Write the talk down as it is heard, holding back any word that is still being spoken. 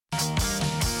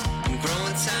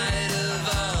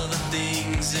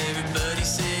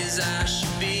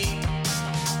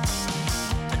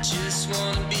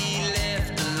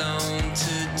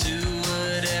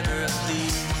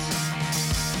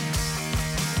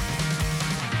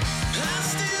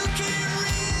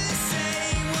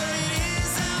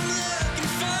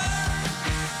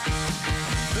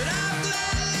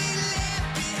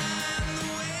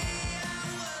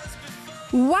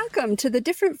Welcome to the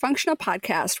Different Functional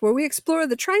Podcast, where we explore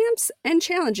the triumphs and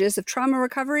challenges of trauma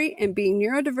recovery and being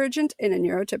neurodivergent in a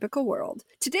neurotypical world.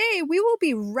 Today, we will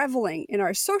be reveling in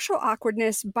our social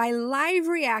awkwardness by live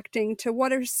reacting to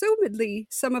what are assumedly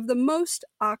some of the most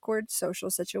awkward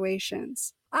social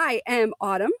situations. I am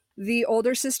Autumn, the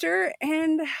older sister,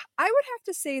 and I would have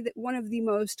to say that one of the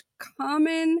most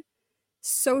common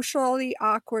socially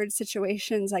awkward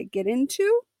situations I get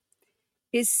into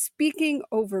is speaking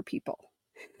over people.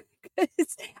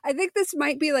 I think this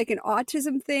might be like an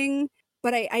autism thing,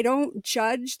 but I don't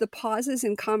judge the pauses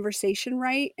in conversation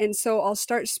right. And so I'll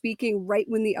start speaking right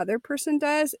when the other person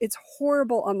does. It's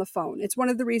horrible on the phone. It's one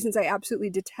of the reasons I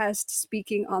absolutely detest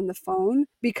speaking on the phone,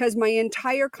 because my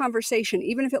entire conversation,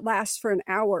 even if it lasts for an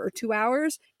hour or 2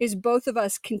 hours, is both of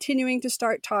us continuing to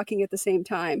start talking at the same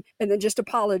time and then just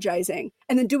apologizing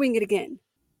and then doing it again.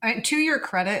 To your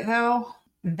credit, though,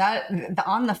 that the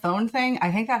on the phone thing,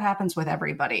 I think that happens with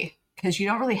everybody because you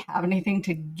don't really have anything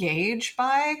to gauge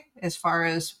by as far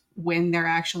as when they're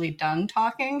actually done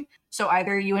talking. So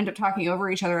either you end up talking over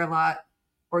each other a lot,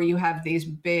 or you have these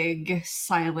big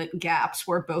silent gaps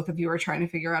where both of you are trying to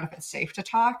figure out if it's safe to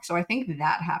talk. So I think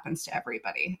that happens to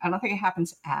everybody. I don't think it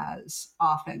happens as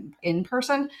often in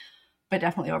person, but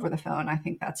definitely over the phone. I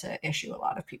think that's an issue a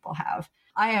lot of people have.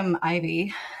 I am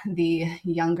Ivy, the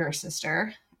younger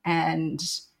sister, and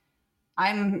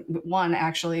I'm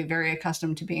actually very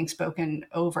accustomed to being spoken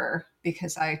over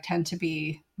because I tend to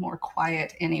be more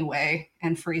quiet anyway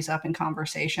and freeze up in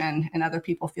conversation, and other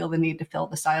people feel the need to fill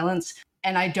the silence.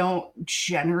 And I don't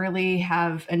generally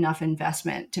have enough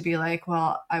investment to be like,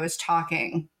 well, I was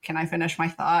talking. Can I finish my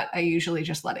thought? I usually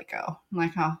just let it go. I'm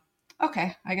like, oh,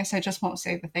 okay, I guess I just won't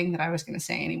say the thing that I was going to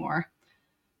say anymore.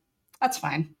 That's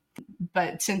fine.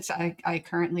 But since I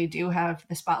currently do have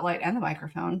the spotlight and the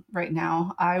microphone right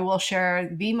now, I will share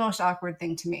the most awkward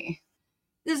thing to me.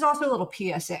 This is also a little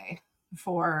PSA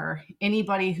for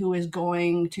anybody who is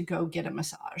going to go get a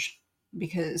massage,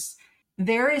 because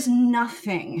there is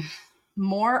nothing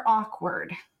more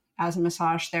awkward as a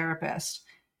massage therapist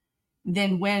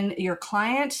than when your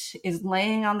client is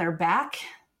laying on their back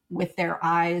with their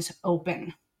eyes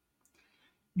open.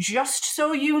 Just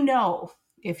so you know,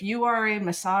 if you are a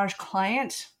massage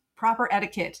client, proper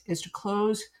etiquette is to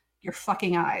close your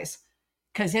fucking eyes,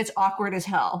 because it's awkward as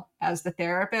hell as the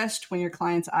therapist when your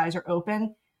client's eyes are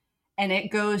open. And it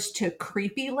goes to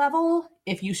creepy level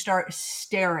if you start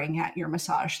staring at your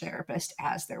massage therapist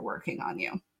as they're working on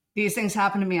you. These things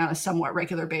happen to me on a somewhat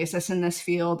regular basis in this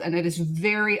field, and it is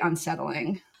very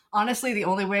unsettling. Honestly, the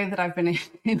only way that I've been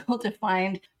able to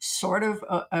find sort of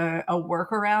a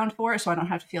workaround for it so I don't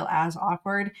have to feel as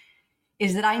awkward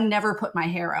is that I never put my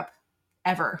hair up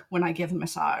ever when I give a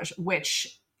massage,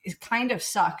 which kind of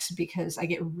sucks because I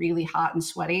get really hot and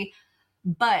sweaty,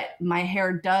 but my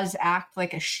hair does act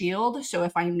like a shield. So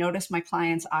if I notice my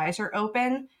client's eyes are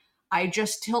open, I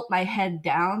just tilt my head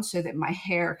down so that my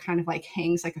hair kind of like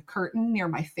hangs like a curtain near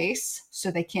my face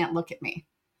so they can't look at me.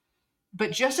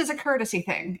 But just as a courtesy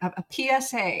thing, a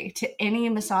PSA to any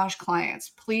massage clients,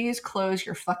 please close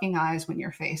your fucking eyes when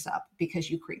you're face up because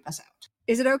you creep us out.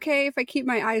 Is it okay if I keep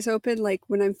my eyes open, like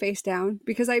when I'm face down?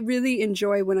 Because I really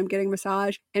enjoy when I'm getting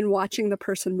massage and watching the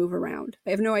person move around.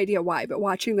 I have no idea why, but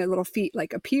watching their little feet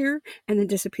like appear and then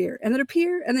disappear and then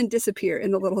appear and then disappear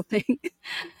in the little thing.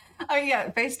 Oh yeah,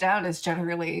 face down is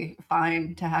generally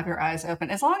fine to have your eyes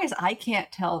open, as long as I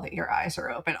can't tell that your eyes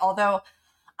are open. Although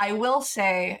I will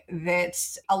say that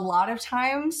a lot of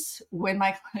times when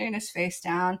my client is face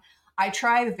down, I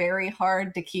try very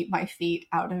hard to keep my feet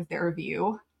out of their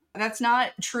view. That's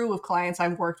not true of clients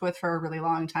I've worked with for a really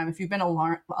long time. If you've been a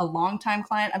long time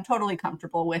client, I'm totally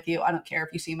comfortable with you. I don't care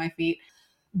if you see my feet.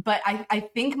 But I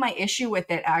think my issue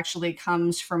with it actually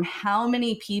comes from how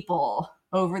many people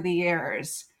over the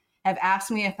years have asked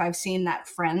me if I've seen that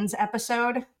Friends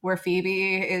episode where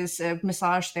Phoebe is a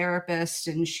massage therapist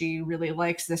and she really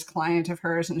likes this client of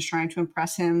hers and is trying to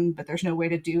impress him, but there's no way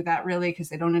to do that really because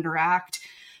they don't interact.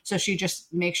 So she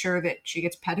just makes sure that she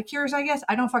gets pedicures, I guess.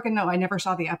 I don't fucking know. I never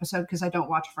saw the episode because I don't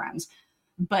watch Friends.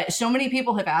 But so many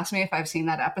people have asked me if I've seen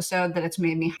that episode that it's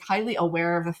made me highly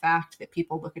aware of the fact that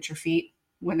people look at your feet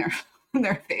when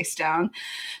they're face down.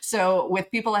 So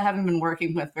with people I haven't been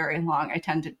working with very long, I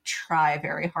tend to try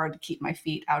very hard to keep my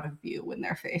feet out of view when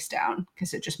they're face down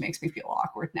because it just makes me feel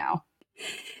awkward now.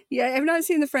 Yeah, I've not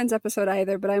seen the Friends episode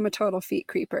either, but I'm a total feet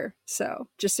creeper. So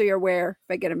just so you're aware,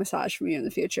 if I get a massage from you in the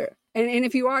future. And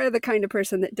if you are the kind of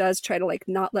person that does try to like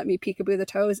not let me peekaboo the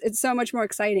toes, it's so much more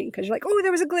exciting because you're like, oh,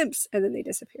 there was a glimpse. And then they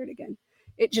disappeared again.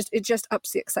 It just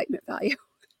ups the excitement value.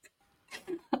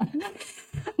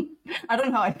 I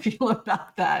don't know how I feel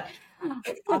about that.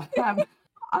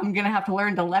 I'm going to have to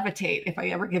learn to levitate if I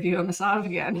ever give you a massage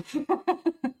again.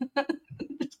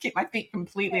 Just keep my feet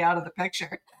completely out of the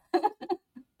picture.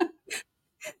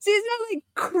 See, it's not like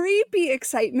creepy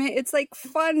excitement. It's like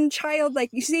fun, childlike.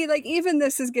 You see, like even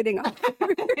this is getting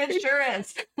awkward. It sure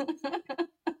is.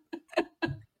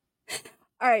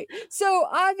 All right. So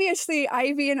obviously,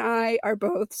 Ivy and I are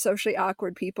both socially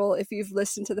awkward people. If you've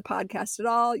listened to the podcast at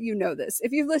all, you know this.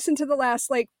 If you've listened to the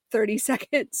last 30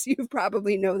 seconds, you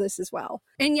probably know this as well.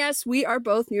 And yes, we are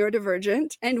both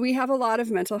neurodivergent and we have a lot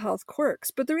of mental health quirks.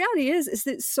 But the reality is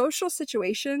that social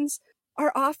situations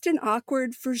are often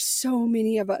awkward for so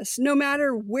many of us. No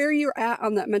matter where you're at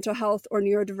on that mental health or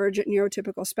neurodivergent,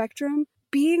 neurotypical spectrum,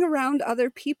 being around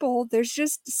other people, there's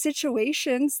just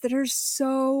situations that are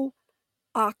so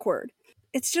awkward.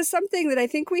 It's just something that I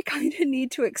think we kind of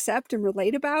need to accept and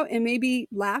relate about and maybe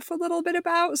laugh a little bit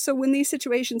about. So when these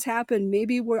situations happen,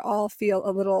 maybe we'll all feel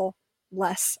a little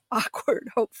less awkward,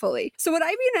 hopefully. So what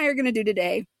Ivy and I are going to do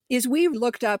today is we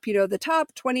looked up, the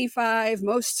top 25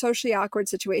 most socially awkward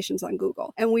situations on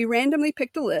Google. And we randomly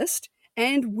picked a list.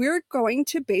 And we're going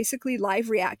to basically live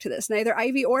react to this. Neither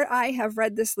Ivy or I have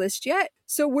read this list yet.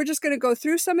 So we're just going to go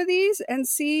through some of these and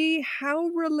see how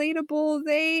relatable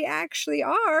they actually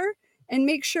are and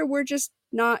make sure we're just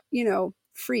not,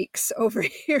 freaks over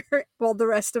here while the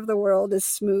rest of the world is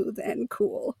smooth and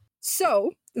cool.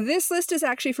 So this list is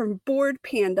actually from Bored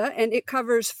Panda, and it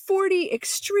covers 40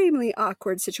 extremely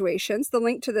awkward situations. The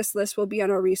link to this list will be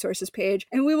on our resources page,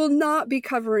 and we will not be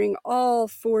covering all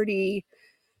 40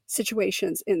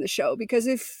 situations in the show, because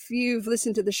if you've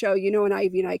listened to the show, and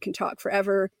Ivy and I can talk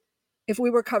forever. If we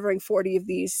were covering 40 of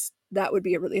these, that would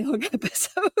be a really long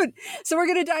episode. So we're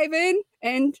going to dive in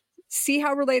and see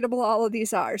how relatable all of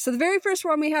these are. So the very first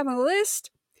one we have on the list: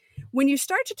 when you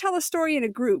start to tell a story in a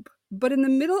group, but in the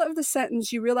middle of the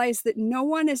sentence you realize that no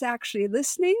one is actually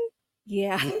listening.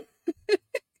 Yeah.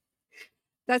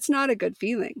 That's not a good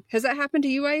feeling. Has that happened to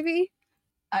you, Ivy?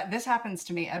 This happens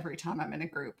to me every time I'm in a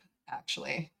group,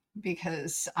 actually,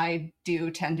 because I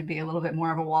do tend to be a little bit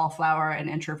more of a wallflower and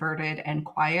introverted and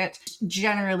quiet.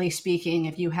 Generally speaking,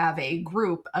 if you have a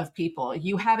group of people,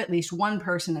 you have at least one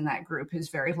person in that group who's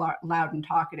very loud and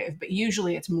talkative, but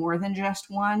usually it's more than just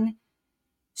one.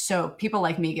 So people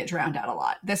like me get drowned out a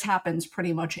lot. This happens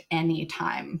pretty much any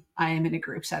time I am in a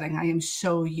group setting. I am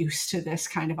so used to this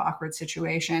kind of awkward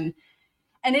situation.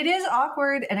 And it is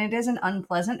awkward and it is an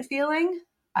unpleasant feeling.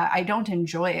 I don't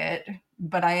enjoy it,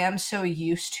 but I am so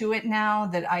used to it now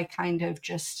that I kind of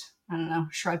just,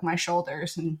 shrug my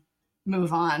shoulders and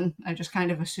move on. I just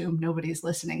kind of assume nobody's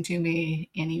listening to me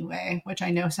anyway, which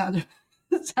I know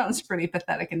sounds pretty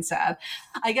pathetic and sad.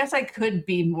 I guess I could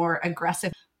be more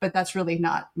aggressive, but that's really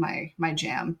not my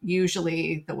jam.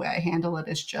 Usually the way I handle it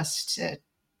is just to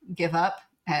give up.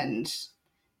 And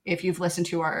if you've listened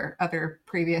to our other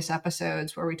previous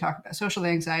episodes where we talk about social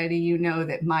anxiety, you know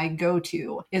that my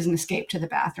go-to is an escape to the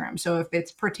bathroom. So if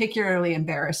it's particularly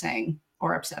embarrassing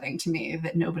or upsetting to me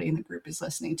that nobody in the group is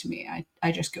listening to me,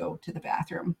 I just go to the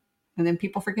bathroom. And then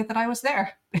people forget that I was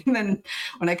there. And then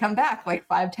when I come back,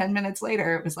 5-10 minutes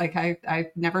later, it was like I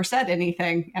never said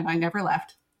anything and I never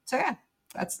left. So yeah,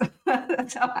 that's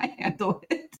how I handle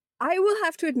it. I will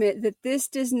have to admit that this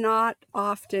does not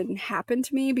often happen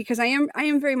to me, because I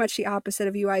am very much the opposite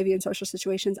of you, Ivy, in social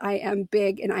situations. I am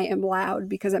big and I am loud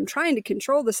because I'm trying to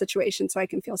control the situation so I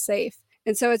can feel safe.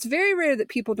 And so it's very rare that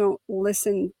people don't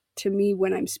listen to me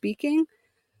when I'm speaking.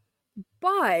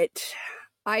 But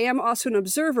I am also an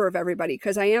observer of everybody,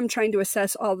 because I am trying to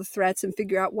assess all the threats and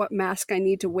figure out what mask I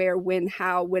need to wear when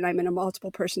I'm in a multiple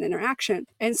person interaction.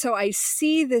 And so I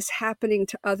see this happening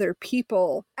to other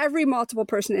people. Every multiple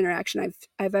person interaction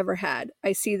I've ever had,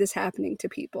 I see this happening to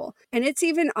people. And it's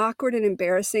even awkward and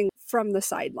embarrassing from the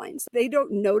sidelines. They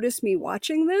don't notice me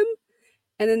watching them,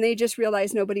 and then they just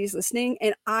realize nobody's listening,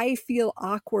 and I feel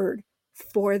awkward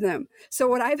for them. So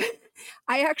what I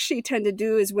actually tend to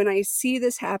do is when I see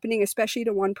this happening, especially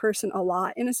to one person a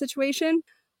lot in a situation,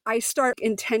 I start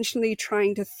intentionally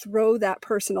trying to throw that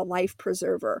person a life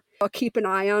preserver. I'll keep an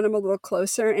eye on them a little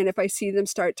closer, and if I see them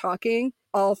start talking,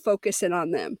 I'll focus in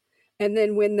on them. And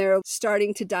then when they're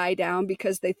starting to die down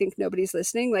because they think nobody's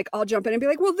listening, I'll jump in and be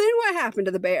like, well, then what happened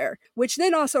to the bear? Which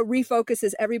then also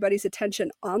refocuses everybody's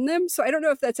attention on them. So I don't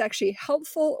know if that's actually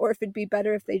helpful or if it'd be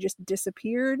better if they just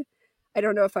disappeared. I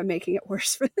don't know if I'm making it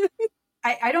worse for them.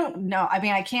 I don't know. I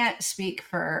mean, I can't speak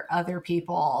for other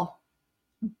people,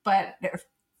 but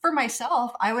for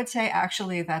myself, I would say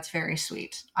actually that's very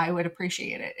sweet. I would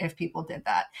appreciate it if people did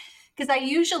that. Because I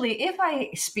usually, if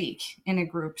I speak in a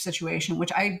group situation,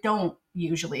 which I don't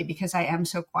usually because I am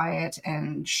so quiet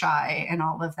and shy and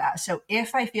all of that. So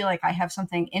if I feel like I have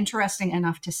something interesting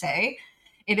enough to say,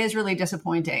 it is really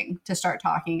disappointing to start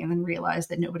talking and then realize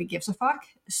that nobody gives a fuck.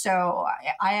 So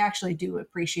I actually do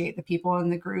appreciate the people in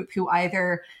the group who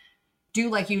either do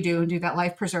like you do and do that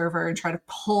life preserver and try to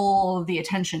pull the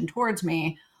attention towards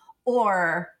me,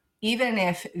 or even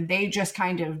if they just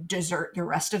kind of desert the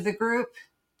rest of the group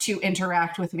to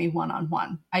interact with me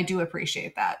one-on-one. I do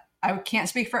appreciate that. I can't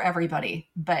speak for everybody,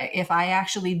 but if I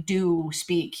actually do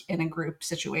speak in a group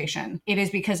situation, it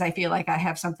is because I feel like I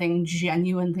have something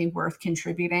genuinely worth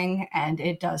contributing, and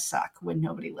it does suck when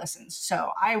nobody listens.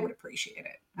 So I would appreciate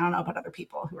it. I don't know about other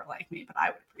people who are like me, but I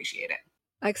would appreciate it.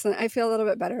 Excellent. I feel a little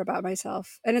bit better about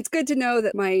myself. And it's good to know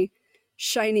that my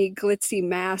shiny, glitzy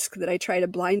mask that I try to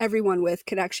blind everyone with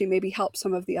can actually maybe help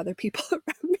some of the other people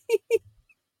around me.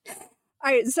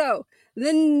 All right, so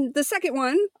then the second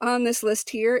one on this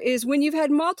list here is when you've had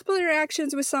multiple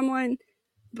interactions with someone,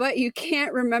 but you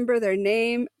can't remember their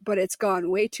name, but it's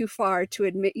gone way too far to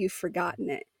admit you've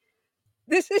forgotten it.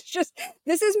 This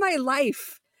is my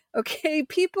life, okay?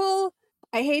 People,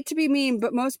 I hate to be mean,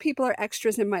 but most people are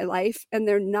extras in my life, and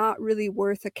they're not really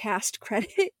worth a cast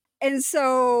credit. And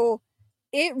so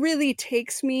it really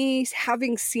takes me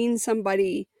having seen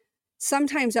somebody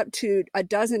sometimes up to a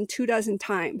dozen, 24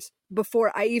 times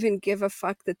before I even give a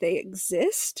fuck that they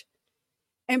exist.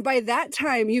 And by that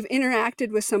time, you've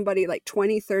interacted with somebody like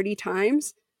 20, 30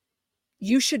 times.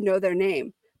 You should know their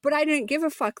name. But I didn't give a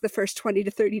fuck the first 20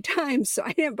 to 30 times, so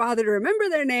I didn't bother to remember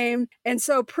their name. And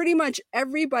so pretty much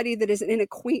everybody that is an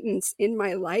acquaintance in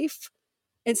my life,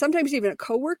 and sometimes even a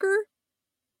coworker,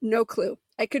 no clue.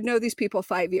 I could know these people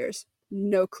 5 years.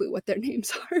 No clue what their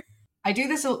names are. I do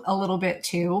this a little bit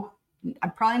too.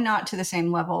 I'm probably not to the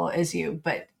same level as you,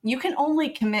 but you can only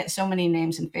commit so many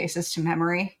names and faces to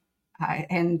memory.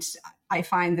 And I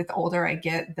find that the older I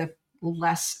get, the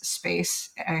less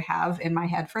space I have in my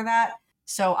head for that.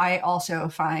 So I also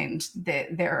find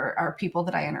that there are people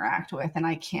that I interact with and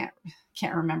I can't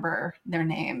remember their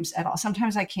names at all.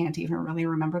 Sometimes I can't even really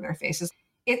remember their faces.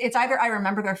 It's either I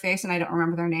remember their face and I don't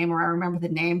remember their name, or I remember the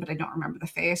name but I don't remember the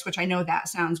face, which I know that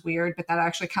sounds weird, but that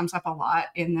actually comes up a lot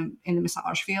in the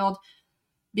massage field,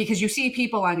 because you see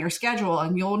people on your schedule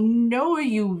and you'll know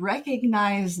you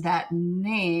recognize that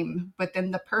name, but then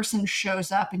the person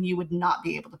shows up and you would not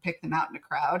be able to pick them out in a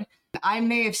crowd. I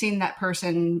may have seen that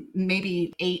person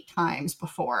maybe 8 times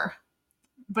before,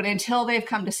 but until they've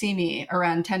come to see me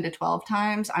around 10 to 12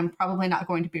 times, I'm probably not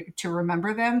going to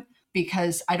remember them,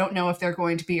 because I don't know if they're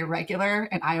going to be a regular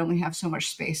and I only have so much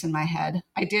space in my head.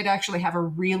 I did actually have a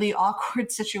really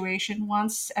awkward situation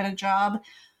once at a job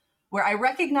where I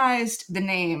recognized the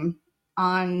name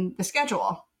on the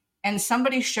schedule and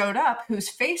somebody showed up whose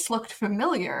face looked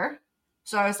familiar.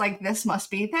 So I was like, this must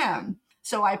be them.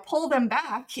 So I pull them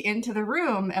back into the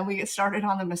room and we get started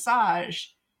on the massage.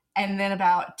 And then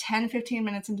about 10, 15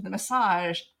 minutes into the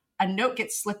massage, a note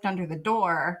gets slipped under the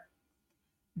door.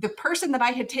 The person that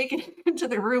I had taken into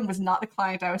the room was not the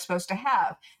client I was supposed to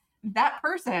have. That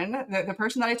person, the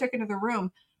person that I took into the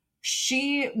room,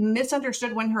 she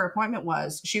misunderstood when her appointment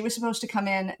was. She was supposed to come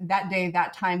in that day,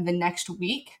 that time, the next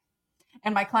week.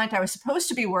 And my client I was supposed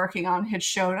to be working on had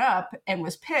showed up and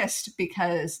was pissed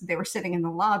because they were sitting in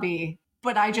the lobby.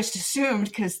 But I just assumed,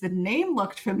 because the name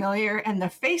looked familiar and the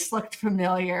face looked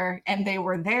familiar and they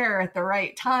were there at the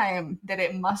right time, that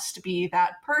it must be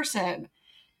that person.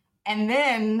 And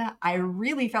then I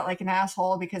really felt like an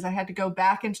asshole because I had to go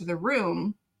back into the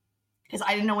room because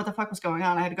I didn't know what the fuck was going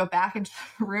on. I had to go back into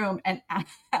the room and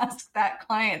ask that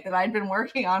client that I'd been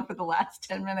working on for the last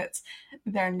 10 minutes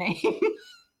their name.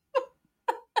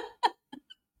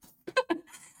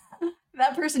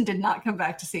 That person did not come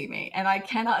back to see me. And I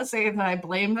cannot say that I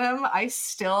blame them. I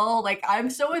still,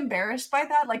 I'm so embarrassed by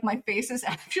that. Like, my face is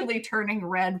actually turning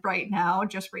red right now,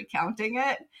 just recounting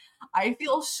it. I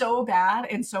feel so bad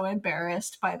and so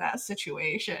embarrassed by that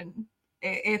situation.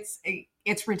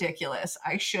 It's ridiculous.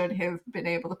 I should have been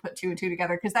able to put 2 and 2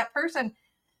 together, because that person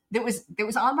that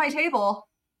was on my table,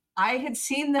 I had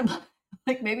seen them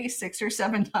like maybe 6 or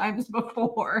 7 times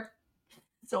before.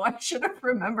 So I should have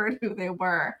remembered who they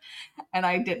were. And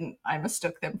I didn't. I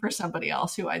mistook them for somebody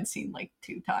else who I'd seen like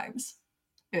 2 times.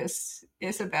 This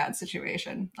is a bad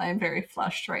situation. I am very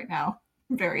flushed right now.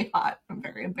 I'm very hot. I'm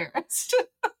very embarrassed.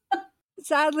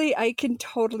 Sadly, I can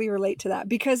totally relate to that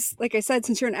because, like I said,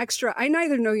 since you're an extra, I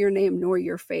neither know your name nor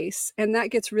your face. And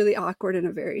that gets really awkward in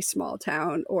a very small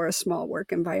town or a small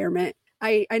work environment.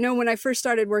 I know when I first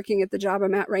started working at the job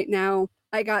I'm at right now,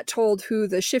 I got told who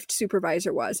the shift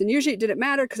supervisor was. And usually it didn't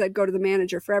matter because I'd go to the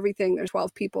manager for everything. There's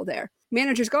 12 people there.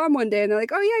 Manager's gone one day and they're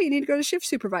like, oh yeah, you need to go to shift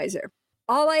supervisor.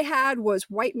 All I had was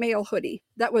white male hoodie.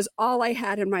 That was all I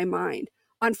had in my mind.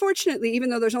 Unfortunately, even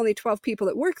though there's only 12 people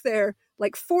that work there,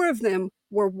 like 4 of them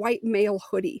were white male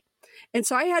hoodie. And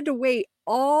so I had to wait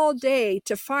all day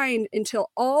to find until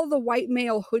all the white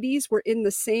male hoodies were in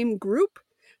the same group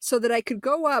so that I could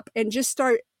go up and just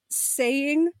start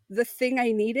saying the thing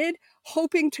I needed,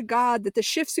 hoping to God that the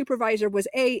shift supervisor was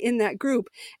A, in that group,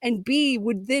 and B,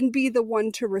 would then be the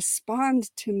one to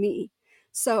respond to me.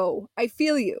 So I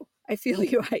feel you. I feel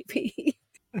you, IP.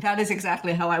 That is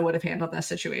exactly how I would have handled that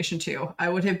situation too. I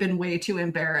would have been way too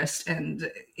embarrassed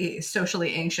and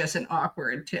socially anxious and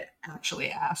awkward to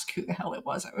actually ask who the hell it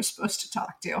was I was supposed to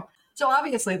talk to. So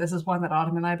obviously this is one that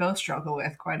Autumn and I both struggle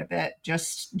with quite a bit.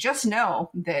 Just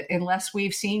know that unless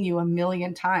we've seen you a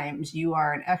million times, you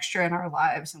are an extra in our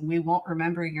lives and we won't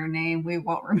remember your name. We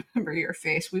won't remember your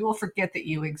face. We will forget that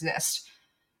you exist.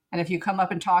 And if you come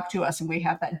up and talk to us and we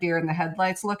have that deer in the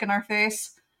headlights look in our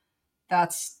face,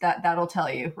 that'll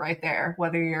tell you right there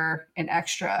whether you're an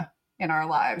extra in our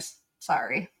lives.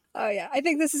 Sorry. Oh yeah, I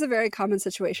think this is a very common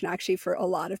situation actually for a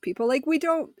lot of people. Like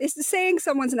it's saying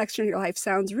someone's an extra in your life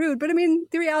sounds rude, but I mean,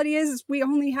 the reality is we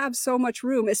only have so much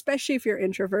room, especially if you're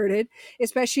introverted,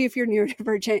 especially if you're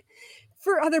neurodivergent,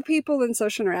 for other people in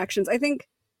social interactions. I think,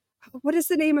 what is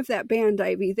the name of that band,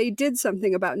 Ivy? They did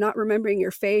something about not remembering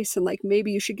your face and like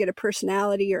maybe you should get a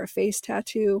personality or a face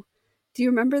tattoo. Do you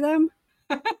remember them?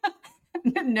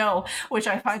 No, which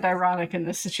I find ironic in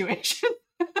this situation.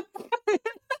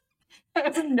 I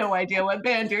have no idea what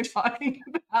band you're talking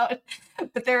about,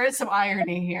 but there is some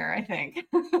irony here, I think.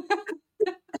 All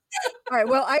right,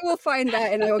 well, I will find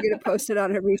that and I will get it posted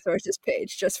on her resources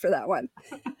page just for that one.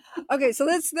 Okay, so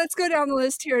let's go down the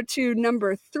list here to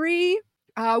number 3.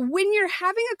 When you're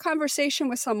having a conversation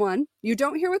with someone, you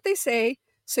don't hear what they say,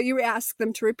 so you ask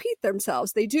them to repeat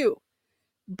themselves. They do,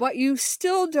 but you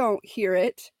still don't hear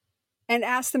it and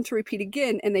ask them to repeat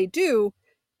again, and they do,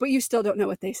 but you still don't know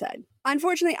what they said.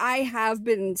 Unfortunately, I have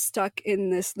been stuck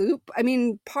in this loop. I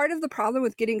mean, part of the problem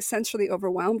with getting sensorily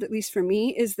overwhelmed, at least for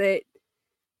me, is that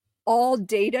all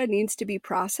data needs to be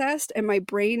processed, and my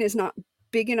brain is not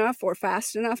big enough or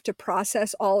fast enough to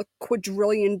process all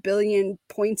quadrillion billion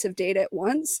points of data at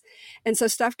once. And so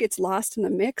stuff gets lost in the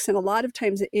mix, and a lot of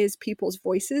times it is people's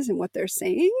voices and what they're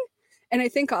saying. And I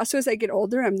think also as I get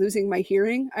older, I'm losing my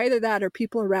hearing. Either that or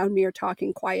people around me are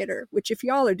talking quieter, which if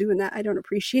y'all are doing that, I don't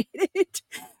appreciate it.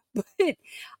 But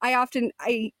I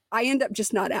end up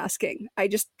just not asking. I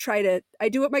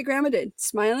do what my grandma did,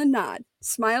 smile and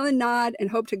nod, and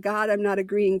hope to God I'm not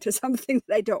agreeing to something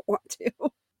that I don't want to.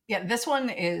 Yeah, this one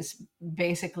is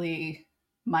basically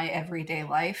my everyday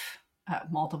life,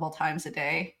 multiple times a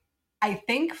day. I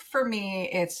think for me,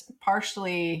 it's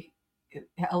partially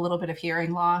a little bit of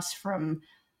hearing loss from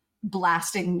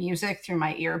blasting music through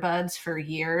my earbuds for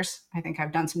years. I think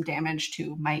I've done some damage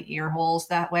to my ear holes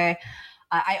that way.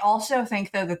 I also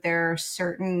think, though, that there are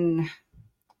certain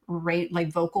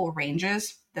vocal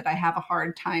ranges that I have a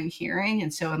hard time hearing.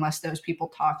 And so unless those people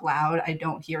talk loud, I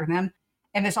don't hear them.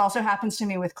 And this also happens to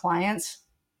me with clients.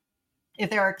 If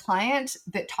there are a client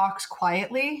that talks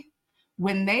quietly,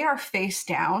 when they are face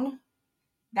down,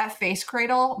 that face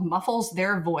cradle muffles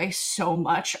their voice so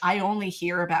much. I only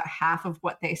hear about half of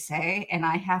what they say, and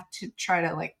I have to try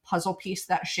to puzzle piece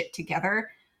that shit together.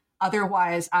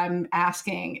 Otherwise, I'm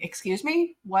asking, excuse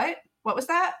me, what? What was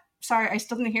that? Sorry, I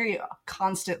still didn't hear you,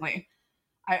 constantly.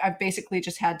 I've basically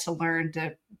just had to learn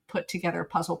to put together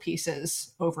puzzle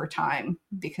pieces over time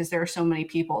because there are so many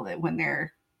people that when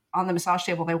they're on the massage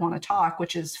table, they want to talk,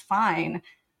 which is fine,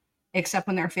 except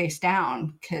when they're face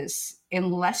down, because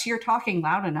unless you're talking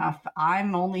loud enough,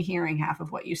 I'm only hearing half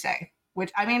of what you say,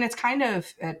 which, I mean, it's kind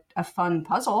of a fun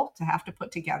puzzle to have to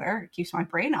put together. It keeps my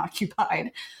brain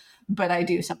occupied, but I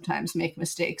do sometimes make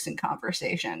mistakes in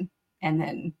conversation, and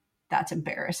then that's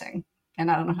embarrassing. And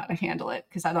I don't know how to handle it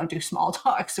because I don't do small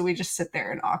talk. So we just sit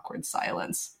there in awkward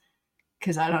silence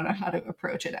because I don't know how to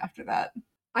approach it after that.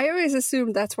 I always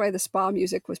assumed that's why the spa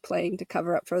music was playing, to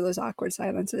cover up for those awkward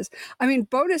silences. I mean,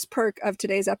 bonus perk of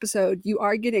today's episode, you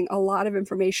are getting a lot of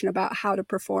information about how to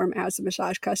perform as a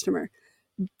massage customer.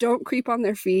 Don't creep on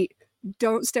their feet,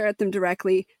 don't stare at them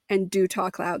directly, and do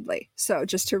talk loudly. So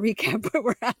just to recap where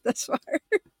we're at this far.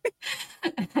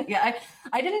 Yeah,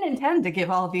 I didn't intend to give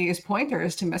all these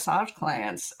pointers to massage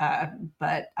clients,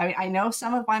 but I know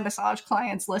some of my massage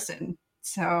clients listen.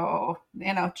 So,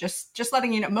 just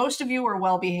letting you know, most of you are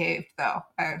well behaved, though.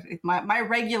 My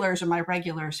regulars are my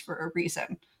regulars for a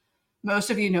reason. Most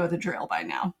of you know the drill by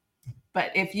now.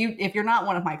 But if you're not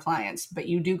one of my clients, but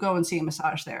you do go and see a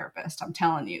massage therapist, I'm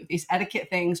telling you, these etiquette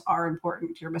things are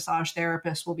important. Your massage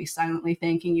therapist will be silently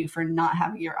thanking you for not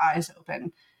having your eyes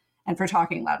open and for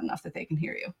talking loud enough that they can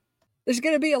hear you. There's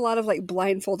going to be a lot of like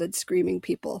blindfolded screaming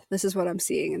people. This is what I'm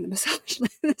seeing in the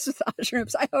massage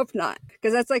rooms. I hope not,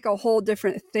 because that's like a whole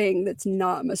different thing that's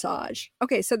not massage.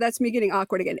 Okay, so that's me getting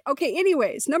awkward again. Okay,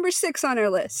 anyways, number 6 on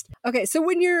our list. Okay, so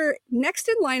when you're next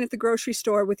in line at the grocery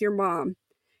store with your mom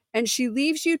and she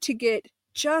leaves you to get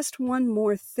just one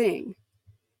more thing,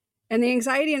 and the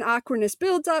anxiety and awkwardness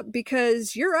builds up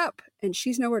because you're up and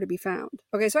she's nowhere to be found.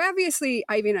 Okay, so obviously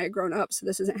Ivy and I are grown up, so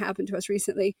this hasn't happened to us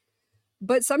recently.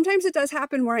 But sometimes it does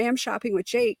happen where I am shopping with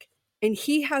Jake and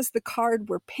he has the card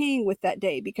we're paying with that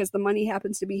day because the money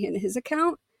happens to be in his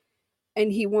account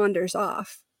and he wanders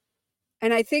off.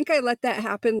 And I think I let that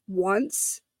happen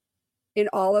once in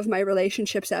all of my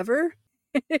relationships ever.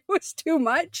 It was too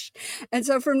much. And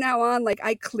so from now on, like,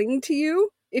 I cling to you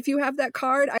if you have that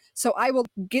card. So I will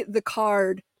get the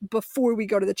card before we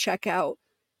go to the checkout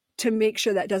to make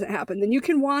sure that doesn't happen. Then you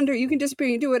can wander, you can disappear,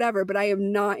 you can do whatever, but I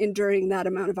am not enduring that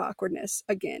amount of awkwardness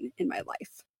again in my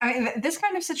life. I mean, this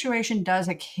kind of situation does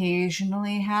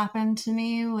occasionally happen to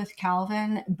me with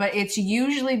Calvin, but it's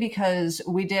usually because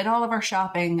we did all of our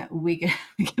shopping, we get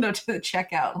up to the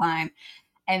checkout line,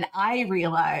 and I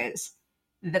realize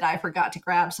that I forgot to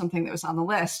grab something that was on the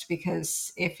list,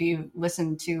 because if you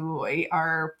listen to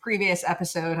our previous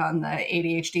episode on the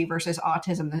ADHD versus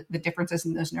autism, the differences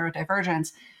in those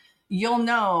neurodivergence, you'll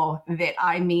know that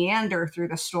I meander through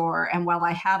the store. And while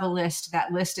I have a list,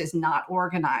 that list is not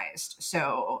organized.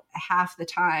 So half the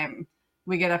time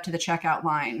we get up to the checkout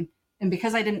line, and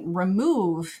because I didn't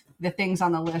remove the things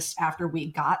on the list after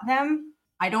we got them,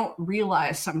 I don't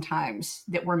realize sometimes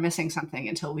that we're missing something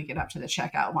until we get up to the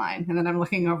checkout line. And then I'm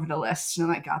looking over the list and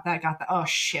I'm like, got that. Oh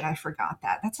shit, I forgot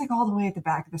that. That's like all the way at the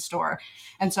back of the store.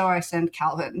 And so I send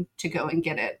Calvin to go and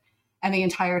get it. And the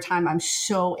entire time I'm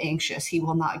so anxious he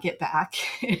will not get back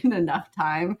in enough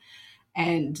time,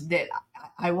 and that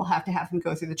I will have to have him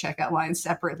go through the checkout line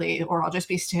separately, or I'll just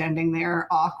be standing there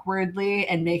awkwardly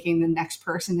and making the next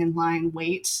person in line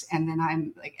wait. And then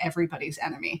I'm like everybody's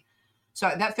enemy.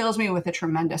 So that fills me with a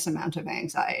tremendous amount of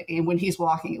anxiety. And when he's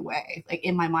walking away, like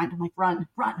in my mind, I'm like, run.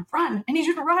 I need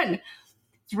you to run.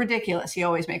 It's ridiculous. He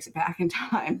always makes it back in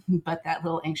time. But that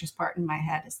little anxious part in my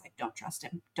head is like, don't trust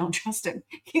him.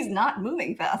 He's not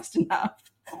moving fast enough.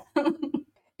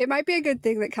 It might be a good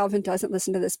thing that Calvin doesn't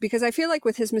listen to this, because I feel like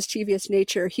with his mischievous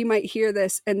nature, he might hear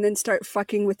this and then start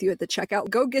fucking with you at the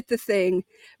checkout. Go get the thing.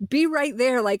 Be right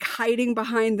there, like hiding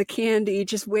behind the candy,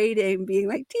 just waiting, being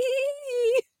like,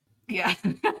 tee. Yeah,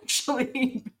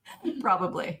 actually,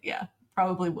 probably. Yeah,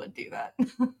 probably would do that.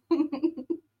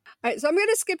 All right, so I'm going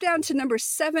to skip down to number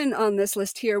 7 on this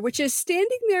list here, which is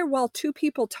standing there while 2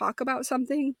 people talk about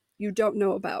something you don't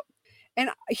know about.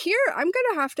 And here I'm going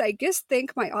to have to, I guess,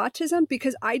 thank my autism,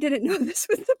 because I didn't know this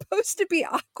was supposed to be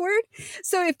awkward.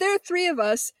 So if there are 3 of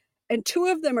us and 2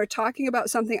 of them are talking about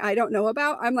something I don't know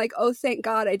about, I'm like, oh, thank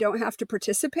God I don't have to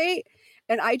participate.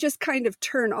 And I just kind of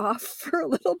turn off for a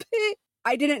little bit.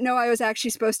 I didn't know I was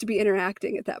actually supposed to be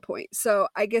interacting at that point. So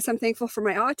I guess I'm thankful for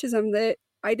my autism that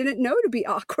I didn't know to be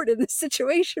awkward in this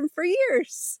situation for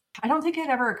years. I don't think it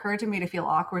ever occurred to me to feel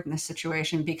awkward in this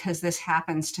situation, because this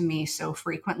happens to me so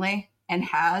frequently and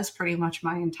has pretty much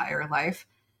my entire life.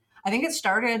 I think it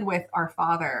started with our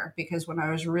father, because when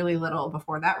I was really little,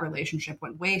 before that relationship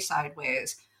went way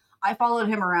sideways, I followed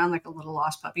him around like a little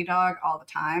lost puppy dog all the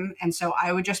time. And so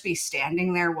I would just be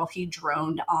standing there while he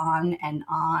droned on and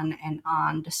on and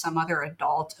on to some other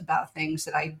adult about things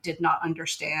that I did not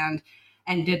understand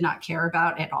and did not care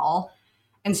about at all.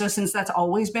 And so since that's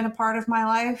always been a part of my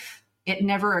life, it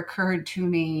never occurred to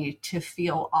me to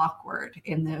feel awkward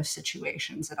in those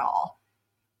situations at all.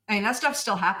 I mean, that stuff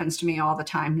still happens to me all the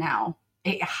time now.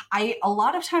 A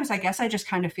lot of times, I guess I just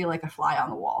kind of feel like a fly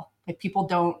on the wall. Like people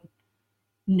don't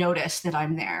notice that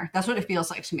I'm there. That's what it feels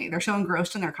like to me. They're so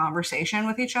engrossed in their conversation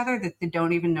with each other that they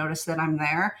don't even notice that I'm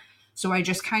there. So I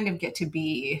just kind of get to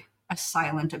be a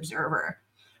silent observer,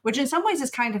 which in some ways is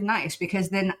kind of nice, because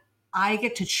then I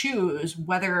get to choose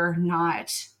whether or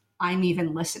not I'm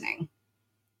even listening.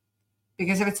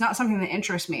 Because if it's not something that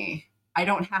interests me, I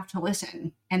don't have to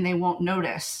listen, and they won't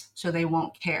notice, so they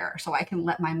won't care. So I can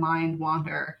let my mind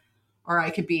wander, or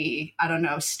I could be, I don't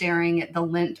know, staring at the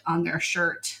lint on their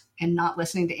shirt and not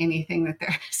listening to anything that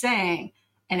they're saying,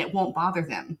 and it won't bother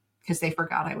them because they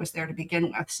forgot I was there to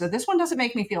begin with. So this one doesn't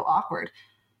make me feel awkward.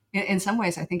 In some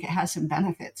ways, I think it has some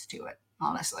benefits to it,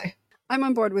 honestly. I'm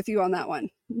on board with you on that one.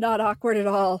 Not awkward at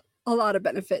all. a lot of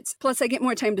benefits. Plus, I get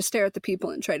more time to stare at the people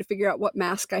and try to figure out what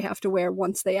mask I have to wear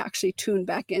once they actually tune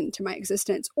back into my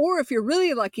existence. Or if you're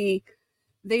really lucky,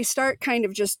 they start kind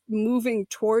of just moving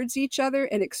towards each other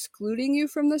and excluding you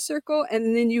from the circle.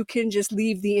 And then you can just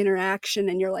leave the interaction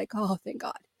and you're like, oh, thank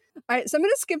God. All right, so I'm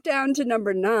going to skip down to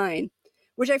number 9,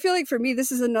 which I feel like for me,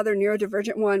 this is another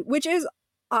neurodivergent one, which is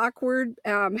awkward,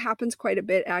 happens quite a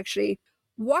bit actually.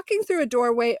 Walking through a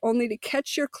doorway only to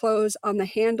catch your clothes on the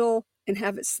handle and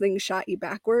have it slingshot you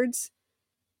backwards.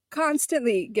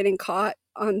 Constantly getting caught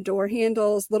on door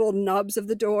handles, little nubs of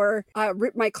the door. I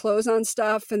rip my clothes on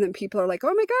stuff, and then people are like,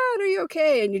 oh my God, are you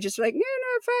okay? And you just like, no,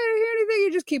 I'm fine, I don't hear anything.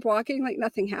 You just keep walking like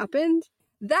nothing happened.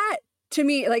 That, to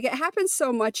me, like it happens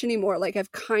so much anymore. Like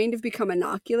I've kind of become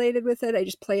inoculated with it. I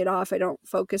just play it off. I don't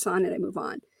focus on it. I move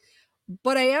on.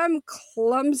 But I am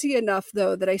clumsy enough,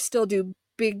 though, that I still do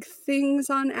big things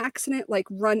on accident, like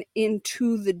run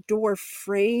into the door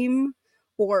frame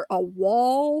or a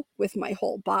wall with my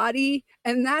whole body.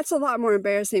 And that's a lot more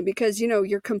embarrassing because, you know,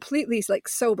 you're completely like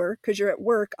sober because you're at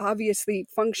work, obviously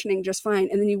functioning just fine.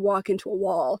 And then you walk into a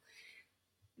wall.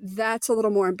 That's a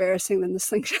little more embarrassing than the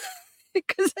slingshot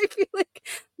because I feel like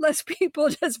less people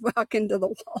just walk into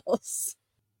the walls.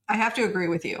 I have to agree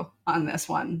with you on this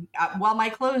one. While my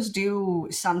clothes do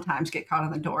sometimes get caught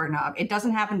on the doorknob, it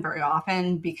doesn't happen very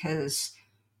often because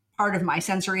part of my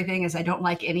sensory thing is I don't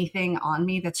like anything on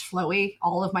me that's flowy.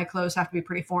 All of my clothes have to be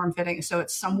pretty form-fitting, so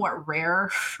it's somewhat rare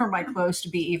for my clothes to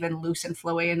be even loose and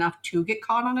flowy enough to get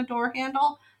caught on a door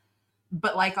handle.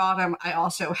 But like Autumn, I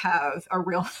also have a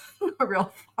real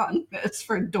fondness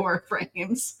for door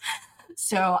frames.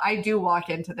 So I do walk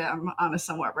into them on a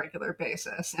somewhat regular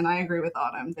basis. And I agree with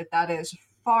Autumn that is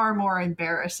far more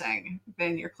embarrassing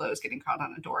than your clothes getting caught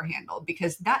on a door handle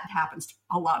because that happens to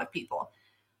a lot of people.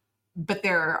 But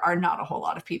there are not a whole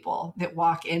lot of people that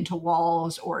walk into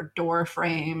walls or door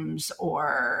frames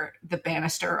or the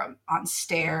banister on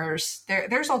stairs.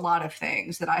 There's a lot of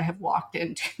things that I have walked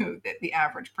into that the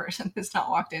average person has not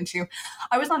walked into.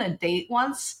 I was on a date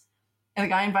once and the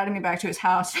guy invited me back to his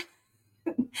house.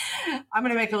 I'm going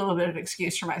to make a little bit of an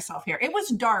excuse for myself here. It was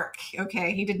dark,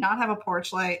 okay? He did not have a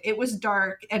porch light. It was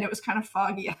dark, and it was kind of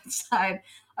foggy outside.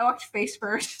 I walked face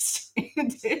first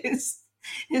into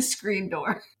his screen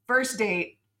door. First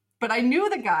date. But I knew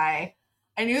the guy.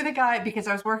 I knew the guy because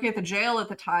I was working at the jail at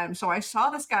the time, so I saw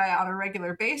this guy on a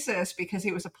regular basis because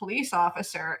he was a police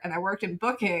officer, and I worked in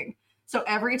booking. So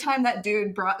every time that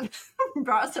dude brought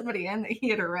somebody in that he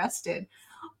had arrested,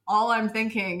 all I'm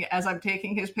thinking as I'm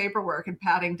taking his paperwork and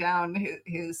patting down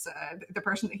his the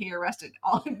person that he arrested,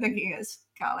 all I'm thinking is,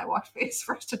 God, I walked face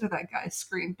first into that guy's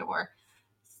screen door.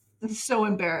 This is so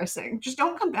embarrassing. Just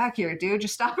don't come back here, dude.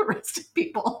 Just stop arresting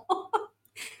people.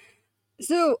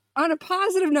 So on a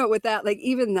positive note with that, like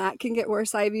even that can get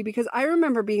worse, Ivy, because I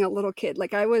remember being a little kid,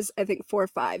 like I was, I think 4 or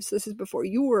 5. So this is before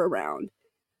you were around.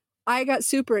 I got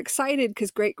super excited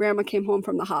because great grandma came home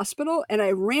from the hospital and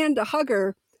I ran to hug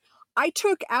her. I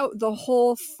took out the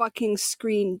whole fucking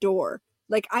screen door.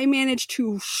 Like I managed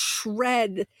to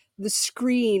shred the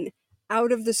screen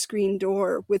out of the screen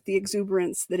door with the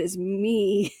exuberance that is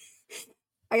me.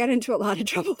 I got into a lot of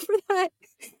trouble for that.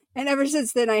 And ever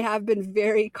since then, I have been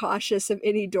very cautious of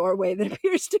any doorway that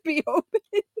appears to be open.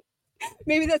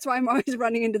 Maybe that's why I'm always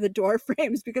running into the door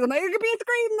frames because I'm like, there could be a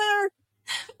screen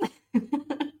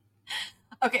there.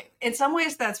 Okay, in some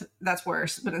ways that's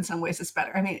worse, but in some ways it's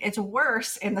better. I mean, it's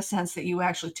worse in the sense that you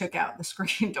actually took out the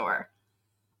screen door.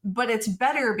 But it's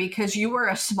better because you were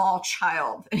a small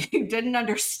child and you didn't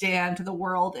understand the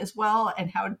world as well and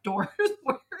how doors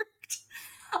worked.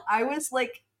 I was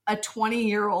like a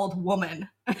 20-year-old woman.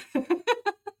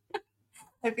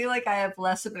 I feel like I have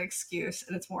less of an excuse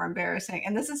and it's more embarrassing.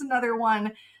 And this is another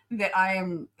one that I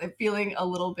am feeling a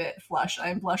little bit flushed. I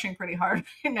am blushing pretty hard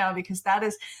right now because that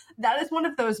is one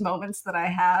of those moments that I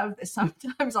have that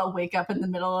sometimes I'll wake up in the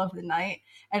middle of the night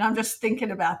and I'm just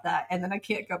thinking about that and then I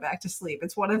can't go back to sleep.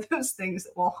 It's one of those things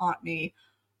that will haunt me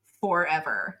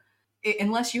forever.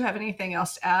 Unless you have anything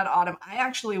else to add, Autumn, I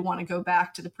actually want to go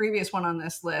back to the previous one on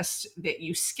this list that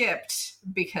you skipped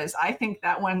because I think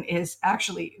that one is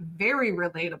actually very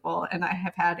relatable and I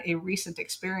have had a recent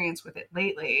experience with it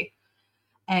lately.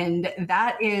 And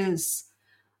that is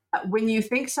when you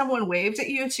think someone waved at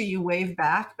you, so you wave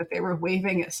back, but they were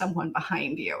waving at someone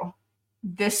behind you.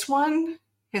 This one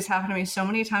has happened to me so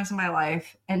many times in my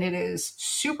life, and it is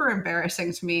super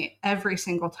embarrassing to me every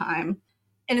single time.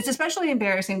 And it's especially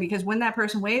embarrassing because when that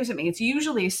person waves at me, it's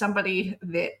usually somebody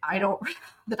that I don't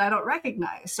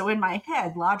recognize. So in my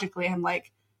head, logically, I'm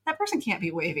like, that person can't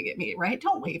be waving at me, right?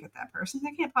 Don't wave at that person.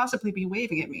 They can't possibly be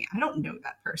waving at me. I don't know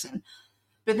that person.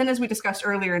 But then, as we discussed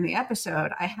earlier in the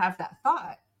episode, I have that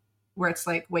thought where it's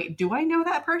like, wait, do I know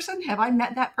that person? Have I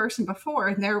met that person before?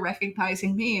 And they're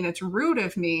recognizing me, and it's rude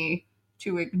of me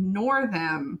to ignore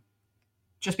them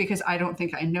just because I don't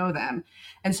think I know them.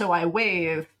 And so I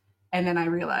wave, and then I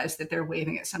realize that they're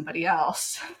waving at somebody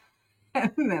else.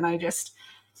 And then I just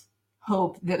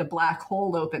hope that a black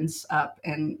hole opens up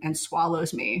and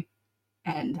swallows me,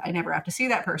 and I never have to see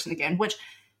that person again, which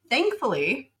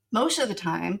thankfully, most of the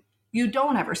time, you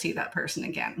don't ever see that person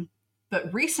again.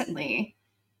 But recently,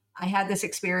 I had this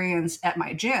experience at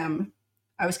my gym.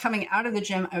 I was coming out of the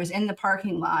gym. I was in the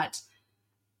parking lot.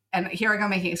 And here I go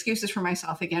making excuses for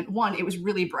myself again. One, it was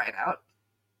really bright out.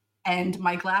 And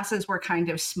my glasses were kind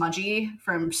of smudgy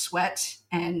from sweat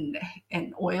and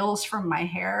oils from my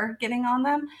hair getting on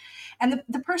them. And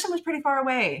the person was pretty far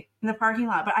away in the parking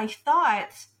lot. But I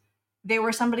thought they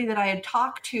were somebody that I had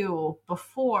talked to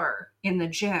before in the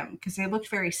gym, because they looked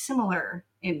very similar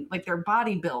in, like, their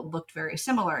body build looked very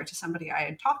similar to somebody I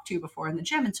had talked to before in the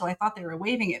gym. And so I thought they were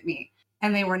waving at me,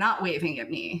 and they were not waving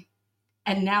at me.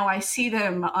 And now I see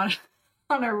them on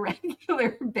a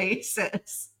regular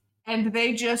basis, and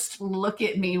they just look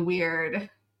at me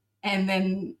weird. And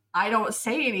then I don't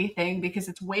say anything because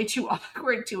it's way too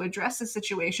awkward to address the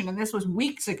situation. And this was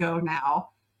weeks ago now.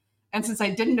 And since I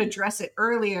didn't address it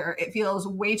earlier, it feels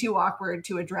way too awkward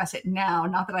to address it now.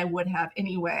 Not that I would have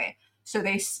anyway. So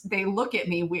they look at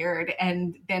me weird,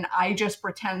 and then I just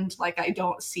pretend like I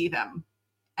don't see them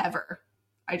ever.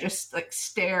 I just like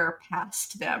stare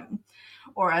past them,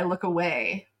 or I look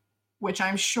away, which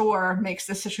I'm sure makes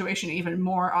the situation even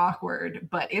more awkward,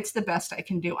 but it's the best I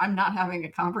can do. I'm not having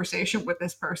a conversation with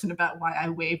this person about why I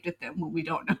waved at them when we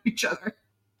don't know each other.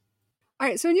 All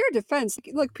right, so in your defense,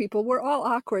 look, people, we're all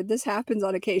awkward. This happens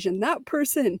on occasion. That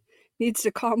person needs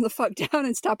to calm the fuck down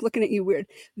and stop looking at you weird.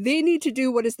 They need to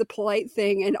do what is the polite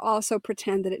thing and also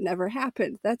pretend that it never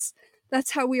happened. That's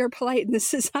how we are polite in this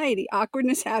society.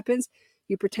 Awkwardness happens.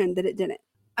 You pretend that it didn't.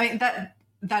 I mean,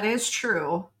 that is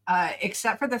true,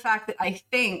 except for the fact that I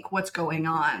think what's going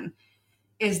on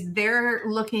is they're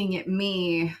looking at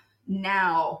me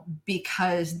now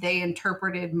because they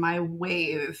interpreted my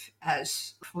wave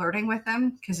as flirting with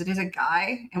them, because it is a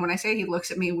guy. And when I say he looks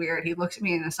at me weird, he looks at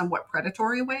me in a somewhat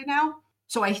predatory way now.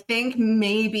 So I think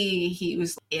maybe he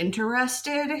was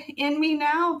interested in me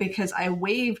now because I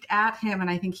waved at him, and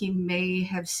I think he may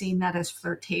have seen that as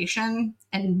flirtation.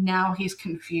 And now he's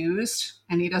confused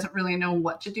and he doesn't really know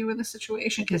what to do in the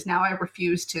situation, because now I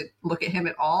refuse to look at him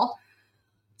at all.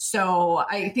 So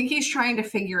I think he's trying to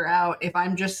figure out if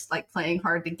I'm just like playing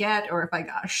hard to get, or if I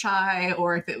got shy,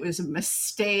 or if it was a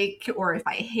mistake, or if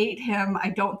I hate him.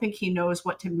 I don't think he knows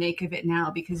what to make of it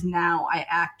now, because now I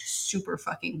act super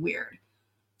fucking weird.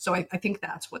 So I think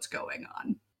that's what's going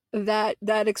on.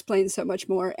 That explains so much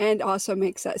more, and also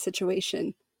makes that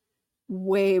situation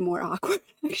way more awkward,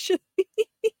 actually.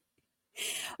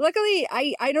 Luckily,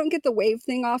 I don't get the wave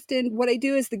thing often. What I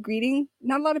do is the greeting.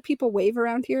 Not a lot of people wave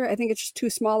around here. I think it's just too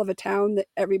small of a town that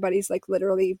everybody's like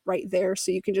literally right there.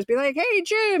 So you can just be like, hey,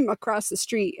 Jim, across the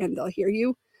street, and they'll hear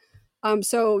you.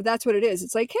 So that's what it is.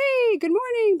 It's like, hey, good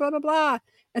morning, blah, blah, blah.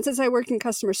 And since I work in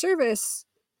customer service,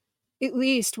 at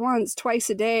least once, twice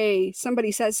a day,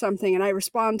 somebody says something and I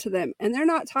respond to them, and they're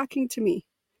not talking to me.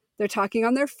 They're talking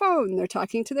on their phone. They're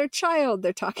talking to their child.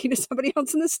 They're talking to somebody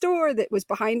else in the store that was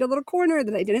behind a little corner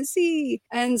that I didn't see.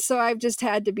 And so I've just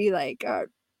had to be like,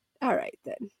 all right,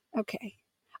 then. Okay.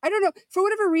 I don't know. For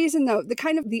whatever reason, though, the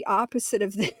kind of the opposite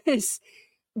of this,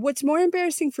 what's more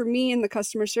embarrassing for me in the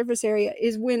customer service area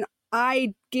is when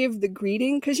I give the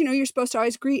greeting, because, you know, you're supposed to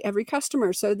always greet every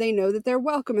customer so they know that they're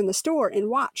welcome in the store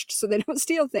and watched so they don't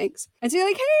steal things. And so you're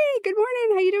like, hey, good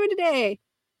morning. How you doing today?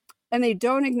 And they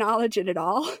don't acknowledge it at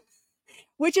all.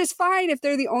 Which is fine if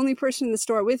they're the only person in the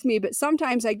store with me, but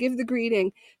sometimes I give the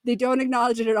greeting, they don't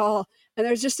acknowledge it at all, and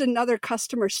there's just another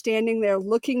customer standing there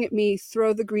looking at me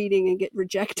throw the greeting and get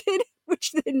rejected,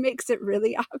 which then makes it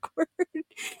really awkward.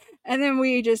 And then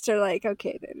we just are like,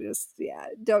 okay, then just,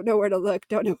 don't know where to look,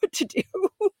 don't know what to do.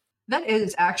 That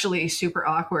is actually super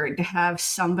awkward to have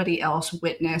somebody else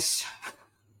witness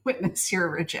your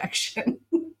rejection.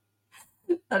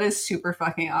 That is super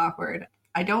fucking awkward.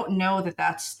 I don't know that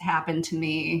that's happened to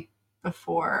me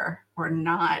before or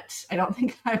not. I don't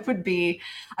think I would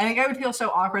feel so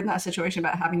awkward in that situation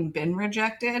about having been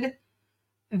rejected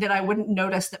that I wouldn't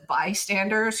notice that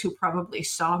bystanders who probably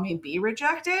saw me be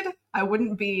rejected, I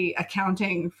wouldn't be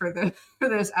accounting for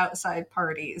those outside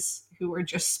parties who were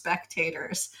just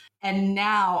spectators. And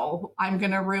now I'm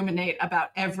going to ruminate about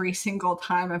every single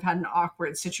time I've had an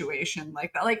awkward situation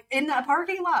like that. Like in that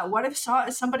parking lot, what if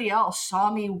somebody else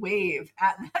saw me wave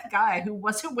at that guy who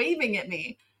wasn't waving at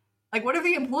me? Like, what if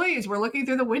the employees were looking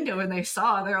through the window and they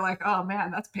saw, they're like, oh man,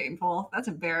 that's painful. That's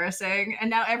embarrassing. And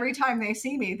now every time they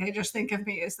see me, they just think of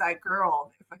me as that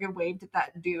girl who fucking waved at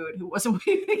that dude who wasn't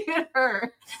waving at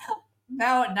her.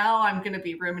 Now I'm going to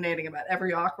be ruminating about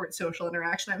every awkward social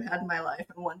interaction I've had in my life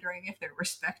and wondering if there were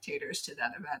spectators to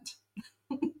that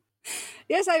event.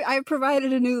 Yes, I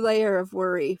provided a new layer of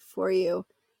worry for you.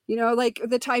 You know, like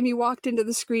the time you walked into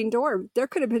the screen door, there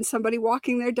could have been somebody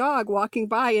walking their dog walking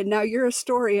by, and now you're a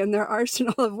story in their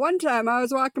arsenal of one time I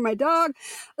was walking my dog.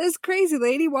 This crazy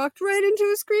lady walked right into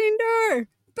a screen door,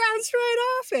 bounced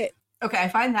right off it. Okay, I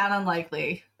find that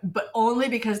unlikely, but only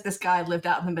because this guy lived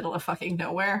out in the middle of fucking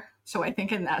nowhere. So I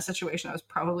think in that situation, I was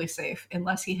probably safe,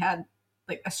 unless he had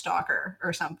like a stalker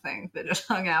or something that just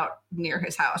hung out near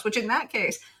his house, which in that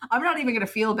case, I'm not even going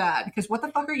to feel bad because what the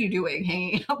fuck are you doing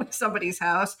hanging out with somebody's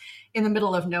house in the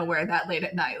middle of nowhere that late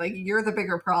at night? Like you're the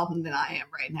bigger problem than I am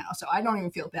right now. So I don't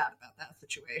even feel bad about that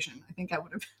situation. I think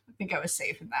I was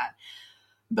safe in that.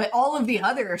 But all of the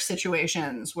other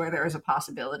situations where there is a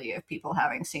possibility of people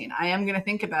having seen, I am going to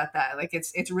think about that. Like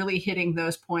it's really hitting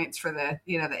those points for the,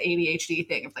 the ADHD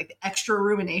thing of like the extra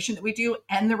rumination that we do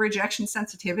and the rejection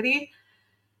sensitivity.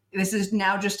 This is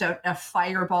now just a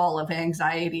fireball of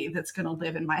anxiety that's going to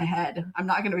live in my head. I'm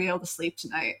not going to be able to sleep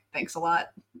tonight. Thanks a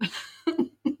lot.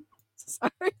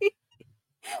 Sorry.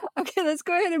 Okay, let's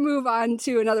go ahead and move on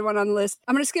to another one on the list.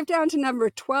 I'm going to skip down to number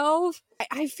 12.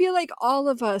 I feel like all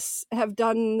of us have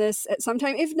done this at some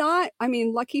time. If not, I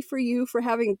mean, lucky for you for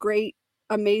having great,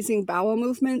 amazing bowel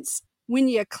movements. When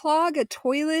you clog a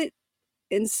toilet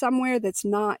in somewhere that's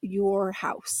not your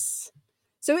house.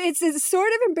 So it's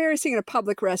sort of embarrassing in a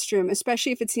public restroom,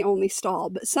 especially if it's the only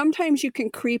stall. But sometimes you can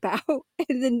creep out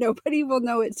and then nobody will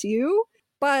know it's you.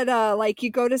 But like you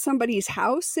go to somebody's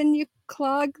house and you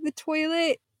clog the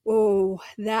toilet. Oh,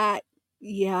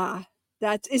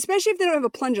 that's especially if they don't have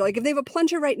a plunger. Like if they have a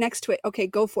plunger right next to it, okay,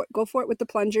 go for it. Go for it with the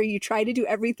plunger. You try to do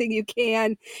everything you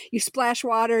can. You splash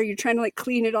water. You're trying to like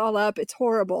clean it all up. It's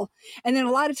horrible. And then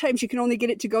a lot of times you can only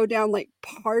get it to go down like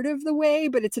part of the way,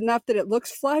 but it's enough that it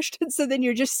looks flushed. And so then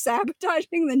you're just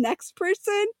sabotaging the next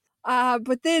person.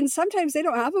 But then sometimes they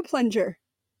don't have a plunger.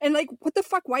 And like, what the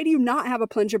fuck? Why do you not have a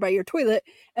plunger by your toilet?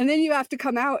 And then you have to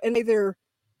come out and either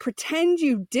pretend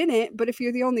you didn't, but if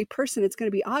you're the only person, it's going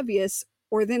to be obvious,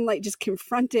 or then like just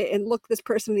confront it and look this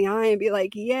person in the eye and be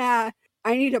like, yeah,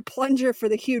 I need a plunger for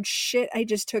the huge shit I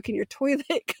just took in your toilet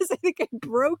because I think I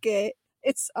broke it.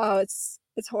 It's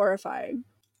horrifying.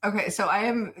 Okay, so I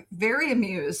am very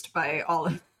amused by all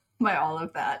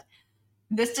of that.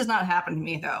 This does not happen to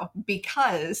me though,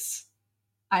 because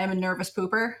I am a nervous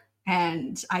pooper.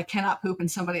 And I cannot poop in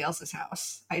somebody else's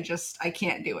house. I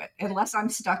can't do it unless I'm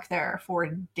stuck there for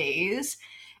days.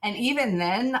 And even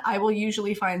then, I will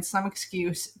usually find some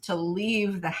excuse to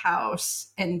leave the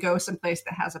house and go someplace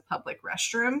that has a public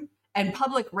restroom. And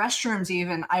public restrooms,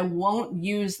 even, I won't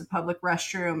use the public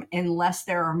restroom unless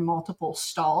there are multiple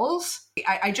stalls.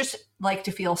 I just like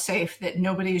to feel safe that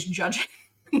nobody's judging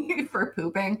me for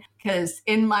pooping, because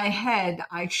in my head,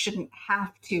 I shouldn't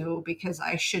have to, because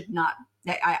I should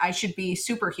be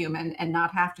superhuman and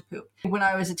not have to poop. When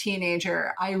I was a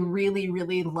teenager, I really,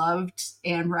 really loved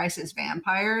Anne Rice's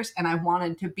Vampires, and I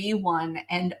wanted to be one.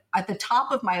 And at the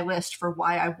top of my list for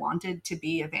why I wanted to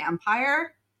be a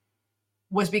vampire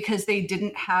was because they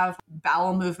didn't have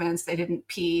bowel movements, they didn't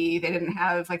pee, they didn't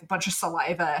have like a bunch of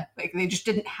saliva, like they just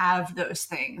didn't have those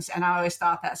things. And I always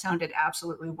thought that sounded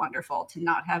absolutely wonderful, to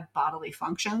not have bodily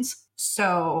functions.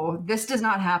 So this does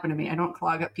not happen to me. I don't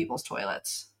clog up people's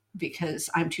toilets because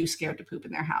I'm too scared to poop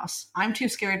in their house. I'm too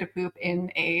scared to poop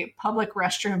in a public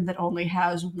restroom that only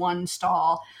has one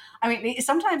stall. I mean,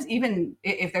 sometimes even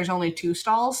if there's only two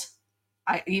stalls,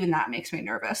 even that makes me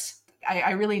nervous.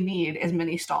 I really need as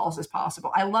many stalls as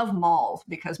possible. I love malls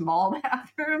because mall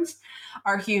bathrooms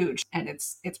are huge and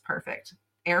it's perfect.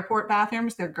 Airport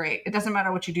bathrooms, they're great. It doesn't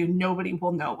matter what you do. Nobody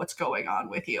will know what's going on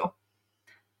with you.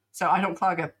 So I don't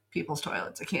clog up people's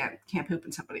toilets. I can't poop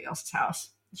in somebody else's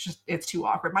house. It's too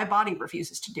awkward. My body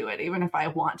refuses to do it. Even if I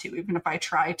want to, even if I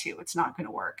try to, it's not going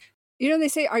to work. You know, they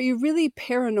say, are you really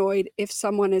paranoid if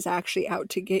someone is actually out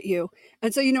to get you?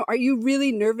 And so, are you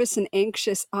really nervous and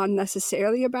anxious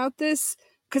unnecessarily about this?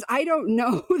 Because I don't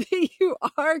know that you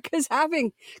are, because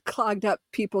having clogged up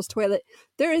people's toilet,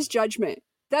 there is judgment.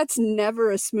 That's never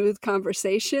a smooth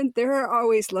conversation. There are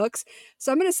always looks.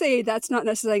 So I'm going to say that's not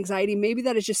necessarily anxiety. Maybe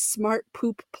that is just smart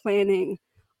poop planning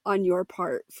on your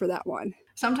part for that one.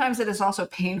 Sometimes it is also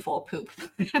painful poop.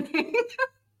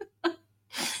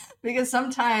 Because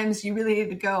sometimes you really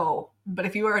need to go. But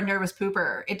if you are a nervous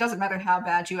pooper, it doesn't matter how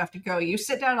bad you have to go. You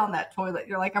sit down on that toilet.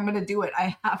 You're like, I'm going to do it.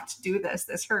 I have to do this.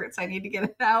 This hurts. I need to get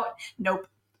it out. Nope.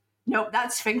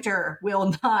 That sphincter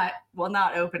will not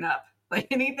open up. Like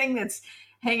anything that's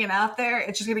hanging out there,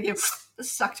 it's just going to get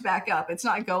sucked back up. It's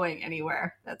not going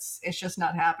anywhere. It's just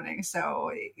not happening.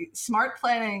 So smart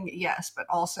planning, yes, but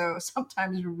also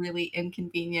sometimes really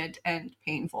inconvenient and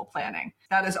painful planning.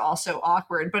 That is also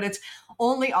awkward, but it's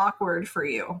only awkward for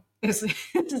you as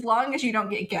long as you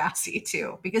don't get gassy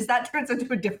too, because that turns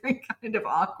into a different kind of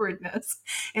awkwardness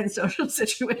in social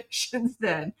situations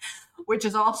then, which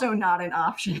is also not an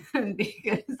option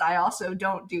because I also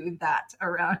don't do that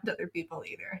around other people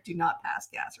either. Do not pass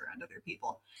gas around other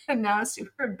people. And now I'm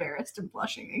super embarrassed and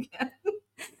blushing again.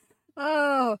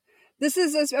 Oh, this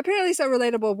is apparently so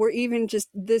relatable. We're even just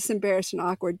this embarrassed and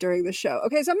awkward during the show.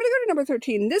 Okay, so I'm going to go to number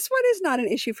 13. This one is not an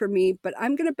issue for me, but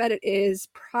I'm going to bet it is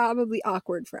probably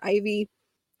awkward for Ivy.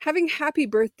 Having happy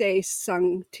birthday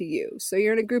sung to you. So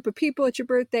you're in a group of people at your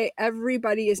birthday.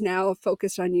 Everybody is now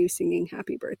focused on you singing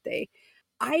happy birthday.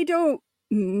 I don't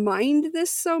mind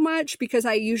this so much because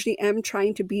I usually am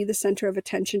trying to be the center of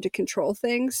attention to control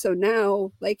things. So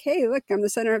now, like, hey, look, I'm the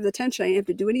center of the attention. I don't have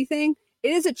to do anything. It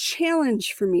is a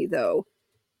challenge for me, though,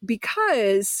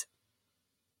 because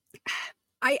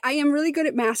I am really good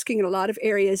at masking in a lot of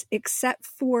areas except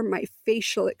for my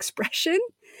facial expression,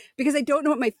 because I don't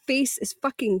know what my face is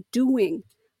fucking doing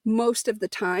most of the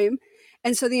time.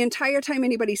 And so the entire time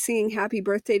anybody's singing happy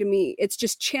birthday to me, it's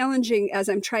just challenging as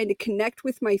I'm trying to connect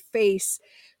with my face,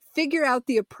 figure out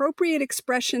the appropriate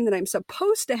expression that I'm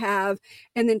supposed to have,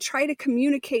 and then try to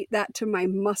communicate that to my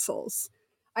muscles.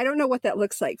 I don't know what that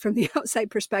looks like from the outside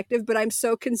perspective, but I'm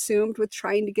so consumed with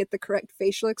trying to get the correct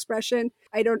facial expression.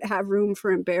 I don't have room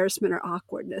for embarrassment or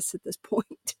awkwardness at this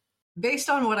point. Based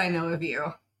on what I know of you,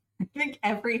 I think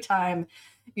every time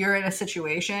you're in a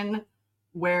situation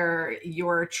where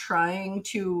you're trying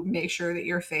to make sure that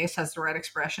your face has the right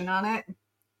expression on it,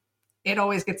 it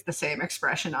always gets the same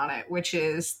expression on it, which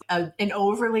is an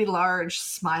overly large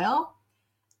smile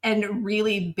and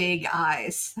really big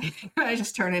eyes. I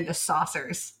just turn into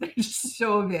saucers. They're just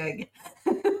so big.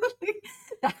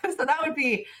 So that'd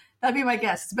be my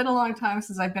guess. It's been a long time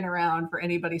since I've been around for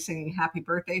anybody singing happy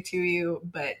birthday to you,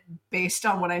 but based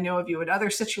on what I know of you in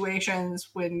other situations,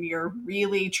 when you're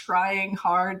really trying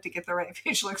hard to get the right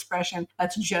facial expression,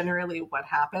 that's generally what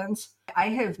happens. I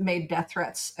have made death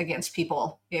threats against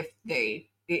people if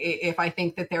I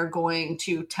think that they're going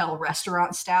to tell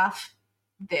restaurant staff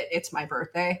that it's my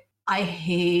birthday. I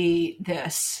hate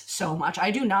this so much.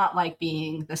 I do not like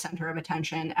being the center of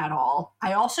attention at all.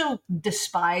 I also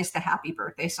despise the happy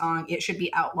birthday song. It should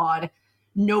be outlawed.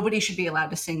 Nobody should be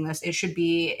allowed to sing this. It should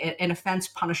be an offense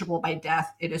punishable by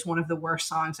death. It is one of the worst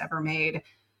songs ever made.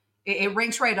 It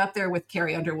ranks right up there with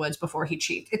Carrie Underwood's Before He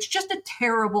Cheats. It's just a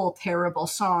terrible, terrible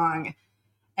song.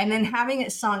 And then having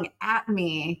it sung at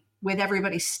me with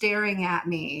everybody staring at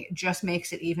me just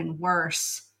makes it even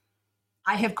worse.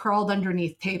 I have crawled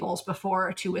underneath tables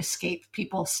before to escape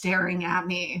people staring at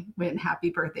me when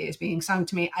happy birthday is being sung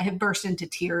to me. I have burst into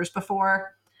tears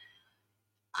before.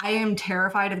 I am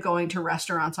terrified of going to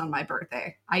restaurants on my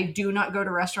birthday. I do not go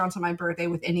to restaurants on my birthday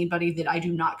with anybody that I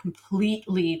do not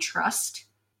completely trust,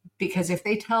 because if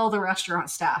they tell the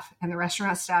restaurant staff and the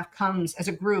restaurant staff comes as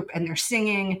a group and they're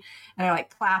singing and they're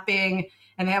like clapping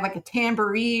and they have like a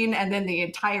tambourine and then the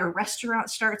entire restaurant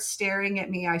starts staring at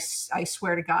me, I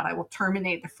swear to God, I will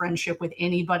terminate the friendship with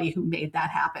anybody who made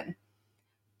that happen.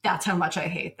 That's how much I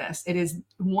hate this. It is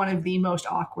one of the most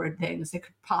awkward things that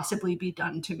could possibly be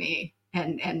done to me.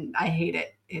 And I hate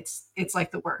it. It's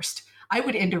like the worst. I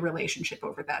would end a relationship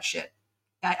over that shit.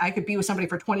 I could be with somebody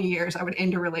for 20 years. I would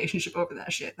end a relationship over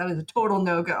that shit. That is a total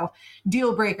no-go.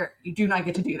 Deal breaker. You do not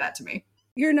get to do that to me.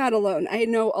 You're not alone. I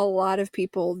know a lot of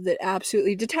people that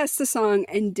absolutely detest the song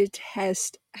and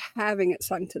detest having it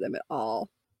sung to them at all.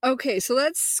 Okay, so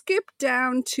let's skip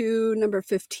down to number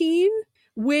 15.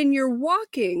 When you're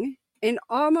walking and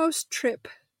almost trip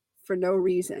for no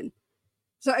reason.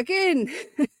 So again,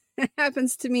 it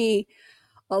happens to me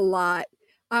a lot.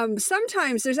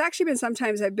 Sometimes, there's actually been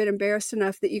sometimes I've been embarrassed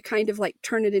enough that you kind of like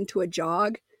turn it into a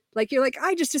jog. Like you're like,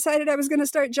 I just decided I was going to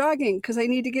start jogging because I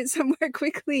need to get somewhere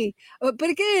quickly. But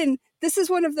again, this is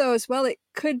one of those, well, it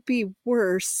could be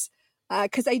worse.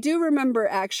 Because I do remember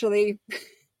actually,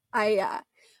 I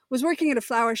was working at a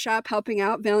flower shop helping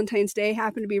out. Valentine's Day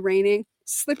happened to be raining,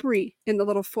 slippery in the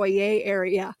little foyer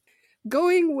area.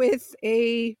 Going with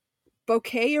a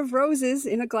bouquet of roses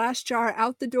in a glass jar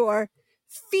out the door,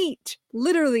 feet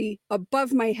literally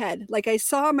above my head. Like I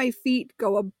saw my feet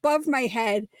go above my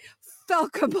head, fell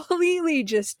completely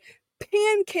just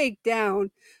pancaked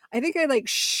down. I think I like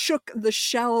shook the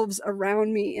shelves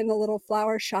around me in the little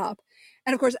flower shop.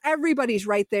 And of course, everybody's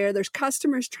right there. There's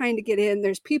customers trying to get in.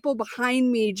 There's people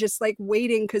behind me just like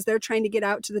waiting because they're trying to get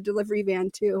out to the delivery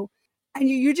van too. And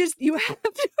you have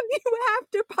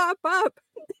to pop up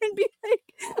and be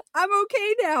like, I'm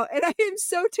okay now. And I am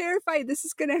so terrified this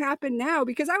is going to happen now,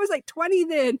 because I was like 20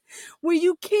 then, where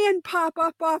you can pop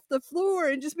up off the floor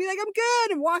and just be like, I'm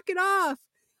good, and walk it off.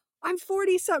 I'm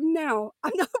 40 something now.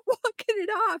 I'm not walking it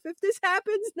off. If this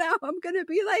happens now, I'm going to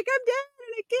be like, I'm dead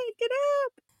and I can't get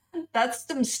up. That's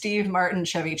some Steve Martin,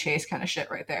 Chevy Chase kind of shit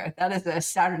right there. That is a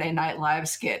Saturday Night Live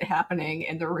skit happening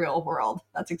in the real world.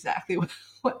 That's exactly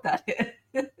what that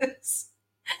is.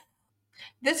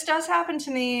 This does happen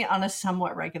to me on a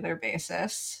somewhat regular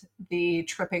basis, the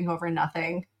tripping over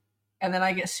nothing. And then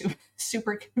I get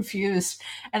super confused.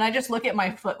 And I just look at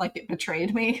my foot like it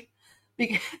betrayed me.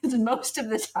 Because most of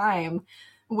the time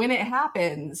when it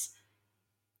happens,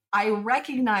 I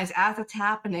recognize as it's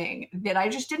happening that I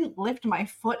just didn't lift my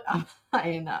foot up high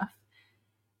enough.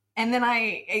 And then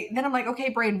I'm like, okay,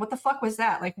 brain, what the fuck was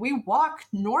that? Like, we walk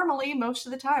normally most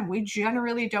of the time. We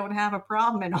generally don't have a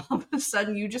problem. And all of a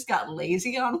sudden you just got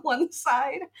lazy on one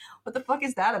side. What the fuck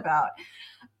is that about?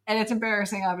 And it's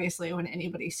embarrassing, obviously, when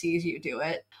anybody sees you do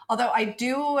it. Although I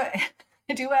do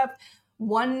have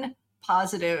one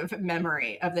positive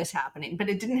memory of this happening, but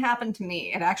it didn't happen to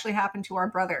me. It actually happened to our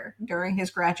brother during his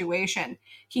graduation.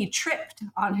 He tripped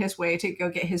on his way to go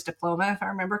get his diploma, if I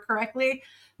remember correctly.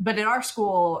 But at our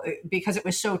school, because it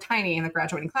was so tiny and the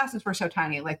graduating classes were so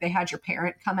tiny, like they had your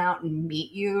parent come out and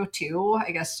meet you too, I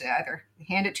guess, to either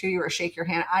hand it to you or shake your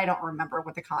hand. I don't remember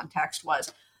what the context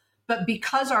was. But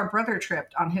because our brother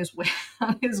tripped on his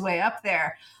way up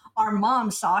there, our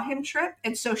mom saw him trip,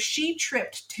 and so she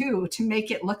tripped too to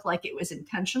make it look like it was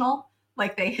intentional,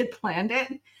 like they had planned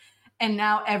it. And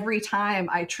now every time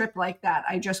I trip like that,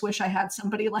 I just wish I had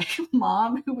somebody like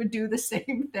mom who would do the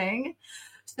same thing,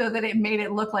 so that it made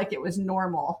it look like it was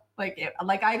normal. Like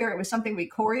either it was something we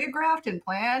choreographed and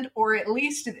planned, or at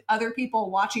least other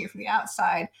people watching it from the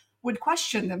outside would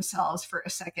question themselves for a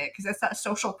second, because that's that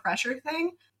social pressure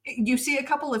thing. You see a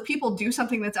couple of people do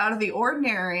something that's out of the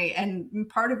ordinary, and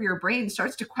part of your brain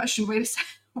starts to question, wait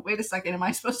a second, am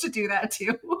I supposed to do that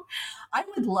too? I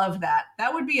would love that.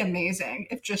 That would be amazing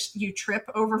if just you trip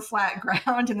over flat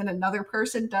ground and then another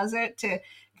person does it to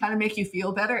kind of make you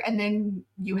feel better. And then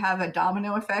you have a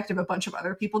domino effect of a bunch of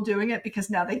other people doing it because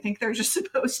now they think they're just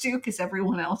supposed to because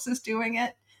everyone else is doing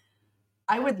it.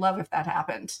 I would love if that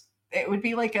happened. It would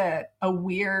be like a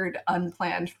weird,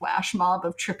 unplanned flash mob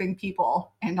of tripping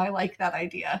people. And I like that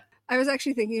idea. I was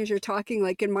actually thinking as you're talking,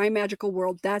 like in my magical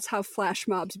world, that's how flash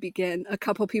mobs begin. A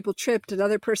couple people tripped,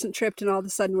 another person tripped, and all of a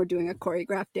sudden we're doing a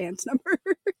choreographed dance number.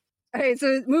 All right,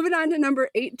 so moving on to number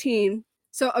 18.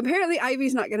 So apparently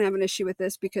Ivy's not going to have an issue with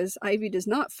this because Ivy does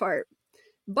not fart.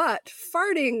 But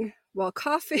farting while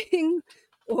coughing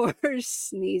or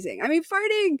sneezing. I mean,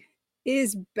 farting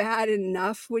is bad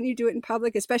enough when you do it in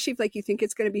public, especially if like you think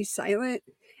it's going to be silent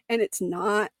and it's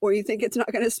not, or you think it's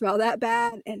not going to smell that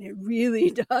bad and it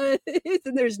really does,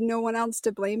 and there's no one else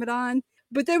to blame it on.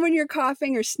 But then when you're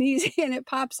coughing or sneezing and it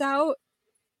pops out,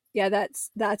 yeah, that's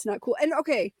not cool. And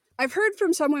okay, I've heard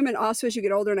from some women also as you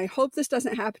get older, and I hope this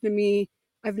doesn't happen to me.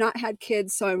 I've not had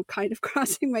kids, so I'm kind of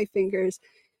crossing my fingers.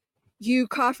 You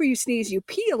cough or you sneeze, you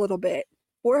pee a little bit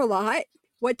or a lot.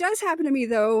 What does happen to me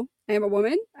though, I am a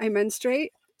woman, I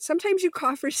menstruate. Sometimes you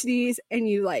cough or sneeze and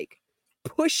you like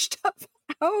push stuff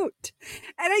out.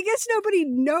 And I guess nobody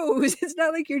knows. It's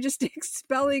not like you're just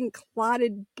expelling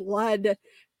clotted blood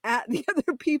at the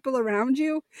other people around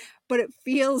you, but it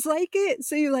feels like it.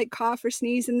 So you like cough or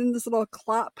sneeze and then this little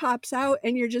clot pops out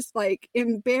and you're just like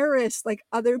embarrassed, like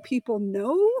other people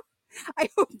know. I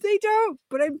hope they don't,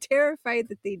 but I'm terrified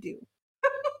that they do.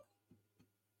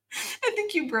 I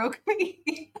think you broke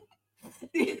me.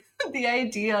 The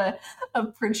idea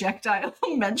of projectile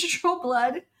menstrual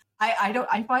blood.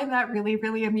 I find that really,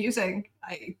 really amusing.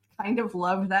 I kind of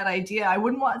love that idea. I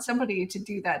wouldn't want somebody to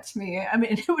do that to me. I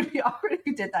mean, it would be awkward if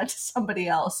you did that to somebody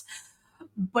else.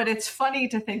 But it's funny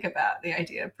to think about the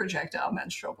idea of projectile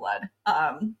menstrual blood.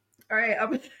 All right,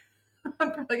 I'm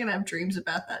probably going to have dreams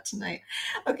about that tonight.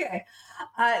 Okay.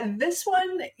 This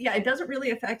one, yeah, it doesn't really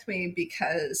affect me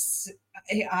because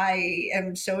I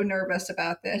am so nervous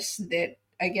about this that,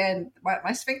 again,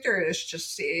 my sphincter is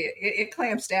just, it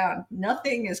clamps down.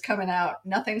 Nothing is coming out.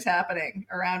 Nothing's happening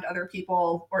around other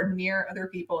people or near other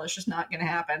people. It's just not going to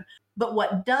happen. But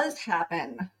what does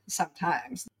happen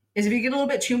sometimes is if you get a little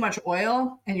bit too much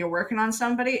oil and you're working on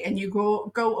somebody and you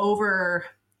go over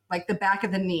like the back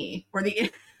of the knee or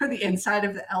the or the inside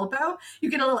of the elbow, you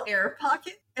get a little air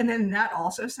pocket, and then that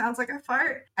also sounds like a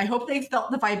fart. I hope they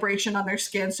felt the vibration on their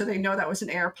skin so they know that was an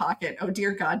air pocket. Oh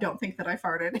dear God, don't think that I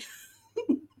farted.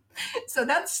 So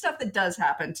that's stuff that does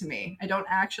happen to me. I don't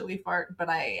actually fart, but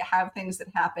I have things that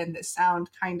happen that sound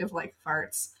kind of like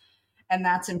farts, and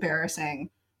that's embarrassing.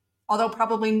 Although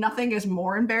probably nothing is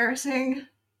more embarrassing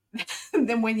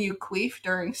than when you queef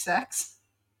during sex.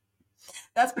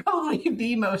 That's probably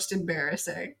the most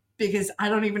embarrassing because I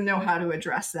don't even know how to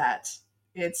address that.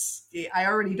 I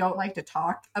already don't like to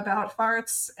talk about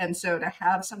farts, and so to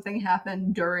have something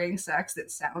happen during sex that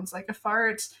sounds like a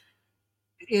fart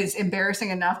is embarrassing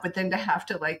enough, but then to have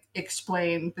to like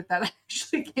explain that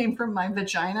actually came from my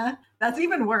vagina, that's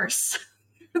even worse.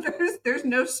 There's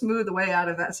no smooth way out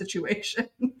of that situation.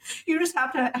 You just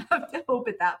have to hope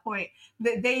at that point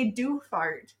that they do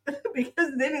fart,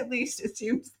 because then at least it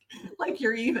seems like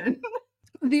you're even.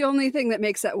 The only thing that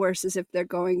makes that worse is if they're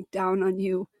going down on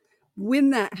you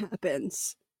when that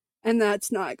happens. And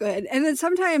that's not good. And then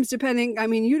sometimes, depending, I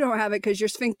mean, you don't have it because your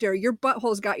sphincter, your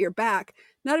butthole's got your back.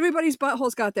 Not everybody's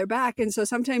butthole's got their back. And so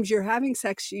sometimes you're having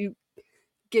sex, you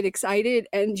get excited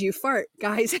and you fart,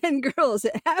 guys and girls.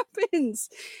 It happens.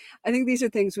 I think these are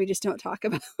things we just don't talk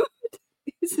about.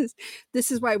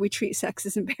 This is why we treat sex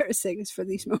as embarrassing, is for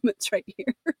these moments right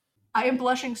here. I am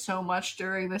blushing so much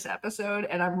during this episode,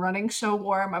 and I'm running so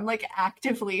warm. I'm like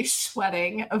actively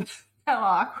sweating of how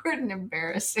awkward and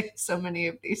embarrassing so many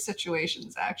of these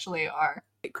situations actually are.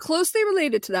 Closely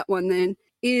related to that one, then,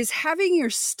 is having your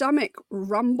stomach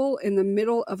rumble in the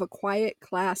middle of a quiet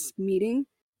class meeting.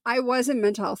 I was in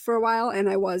mental health for a while, and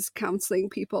I was counseling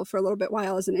people for a little bit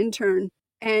while as an intern.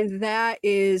 And that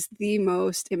is the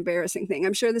most embarrassing thing.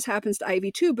 I'm sure this happens to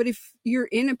Ivy too, but if you're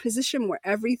in a position where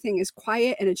everything is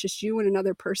quiet and it's just you and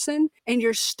another person, and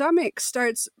your stomach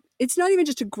starts, it's not even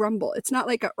just a grumble. It's not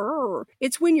like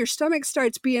it's when your stomach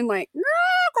starts being like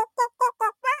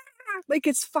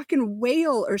it's fucking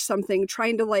whale or something,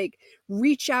 trying to like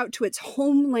reach out to its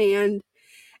homeland,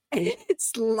 and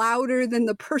it's louder than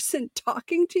the person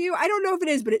talking to you. I don't know if it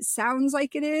is, but it sounds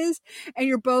like it is. And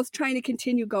you're both trying to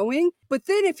continue going. But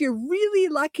then if you're really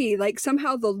lucky, like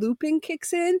somehow the looping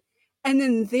kicks in and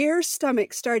then their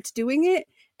stomach starts doing it.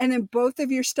 And then both of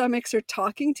your stomachs are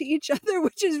talking to each other,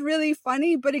 which is really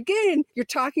funny. But again, you're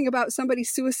talking about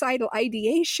somebody's suicidal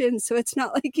ideation. So it's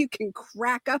not like you can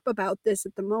crack up about this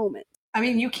at the moment. I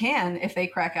mean, you can if they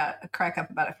crack up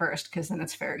about it first, because then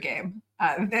it's fair game.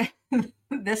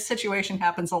 This situation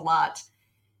happens a lot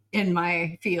in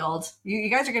my field. You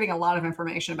guys are getting a lot of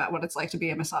information about what it's like to be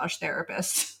a massage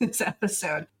therapist this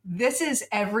episode. This is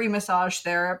every massage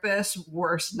therapist's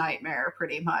worst nightmare,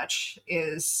 pretty much,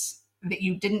 is that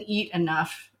you didn't eat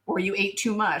enough or you ate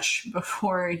too much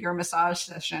before your massage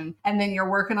session, and then you're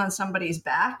working on somebody's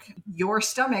back. Your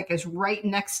stomach is right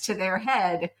next to their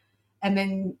head, and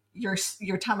then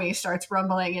your tummy starts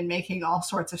rumbling and making all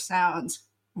sorts of sounds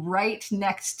right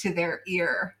next to their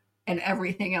ear, and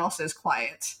everything else is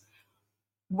quiet.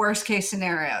 Worst case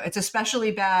scenario. It's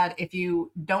especially bad if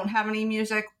you don't have any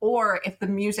music, or if the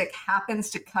music happens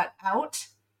to cut out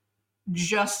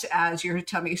just as your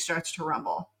tummy starts to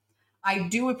rumble. I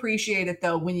do appreciate it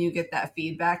though when you get that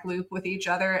feedback loop with each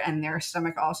other and their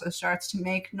stomach also starts to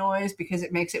make noise, because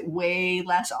it makes it way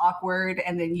less awkward,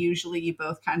 and then usually you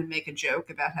both kind of make a joke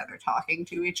about how they're talking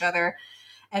to each other,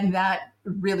 and that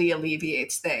really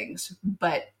alleviates things.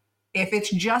 But if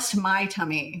it's just my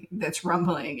tummy that's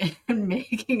rumbling and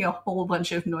making a whole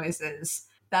bunch of noises,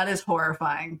 that is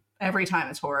horrifying. Every time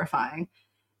it's horrifying.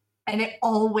 And it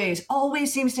always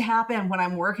seems to happen when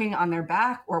I'm working on their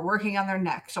back or working on their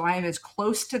neck. So I am as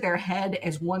close to their head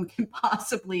as one can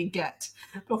possibly get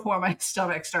before my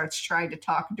stomach starts trying to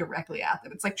talk directly at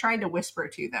them. It's like trying to whisper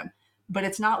to them, but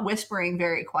it's not whispering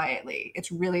very quietly.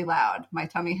 It's really loud. My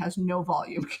tummy has no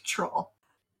volume control.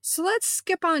 So let's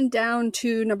skip on down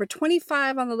to number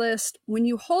 25 on the list. When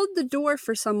you hold the door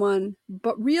for someone,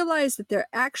 but realize that they're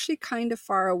actually kind of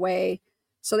far away,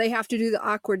 so they have to do the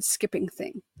awkward skipping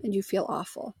thing, and you feel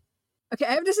awful. Okay,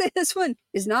 I have to say this one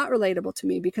is not relatable to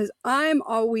me because I'm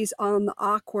always on the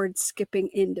awkward skipping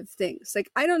end of things.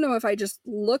 Like, I don't know if I just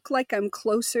look like I'm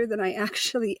closer than I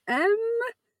actually am,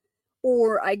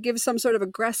 or I give some sort of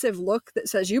aggressive look that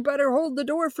says, you better hold the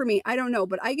door for me. I don't know,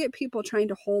 but I get people trying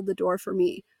to hold the door for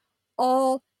me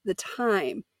all the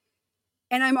time.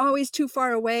 And I'm always too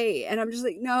far away. And I'm just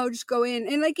like, no, just go in.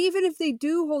 And like, even if they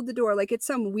do hold the door, like it's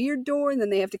some weird door and then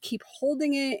they have to keep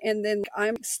holding it. And then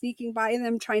I'm sneaking by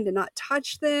them, trying to not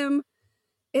touch them.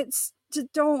 It's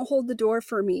don't hold the door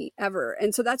for me ever.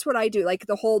 And so that's what I do. Like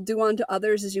the whole do unto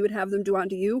others as you would have them do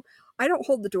unto you. I don't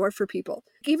hold the door for people.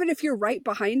 Even if you're right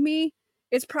behind me,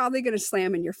 it's probably going to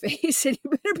slam in your face, and you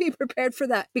better be prepared for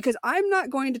that, because I'm not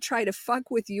going to try to fuck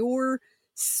with your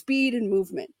speed and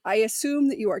movement. I assume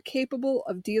that you are capable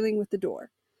of dealing with the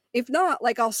door. If not,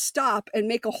 like, I'll stop and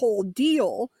make a whole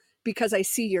deal because I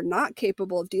see you're not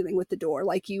capable of dealing with the door,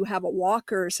 like you have a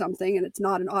walker or something and it's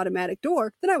not an automatic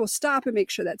door, then I will stop and make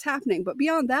sure that's happening. But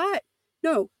beyond that,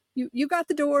 no, you got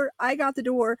the door, I got the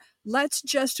door. Let's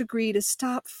just agree to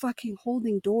stop fucking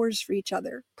holding doors for each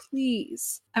other,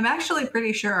 please. I'm actually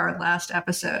pretty sure our last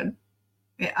episode,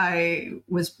 I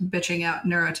was bitching out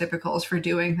neurotypicals for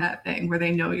doing that thing where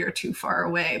they know you're too far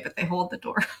away, but they hold the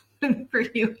door for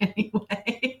you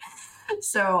anyway.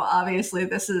 So obviously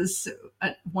this is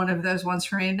one of those ones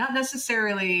for me, not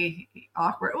necessarily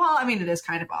awkward. Well, I mean, it is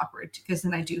kind of awkward because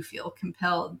then I do feel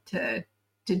compelled to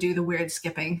do the weird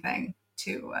skipping thing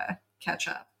to catch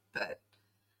up. But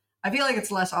I feel like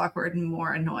it's less awkward and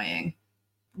more annoying.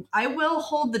 I will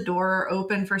hold the door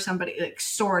open for somebody, like,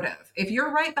 sort of. If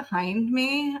you're right behind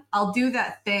me, I'll do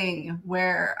that thing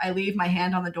where I leave my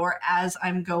hand on the door as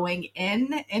I'm going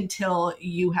in until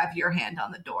you have your hand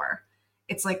on the door.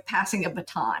 It's like passing a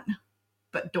baton,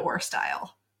 but door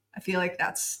style. I feel like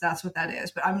that's what that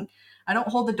is. But I don't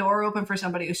hold the door open for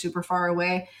somebody who's super far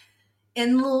away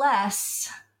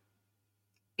unless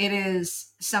it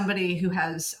is somebody who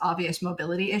has obvious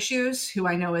mobility issues, who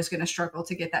I know is going to struggle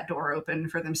to get that door open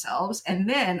for themselves. And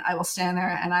then I will stand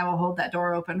there and I will hold that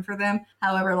door open for them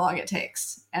however long it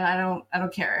takes. And I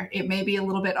don't care. It may be a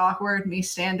little bit awkward, me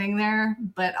standing there,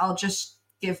 but I'll just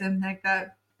give them like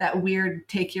that weird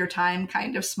take your time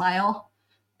kind of smile,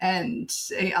 and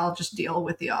I'll just deal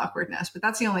with the awkwardness. But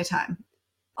that's the only time.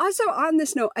 Also, on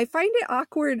this note, I find it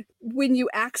awkward when you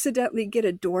accidentally get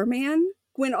a doorman,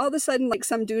 when all of a sudden, like,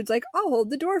 some dude's like, I'll hold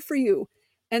the door for you.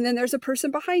 And then there's a person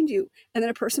behind you, and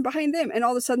then a person behind them. And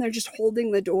all of a sudden they're just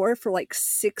holding the door for like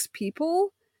 6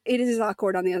 people. It is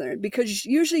awkward on the other end, because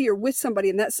usually you're with somebody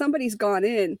and that somebody's gone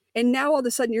in. And now all of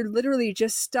a sudden you're literally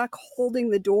just stuck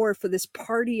holding the door for this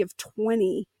party of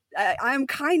 20. I'm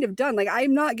kind of done. Like,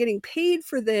 I'm not getting paid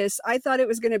for this. I thought it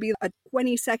was going to be a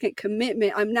 20-second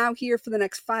commitment. I'm now here for the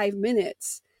next 5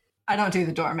 minutes. I don't do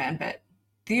the doorman bit.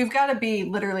 You've got to be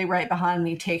literally right behind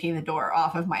me taking the door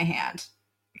off of my hand,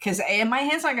 because my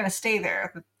hand's not going to stay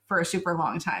there for a super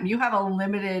long time. You have a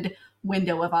limited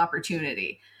window of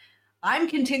opportunity. I'm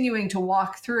continuing to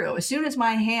walk through. As soon as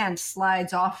my hand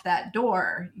slides off that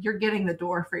door, you're getting the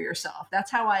door for yourself.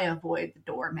 That's how I avoid the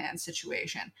doorman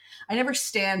situation. I never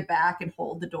stand back and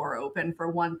hold the door open for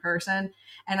one person,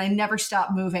 and I never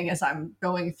stop moving as I'm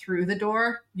going through the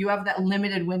door. You have that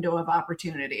limited window of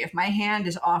opportunity. If my hand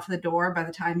is off the door by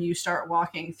the time you start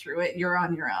walking through it, you're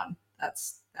on your own.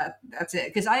 That's it.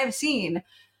 Because I have seen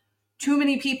too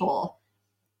many people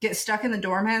get stuck in the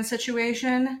doorman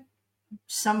situation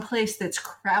someplace that's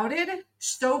crowded,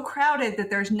 so crowded that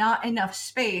there's not enough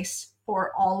space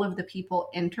for all of the people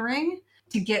entering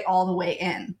to get all the way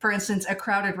in. For instance, a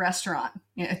crowded restaurant.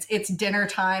 You know, it's dinner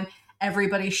time,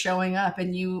 everybody's showing up,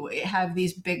 and you have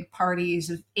these big parties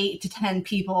of 8 to 10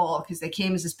 people because they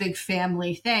came as this big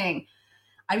family thing.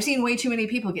 I've seen way too many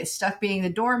people get stuck being the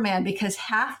doorman because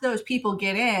half those people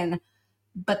get in,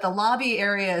 but the lobby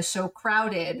area is so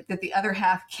crowded that the other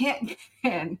half can't get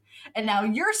in. And now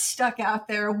you're stuck out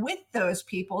there with those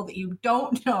people that you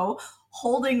don't know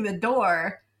holding the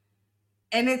door.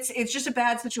 And it's just a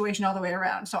bad situation all the way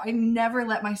around. So I never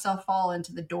let myself fall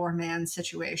into the doorman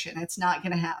situation. It's not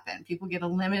going to happen. People get a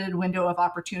limited window of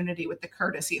opportunity with the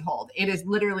courtesy hold. It is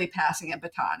literally passing a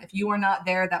baton. If you are not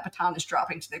there, that baton is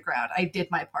dropping to the ground. I did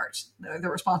my part. The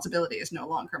responsibility is no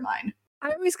longer mine.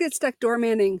 I always get stuck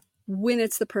doormanning when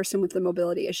it's the person with the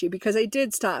mobility issue, because I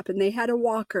did stop and they had a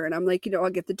walker, and I'm like, I'll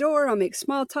get the door, I'll make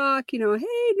small talk, hey,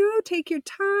 no, take your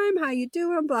time, how you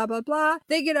doing, blah, blah, blah.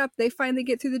 They get up, they finally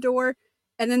get through the door,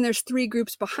 and then there's 3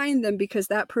 groups behind them because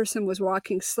that person was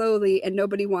walking slowly and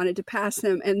nobody wanted to pass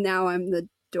them, and now I'm the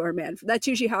doorman. That's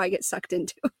usually how I get sucked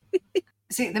into.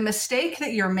 See, the mistake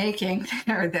that you're making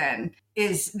there then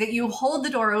is that you hold the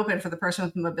door open for the person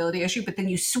with the mobility issue, but then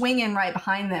you swing in right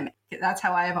behind them. That's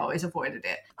how I have always avoided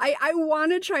it. I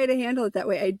want to try to handle it that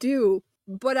way. I do.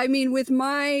 But I mean, with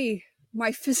my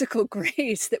physical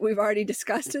grace that we've already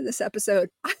discussed in this episode,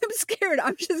 I'm scared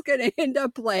I'm just going to end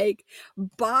up like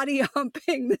body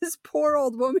humping this poor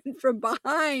old woman from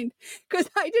behind because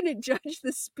I didn't judge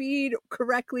the speed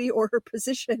correctly or her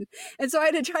position. And so I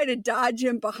had to try to dodge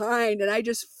him behind, and I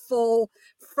just full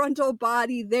frontal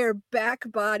body, their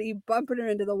back body, bumping her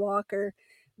into the walker.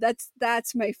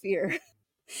 That's my fear.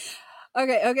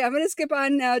 Okay, I'm going to skip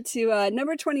on now to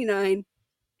number 29.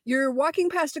 You're walking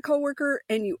past a coworker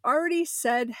and you already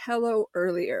said hello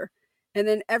earlier, and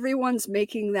then everyone's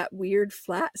making that weird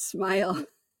flat smile.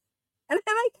 And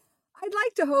I'd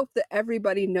like to hope that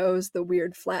everybody knows the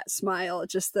weird flat smile,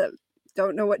 just the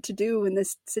don't know what to do in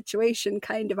this situation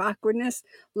kind of awkwardness.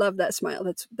 Love that smile.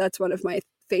 That's one of my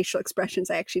facial expressions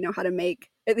I actually know how to make.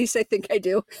 At least I think I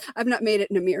do. I've not made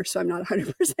it in a mirror, so I'm not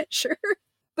 100% sure.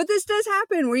 But this does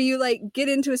happen where you like get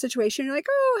into a situation, you're like,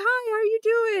 oh, hi, how are you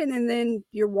doing? And then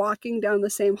you're walking down the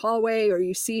same hallway or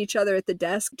you see each other at the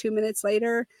desk 2 minutes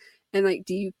later. And like,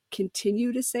 do you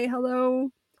continue to say hello?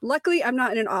 Luckily, I'm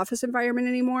not in an office environment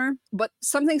anymore, but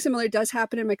something similar does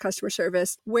happen in my customer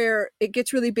service where it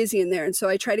gets really busy in there. And so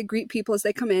I try to greet people as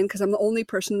they come in because I'm the only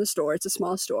person in the store. It's a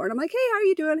small store. And I'm like, hey, how are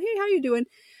you doing? Hey, how are you doing?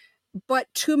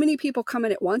 But too many people come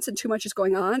in at once and too much is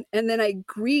going on. And then I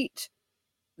greet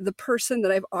the person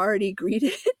that I've already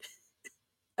greeted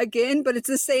again, but it's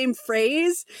the same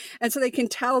phrase. And so they can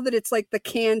tell that it's like the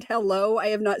canned hello, I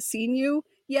have not seen you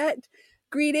yet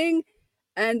greeting.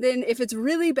 And then if it's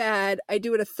really bad, I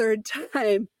do it a third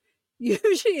time.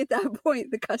 Usually at that point,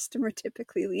 the customer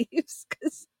typically leaves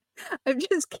because I'm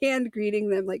just canned greeting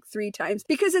them like 3 times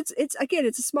because it's again,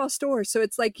 it's a small store. So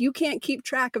it's like, you can't keep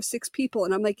track of 6 people.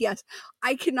 And I'm like, yes,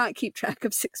 I cannot keep track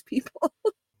of 6 people.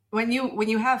 When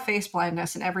you have face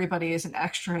blindness and everybody is an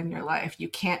extra in your life, you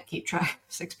can't keep track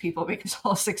of 6 people because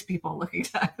all 6 people look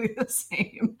exactly the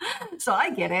same. So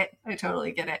I get it. I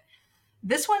totally get it.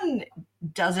 This one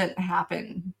doesn't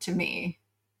happen to me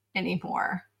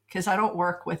anymore because I don't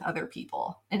work with other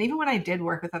people. And even when I did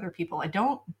work with other people, I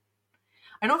don't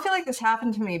feel like this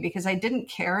happened to me because I didn't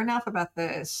care enough about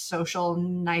the social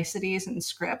niceties and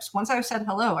scripts. Once I've said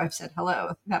hello, I've said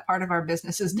hello. That part of our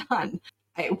business is done.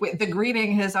 The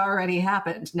greeting has already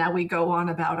happened. Now we go on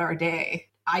about our day.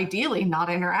 Ideally, not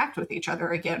interact with each other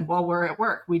again while we're at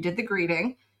work. We did the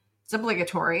greeting. It's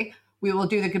obligatory. We will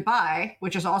do the goodbye,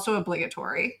 which is also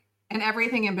obligatory. And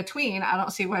everything in between, I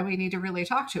don't see why we need to really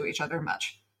talk to each other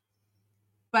much.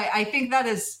 But I think that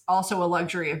is also a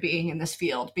luxury of being in this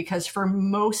field because for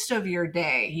most of your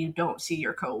day, you don't see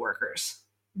your coworkers.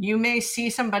 You may see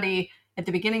somebody at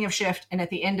the beginning of shift and at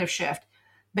the end of shift,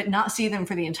 but not see them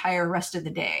for the entire rest of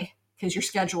the day because your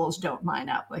schedules don't line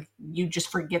up. Like you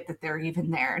just forget that they're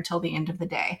even there until the end of the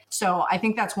day. So I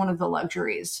think that's one of the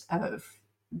luxuries of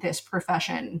this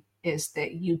profession is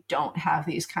that you don't have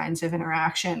these kinds of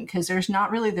interaction because there's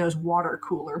not really those water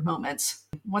cooler moments.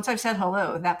 Once I've said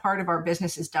hello, that part of our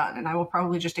business is done and I will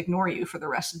probably just ignore you for the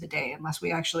rest of the day unless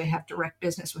we actually have direct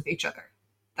business with each other.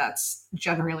 That's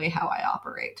generally how I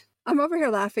operate. I'm over here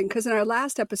laughing because in our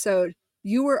last episode,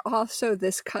 you were also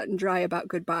this cut and dry about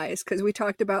goodbyes because we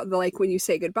talked about the like when you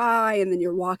say goodbye and then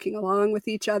you're walking along with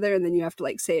each other and then you have to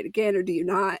like say it again or do you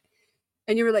not?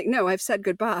 And you were like, no, I've said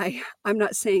goodbye. I'm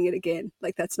not saying it again.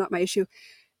 Like, that's not my issue.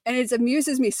 And it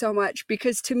amuses me so much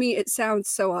because to me, it sounds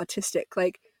so autistic.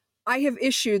 Like, I have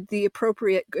issued the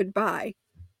appropriate goodbye.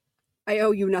 I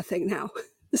owe you nothing now.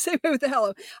 The same way with the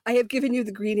hello. I have given you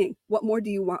the greeting. What more do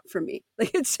you want from me?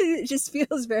 Like, it just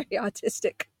feels very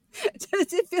autistic.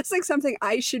 It feels like something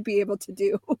I should be able to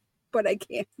do, but I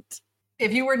can't.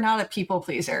 If you were not a people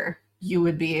pleaser, you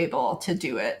would be able to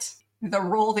do it. The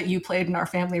role that you played in our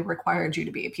family required you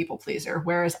to be a people pleaser,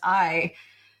 whereas I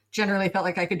generally felt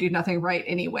like I could do nothing right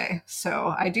anyway.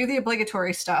 So I do the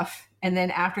obligatory stuff. And then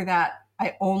after that,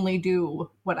 I only do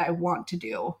what I want to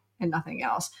do and nothing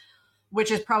else,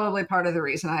 which is probably part of the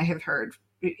reason I have heard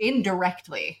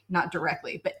indirectly, not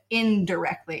directly, but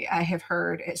indirectly, I have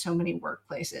heard at so many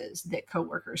workplaces that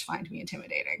coworkers find me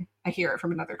intimidating. I hear it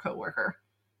from another coworker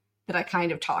that I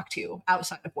kind of talk to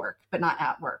outside of work, but not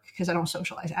at work because I don't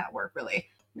socialize at work really.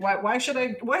 Why should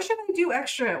I do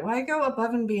extra? Why go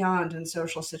above and beyond in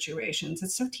social situations?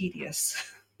 It's so tedious.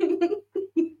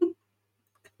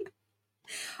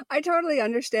 I totally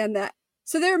understand that.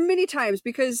 So there are many times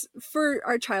because for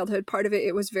our childhood, part of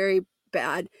it was very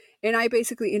bad. And I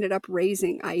basically ended up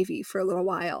raising Ivy for a little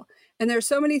while. And there are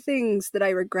so many things that I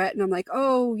regret. And I'm like,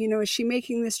 oh, you know, is she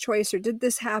making this choice or did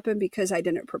this happen because I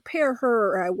didn't prepare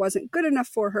her or I wasn't good enough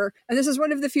for her? And this is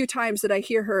one of the few times that I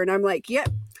hear her and I'm like, yep,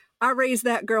 I raised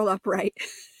that girl up right.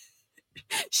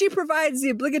 She provides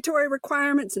the obligatory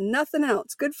requirements and nothing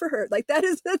else. Good for her. Like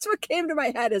that's what came to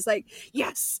my head is like,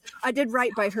 yes, I did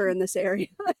right by her in this area.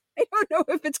 I don't know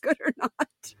if it's good or not.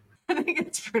 I think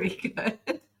it's pretty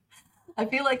good. I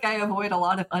feel like I avoid a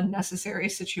lot of unnecessary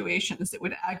situations that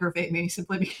would aggravate me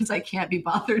simply because I can't be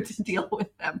bothered to deal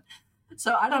with them.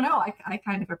 So I don't know. I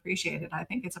kind of appreciate it. I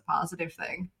think it's a positive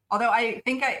thing. Although I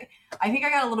think I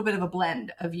got a little bit of a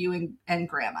blend of you and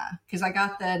grandma, because I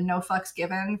got the no fucks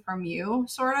given from you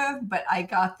sort of, but I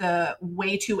got the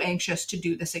way too anxious to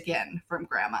do this again from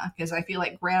grandma, because I feel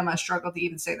like grandma struggled to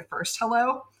even say the first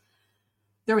hello.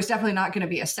 There was definitely not going to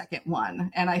be a second one.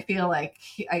 And I feel like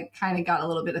I kind of got a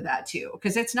little bit of that too,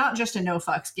 because it's not just a no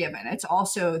fucks given. It's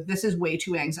also, this is way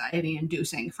too anxiety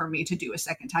inducing for me to do a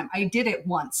second time. I did it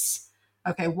once.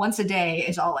 Okay, once a day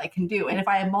is all I can do. And if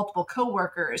I have multiple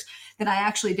coworkers, then I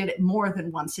actually did it more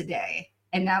than once a day.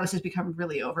 And now this has become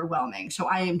really overwhelming. So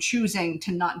I am choosing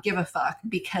to not give a fuck,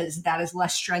 because that is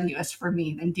less strenuous for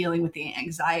me than dealing with the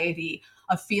anxiety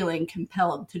of feeling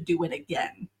compelled to do it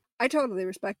again. I totally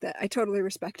respect that. I totally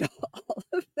respect all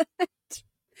of that.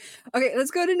 Okay,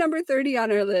 let's go to number 30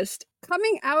 on our list.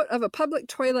 Coming out of a public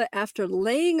toilet after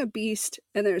laying a beast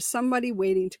and there's somebody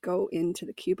waiting to go into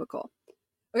the cubicle.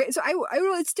 Okay, so I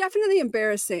it's definitely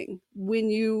embarrassing when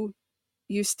you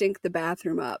stink the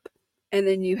bathroom up and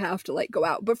then you have to like go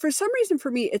out. But for some reason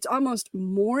for me, it's almost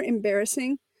more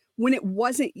embarrassing when it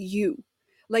wasn't you.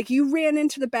 Like you ran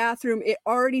into the bathroom, it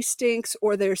already stinks,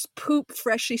 or there's poop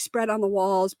freshly spread on the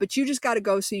walls, but you just got to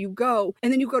go. So you go,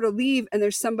 and then you go to leave and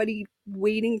there's somebody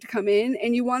waiting to come in,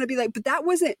 and you want to be like, but that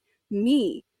wasn't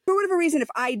me. For whatever reason, if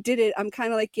I did it, I'm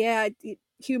kind of like, yeah,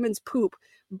 humans poop.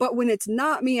 But when it's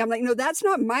not me, I'm like, no, that's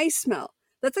not my smell.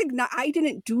 That's like, not, I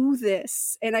didn't do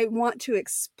this. And I want to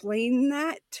explain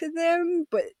that to them.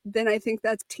 But then I think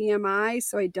that's TMI,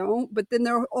 so I don't. But then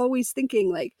they're always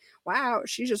thinking like, wow,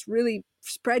 she just really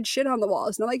spread shit on the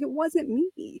walls. And I'm like, it wasn't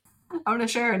me. I'm going to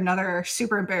share another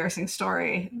super embarrassing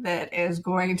story that is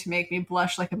going to make me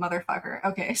blush like a motherfucker.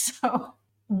 Okay, so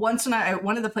once when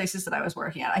one of the places that I was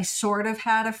working at, I sort of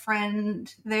had a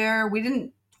friend there. We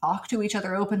didn't talk to each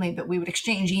other openly, but we would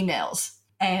exchange emails.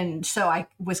 And so I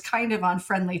was kind of on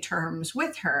friendly terms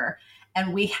with her.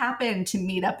 And we happened to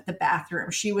meet up at the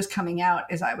bathroom. She was coming out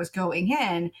as I was going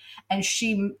in, and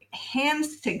she hand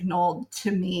signaled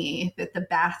to me that the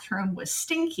bathroom was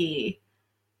stinky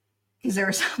because there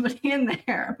was somebody in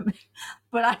there.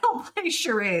 But I don't play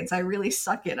charades. I really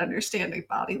suck at understanding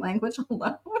body language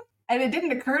alone. And it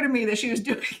didn't occur to me that she was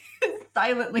doing it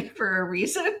silently for a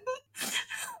reason.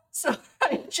 So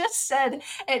I just said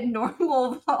at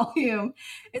normal volume,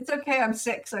 it's okay, I'm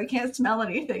sick, so I can't smell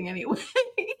anything anyway.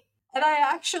 And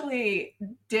I actually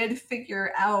did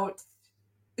figure out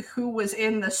who was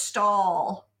in the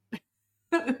stall,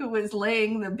 who was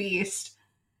laying the beast.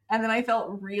 And then I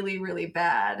felt really, really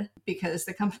bad because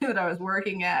the company that I was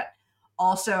working at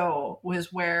also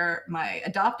was where my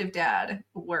adoptive dad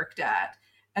worked at.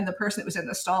 And the person that was in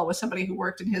the stall was somebody who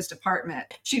worked in his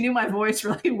department. She knew my voice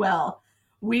really well.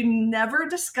 We never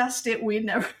discussed it. We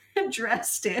never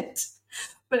addressed it.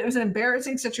 But it was an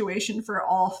embarrassing situation for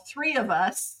all three of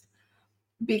us,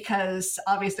 because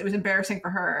obviously it was embarrassing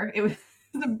for her. It was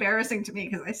embarrassing to me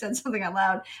because I said something out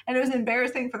loud. And it was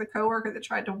embarrassing for the coworker that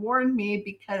tried to warn me,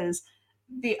 because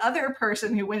the other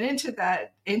person who went into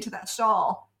that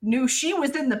stall knew she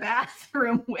was in the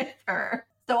bathroom with her.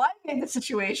 So I made the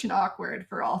situation awkward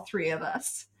for all three of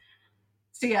us.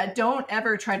 So yeah, don't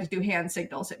ever try to do hand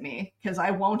signals at me, because I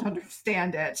won't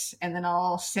understand it. And then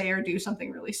I'll say or do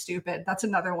something really stupid. That's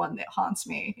another one that haunts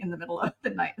me in the middle of the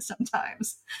night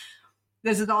sometimes.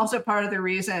 This is also part of the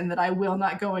reason that I will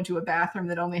not go into a bathroom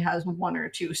that only has one or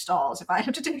two stalls. If I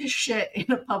have to take a shit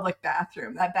in a public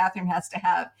bathroom, that bathroom has to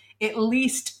have at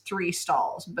least 3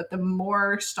 stalls. But the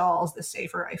more stalls, the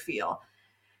safer I feel.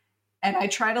 And I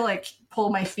try to like pull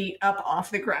my feet up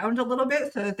off the ground a little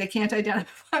bit so that they can't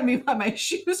identify me by my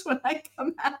shoes when I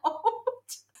come out.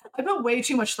 I put way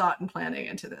too much thought and planning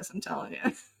into this, I'm telling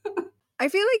you. I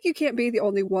feel like you can't be the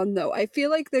only one, though. I feel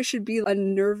like there should be a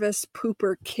nervous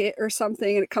pooper kit or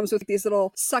something, and it comes with these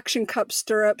little suction cup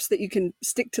stirrups that you can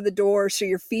stick to the door so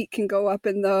your feet can go up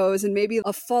in those, and maybe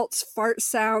a false fart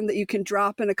sound that you can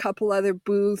drop in a couple other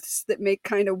booths that make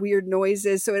kind of weird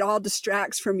noises, so it all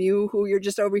distracts from you, who you're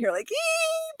just over here like,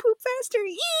 ee, poop faster,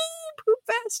 ee, poop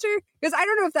faster. Because I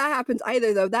don't know if that happens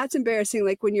either, though. That's embarrassing,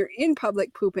 like when you're in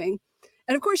public pooping.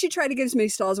 And of course you try to get as many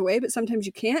stalls away, but sometimes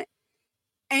you can't.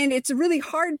 And it's a really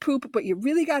hard poop, but you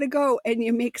really got to go, and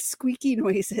you make squeaky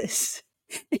noises.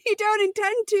 You don't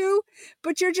intend to,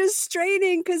 but you're just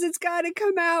straining because it's got to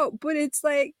come out. But it's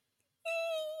like,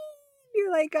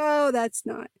 you're like, oh, that's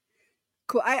not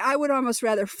cool. I would almost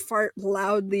rather fart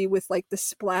loudly with like the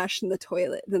splash in the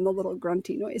toilet than the little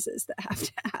grunty noises that have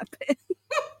to happen.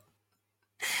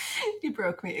 You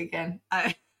broke me again.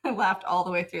 I laughed all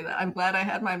the way through that. I'm glad I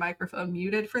had my microphone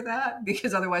muted for that,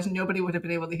 because otherwise nobody would have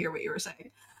been able to hear what you were saying.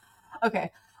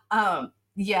 Okay.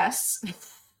 Yes.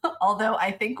 Although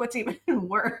I think what's even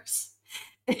worse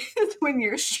is when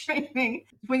you're streaming,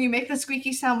 when you make the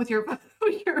squeaky sound with your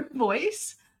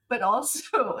voice, but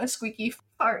also a squeaky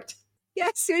fart.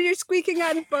 Yes, when you're squeaking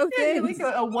out of both ends.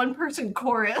 Like a one-person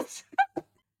chorus.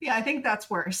 Yeah, I think that's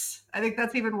worse. I think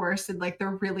that's even worse than like the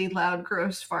really loud,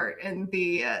 gross fart and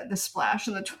the splash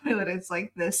in the toilet. It's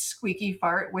like this squeaky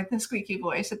fart with the squeaky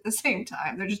voice at the same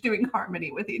time. They're just doing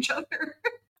harmony with each other.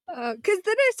 Because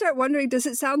then I start wondering, does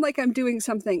it sound like I'm doing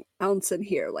something else in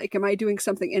here? Like, am I doing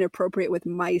something inappropriate with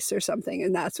mice or something?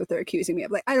 And that's what they're accusing me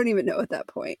of. Like, I don't even know at that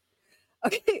point.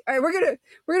 Okay, all right,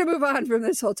 we're gonna move on from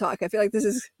this whole talk. I feel like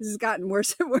this has gotten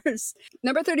worse and worse.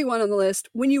 Number 31 on the list: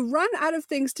 when you run out of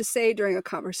things to say during a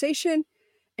conversation,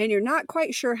 and you're not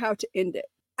quite sure how to end it.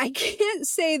 I can't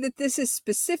say that this is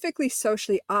specifically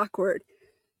socially awkward,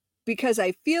 because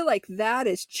I feel like that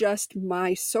is just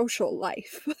my social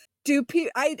life.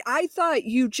 I thought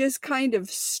you just kind of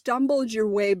stumbled your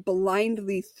way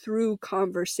blindly through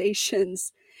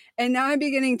conversations, and now I'm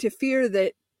beginning to fear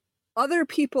that other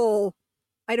people,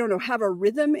 I don't know, have a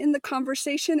rhythm in the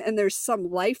conversation and there's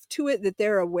some life to it that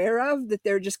they're aware of, that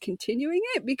they're just continuing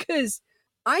it, because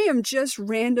I am just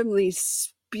randomly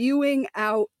spewing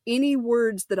out any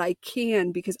words that I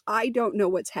can because I don't know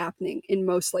what's happening in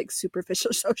most like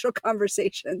superficial social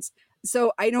conversations.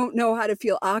 So I don't know how to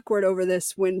feel awkward over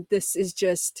this when this is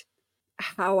just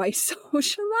how I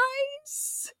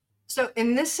socialize. So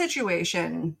in this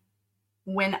situation,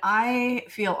 when I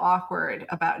feel awkward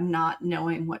about not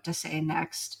knowing what to say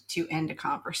next to end a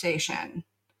conversation,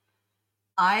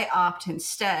 I opt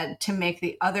instead to make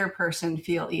the other person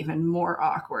feel even more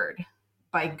awkward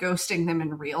by ghosting them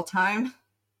in real time.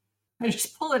 I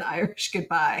just pull an Irish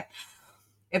goodbye.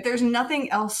 If there's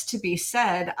nothing else to be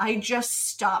said, I just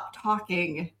stop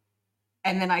talking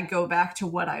and then I go back to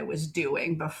what I was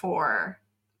doing before.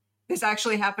 This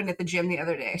actually happened at the gym the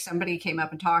other day. Somebody came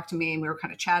up and talked to me and we were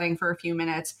kind of chatting for a few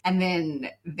minutes, and then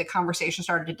the conversation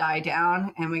started to die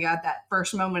down and we got that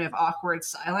first moment of awkward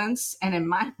silence. And in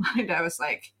my mind, I was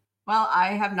like, well, I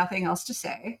have nothing else to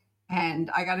say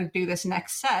and I got to do this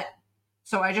next set.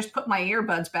 So I just put my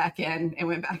earbuds back in and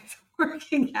went back to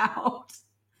working out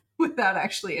without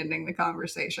actually ending the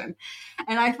conversation.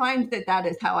 And I find that that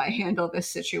is how I handle this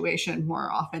situation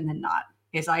more often than not,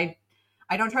 is I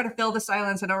don't try to fill the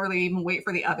silence. I don't really even wait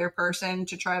for the other person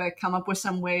to try to come up with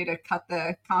some way to cut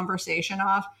the conversation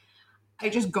off. I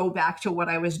just go back to what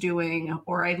I was doing,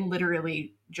 or I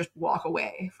literally just walk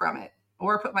away from it,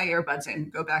 or put my earbuds in,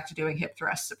 go back to doing hip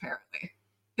thrusts, apparently.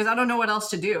 Because I don't know what else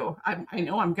to do. I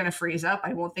know I'm going to freeze up.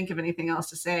 I won't think of anything else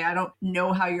to say. I don't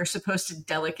know how you're supposed to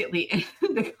delicately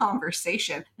end a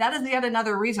conversation. That is yet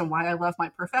another reason why I love my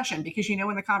profession, because you know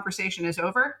when the conversation is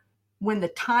over, when the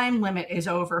time limit is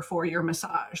over for your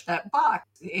massage, that box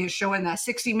is showing that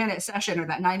 60-minute session or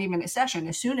that 90-minute session.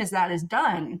 As soon as that is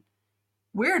done,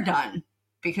 we're done,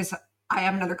 because I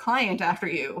have another client after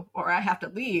you, or I have to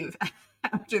leave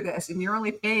after this, and you're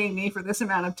only paying me for this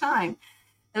amount of time.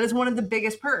 That is one of the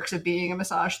biggest perks of being a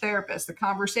massage therapist. The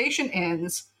conversation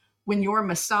ends when your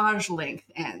massage length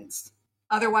ends.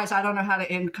 Otherwise, I don't know how to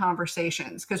end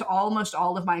conversations, because almost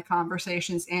all of my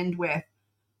conversations end with,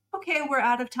 okay, we're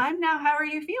out of time now. How are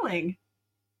you feeling?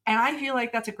 And I feel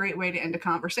like that's a great way to end a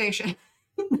conversation.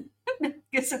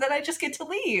 So that I just get to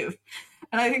leave.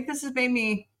 And I think this has made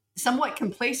me somewhat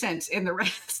complacent in the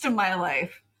rest of my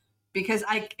life, because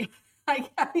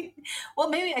well,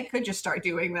 maybe I could just start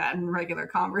doing that in regular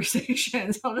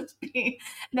conversations. I'll just be,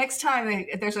 next time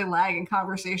if there's a lag in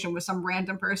conversation with some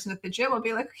random person at the gym, I'll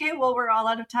be like, okay, well, we're all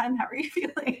out of time. How are you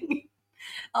feeling?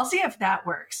 I'll see if that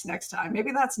works next time.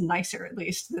 Maybe that's nicer, at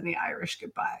least, than the Irish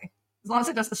goodbye, as long as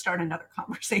it doesn't start another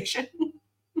conversation.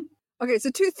 Okay, so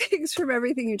two things from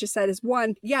everything you just said is,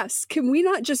 one, yes, can we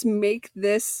not just make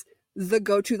this the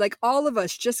go-to? Like, all of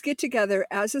us just get together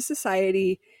as a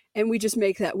society and we just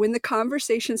make that. When the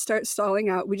conversation starts stalling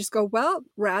out, we just go, well,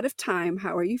 we're out of time.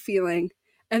 How are you feeling?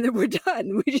 And then we're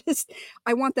done.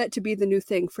 I want that to be the new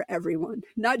thing for everyone,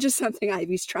 not just something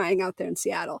Ivy's trying out there in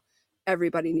Seattle.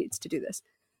 Everybody needs to do this.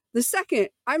 The second,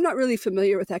 I'm not really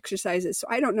familiar with exercises, so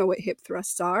I don't know what hip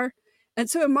thrusts are. And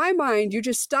so in my mind, you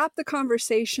just stop the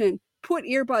conversation, put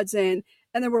earbuds in,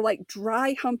 and then we're like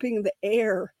dry humping the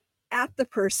air at the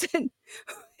person,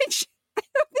 which I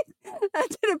don't think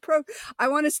that's an approach. I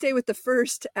want to stay with the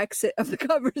first exit of the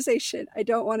conversation. I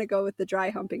don't want to go with the dry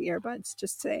humping earbuds,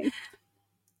 just saying.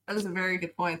 That is a very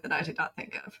good point that I did not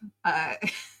think of.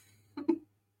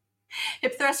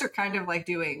 Hip thrusts are kind of like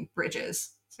doing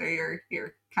bridges. So you're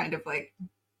kind of like,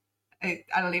 I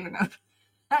don't even know.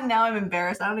 Now I'm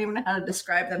embarrassed. I don't even know how to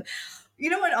describe them. You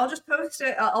know what? I'll just post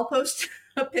it. I'll post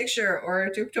a picture or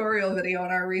a tutorial video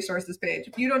on our resources page.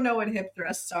 If you don't know what hip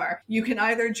thrusts are, you can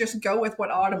either just go with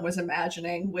what Autumn was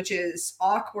imagining, which is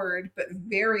awkward but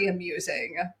very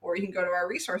amusing, or you can go to our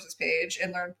resources page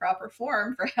and learn proper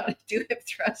form for how to do hip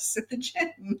thrusts at the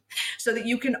gym, so that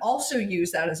you can also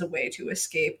use that as a way to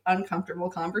escape uncomfortable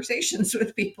conversations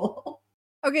with people.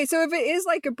 Okay, so if it is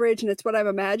like a bridge and it's what I'm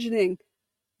imagining,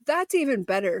 that's even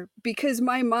better, because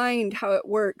my mind, how it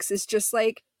works is just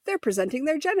like, they're presenting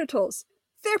their genitals.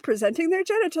 They're presenting their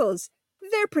genitals.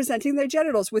 They're presenting their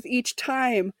genitals with each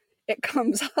time it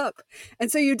comes up.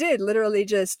 And so you did literally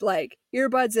just like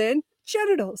earbuds in,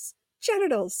 genitals,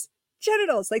 genitals,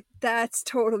 genitals. Like that's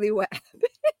totally what happened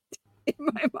in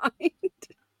my mind.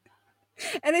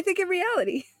 And I think in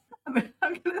reality.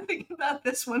 I'm going to think about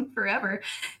this one forever.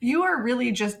 You are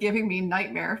really just giving me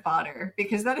nightmare fodder,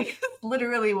 because that is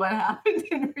literally what happened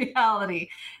in reality.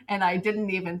 And I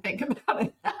didn't even think about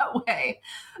it that way,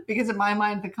 because in my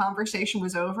mind, the conversation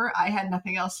was over. I had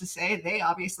nothing else to say. They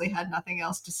obviously had nothing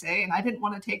else to say. And I didn't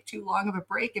want to take too long of a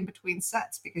break in between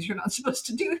sets, because you're not supposed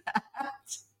to do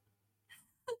that.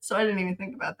 So I didn't even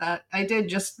think about that. I did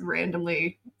just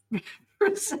randomly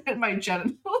present my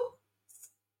genitals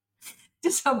to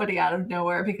somebody out of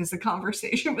nowhere because the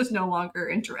conversation was no longer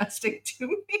interesting to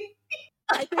me.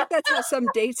 I think that's how some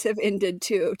dates have ended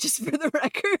too, just for the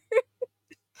record.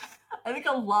 I think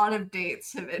a lot of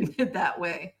dates have ended that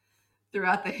way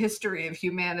throughout the history of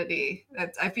humanity.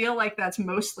 I feel like that's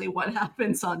mostly what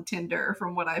happens on Tinder,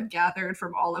 from what I've gathered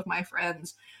from all of my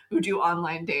friends who do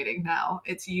online dating now.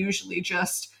 It's usually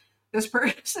just, this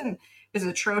person is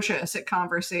atrocious at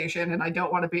conversation and I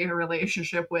don't want to be in a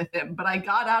relationship with him, but I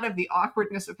got out of the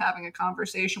awkwardness of having a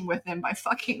conversation with him by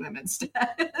fucking them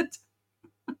instead.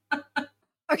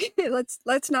 Okay,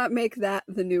 let's not make that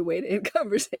the new way to end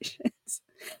conversations.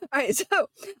 All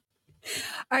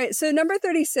right, so number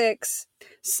 36,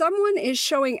 someone is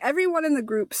showing everyone in the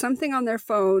group something on their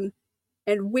phone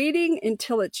and waiting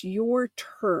until it's your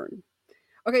turn.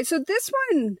 Okay, so this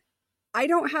one, I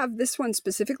don't have this one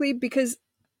specifically because,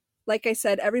 like I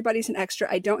said, everybody's an extra.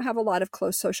 I don't have a lot of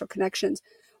close social connections.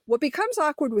 What becomes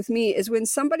awkward with me is when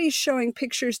somebody's showing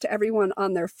pictures to everyone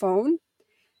on their phone,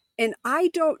 and I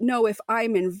don't know if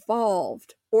I'm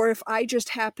involved or if I just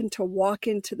happen to walk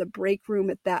into the break room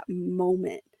at that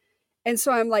moment. And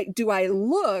so I'm like, do I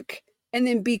look and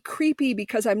then be creepy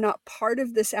because I'm not part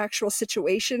of this actual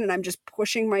situation and I'm just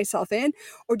pushing myself in?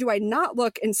 Or do I not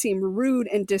look and seem rude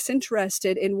and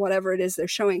disinterested in whatever it is they're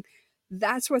showing?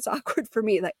 That's what's awkward for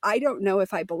me. Like, I don't know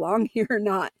if I belong here or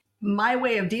not. My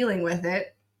way of dealing with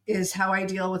it is how I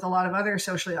deal with a lot of other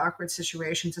socially awkward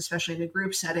situations, especially in a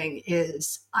group setting,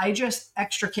 is I just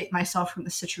extricate myself from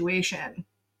the situation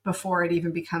before it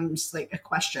even becomes like a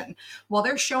question. While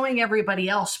they're showing everybody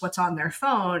else what's on their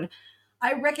phone,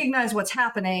 I recognize what's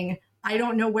happening. I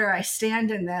don't know where I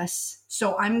stand in this,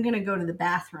 so I'm going to go to the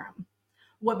bathroom.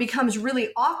 What becomes really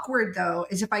awkward, though,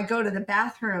 is if I go to the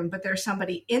bathroom, but there's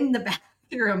somebody in the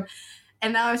bathroom,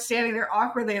 and now I'm standing there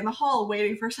awkwardly in the hall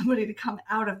waiting for somebody to come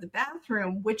out of the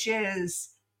bathroom, which is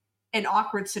an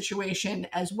awkward situation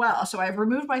as well. So I've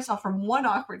removed myself from one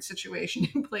awkward situation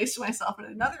and placed myself in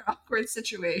another awkward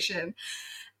situation.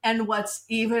 And what's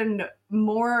even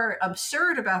more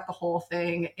absurd about the whole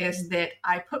thing is that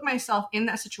I put myself in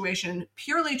that situation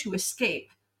purely to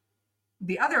escape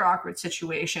the other awkward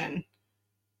situation,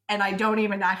 and I don't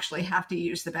even actually have to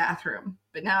use the bathroom.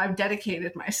 But now I've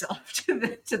dedicated myself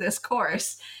to this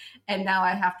course, and now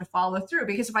I have to follow through.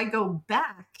 Because if I go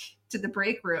back to the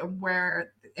break room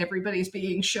where everybody's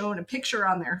being shown a picture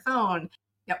on their phone,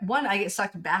 one, I get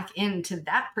sucked back into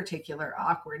that particular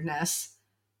awkwardness.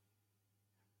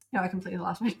 No, I completely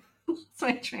lost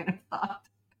my train of thought.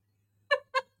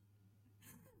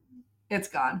 It's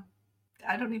gone.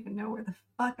 I don't even know where the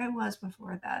fuck I was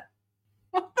before that.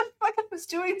 What the fuck? I was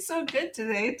doing so good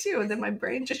today, too, and then my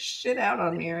brain just shit out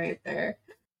on me right there.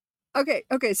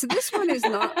 Okay, so this one is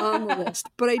not on the list,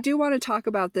 but I do want to talk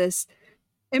about this.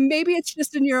 And maybe it's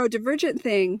just a neurodivergent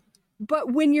thing,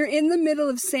 but when you're in the middle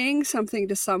of saying something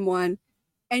to someone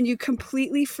and you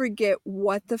completely forget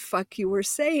what the fuck you were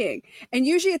saying. And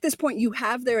usually at this point you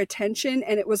have their attention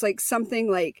and it was like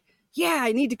something like, yeah,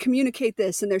 I need to communicate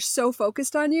this. And they're so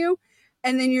focused on you.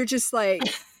 And then you're just like,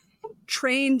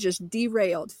 train just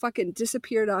derailed, fucking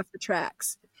disappeared off the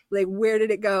tracks. Like, where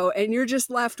did it go? And you're just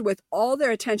left with all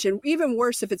their attention, even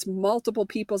worse if it's multiple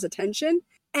people's attention.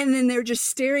 And then they're just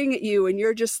staring at you and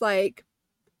you're just like,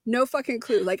 no fucking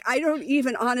clue. Like, I don't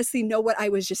even honestly know what I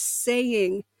was just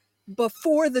saying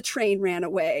before the train ran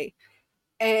away.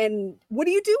 And what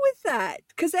do you do with that?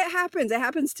 Because that happens. It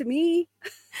happens to me.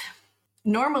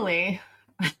 Normally,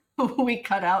 we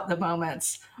cut out the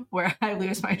moments where I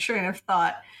lose my train of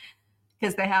thought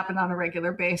because they happen on a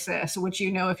regular basis, which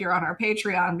you know if you're on our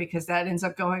Patreon, because that ends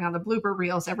up going on the blooper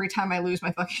reels every time I lose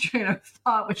my fucking train of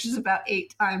thought, which is about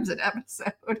 8 times an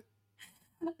episode.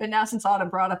 But now since Autumn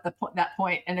brought up that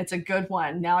point, and it's a good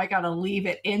one, now I got to leave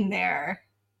it in there.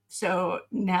 So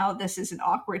now this is an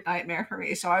awkward nightmare for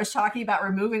me. So I was talking about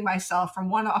removing myself from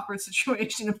one awkward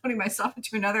situation and putting myself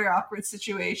into another awkward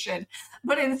situation.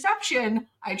 But in Inception,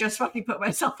 I just fucking put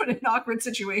myself in an awkward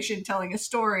situation telling a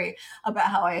story about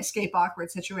how I escape awkward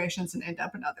situations and end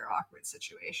up in other awkward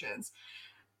situations.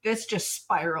 This just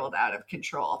spiraled out of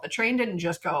control. The train didn't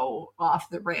just go off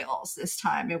the rails this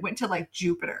time. It went to like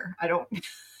Jupiter. I don't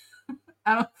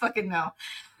fucking know.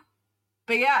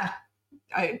 But yeah,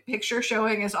 I picture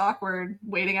showing is awkward.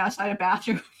 Waiting outside a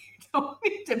bathroom, you don't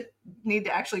need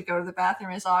to actually go to the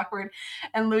bathroom is awkward.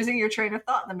 And losing your train of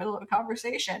thought in the middle of a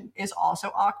conversation is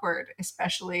also awkward,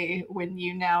 especially when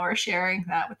you now are sharing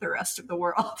that with the rest of the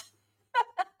world.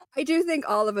 I do think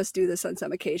all of us do this on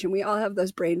some occasion. We all have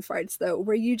those brain farts, though,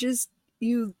 where you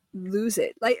lose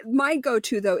it. Like, my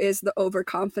go-to, though, is the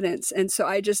overconfidence. And so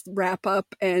I just wrap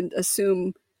up and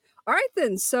assume, all right,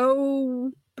 then,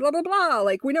 so blah, blah, blah.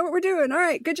 Like, we know what we're doing. All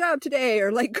right, good job today.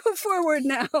 Or like, go forward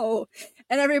now.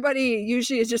 And everybody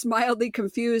usually is just mildly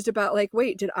confused about like,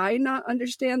 wait, did I not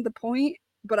understand the point?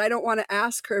 But I don't want to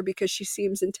ask her because she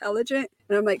seems intelligent.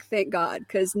 And I'm like, thank God,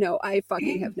 because no, I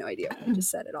fucking have no idea what I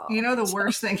just said at all. You know, the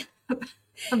worst thing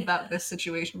about this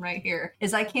situation right here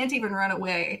is I can't even run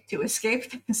away to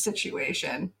escape this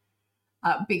situation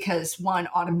because one,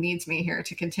 Autumn needs me here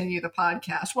to continue the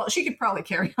podcast. Well, she could probably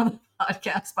carry on the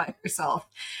podcast by herself.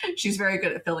 She's very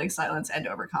good at filling silence and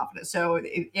overconfidence. So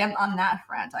on that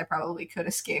front, I probably could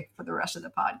escape for the rest of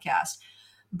the podcast.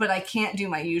 But I can't do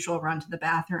my usual run to the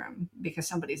bathroom because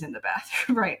somebody's in the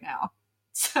bathroom right now.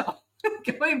 So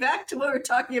going back to what we were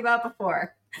talking about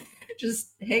before,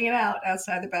 just hanging out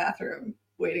outside the bathroom,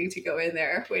 waiting to go in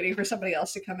there, waiting for somebody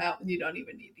else to come out when you don't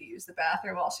even need to use the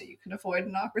bathroom. Also, you can avoid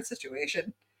an awkward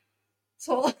situation.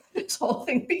 So this whole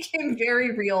thing became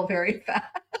very real very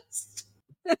fast.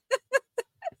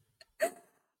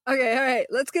 Okay, all right,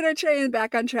 let's get our train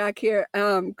back on track here.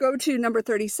 Go to number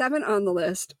 37 on the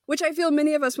list, which I feel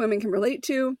many of us women can relate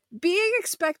to. Being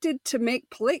expected to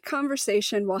make polite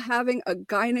conversation while having a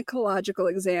gynecological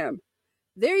exam.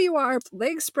 There you are,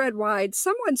 legs spread wide,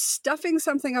 someone stuffing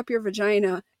something up your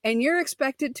vagina, and you're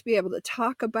expected to be able to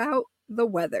talk about the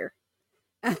weather.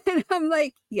 And I'm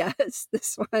like, yes,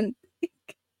 this one.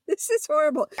 This is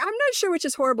horrible. I'm not sure which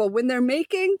is horrible. When they're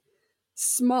making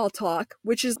small talk,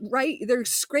 which is right, they're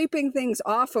scraping things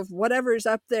off of whatever's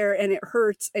up there and it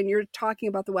hurts and you're talking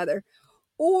about the weather,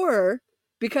 or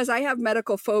because I have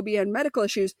medical phobia and medical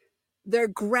issues, they're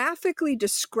graphically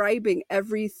describing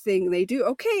everything they do.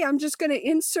 Okay, I'm just going to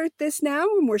insert this now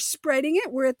and we're spreading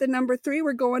it. We're at the number 3.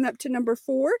 We're going up to number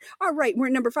 4. All right, we're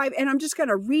at number 5 and I'm just going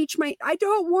to reach I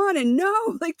don't want to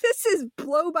know. Like, this is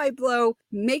blow by blow,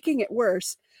 making it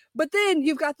worse. But then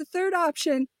you've got the third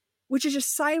option, which is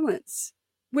just silence,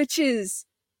 which is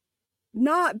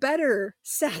not better,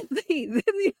 sadly, than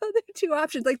the other two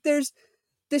options. Like, this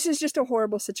is just a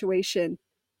horrible situation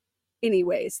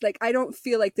anyways. Like, I don't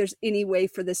feel like there's any way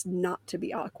for this not to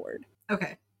be awkward.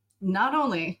 Okay. Not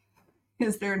only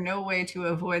is there no way to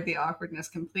avoid the awkwardness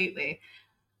completely,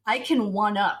 I can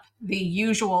one up the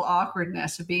usual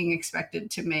awkwardness of being expected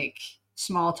to make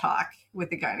small talk with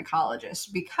the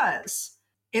gynecologist, because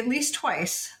at least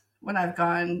twice when I've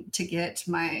gone to get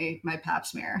my pap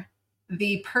smear,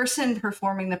 the person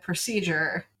performing the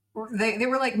procedure, they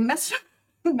were like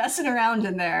messing around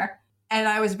in there. And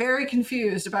I was very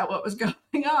confused about what was going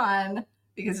on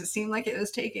because it seemed like it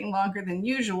was taking longer than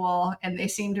usual. And they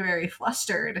seemed very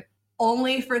flustered,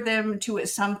 only for them to at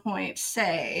some point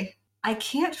say, I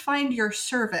can't find your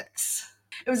cervix.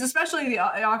 It was especially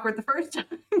awkward the first time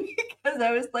because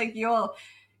I was like,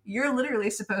 you're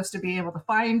literally supposed to be able to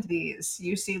find these.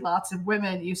 You see lots of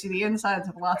women, you see the insides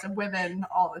of lots of women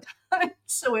all the time.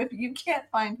 So if you can't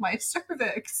find my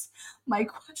cervix, my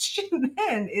question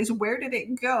then is, where did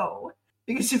it go?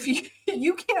 Because if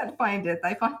you can't find it,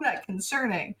 I find that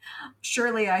concerning.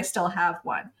 Surely I still have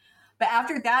one. But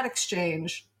after that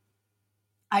exchange,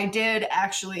 I did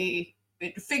actually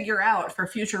figure out for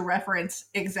future reference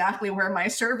exactly where my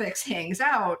cervix hangs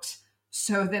out,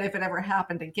 so that if it ever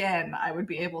happened again, I would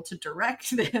be able to direct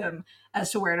them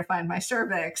as to where to find my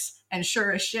cervix. And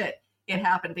sure as shit, it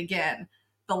happened again.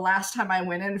 The last time I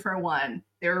went in for one,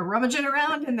 they were rummaging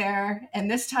around in there. And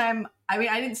this time, I mean,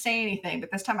 I didn't say anything,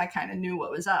 but this time I kind of knew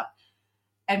what was up.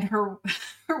 And her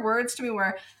words to me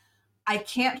were, I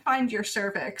can't find your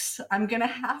cervix. I'm going to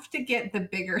have to get the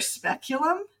bigger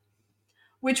speculum,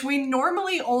 which we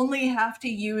normally only have to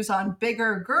use on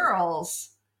bigger girls,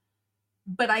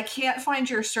 but I can't find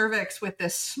your cervix with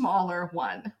this smaller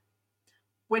one,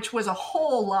 which was a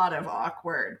whole lot of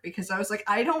awkward because I was like,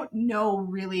 I don't know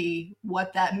really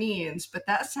what that means, but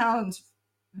that sounds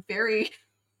very,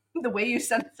 the way you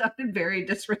said it sounded very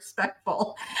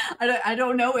disrespectful. I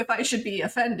don't know if I should be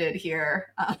offended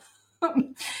here.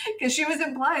 Because she was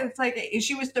implying, it's like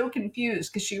she was so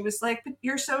confused because she was like, but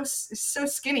you're so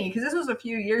skinny, because this was a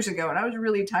few years ago and I was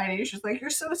really tiny. She's like,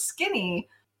 you're so skinny,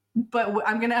 but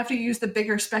I'm going to have to use the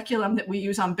bigger speculum that we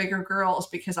use on bigger girls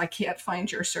because I can't find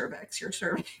your cervix. Your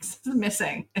cervix is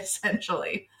missing,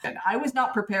 essentially. And I was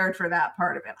not prepared for that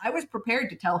part of it. I was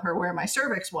prepared to tell her where my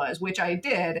cervix was, which I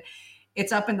did.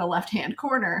 It's up in the left-hand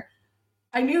corner.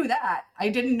 I knew that. I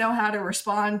didn't know how to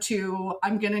respond to,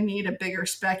 I'm going to need a bigger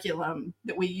speculum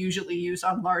that we usually use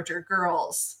on larger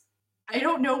girls. I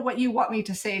don't know what you want me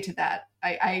to say to that.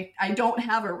 I don't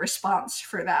have a response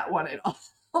for that one at all.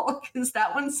 Because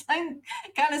that one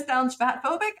kind of sounds fat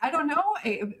phobic. I don't know.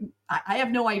 I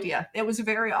have no idea. It was a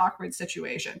very awkward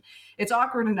situation. It's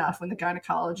awkward enough when the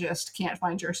gynecologist can't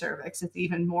find your cervix. It's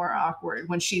even more awkward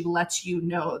when she lets you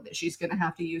know that she's going to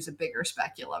have to use a bigger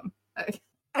speculum.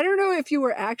 I don't know if you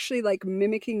were actually like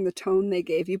mimicking the tone they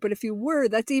gave you, but if you were,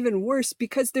 that's even worse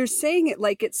because they're saying it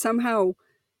like it's somehow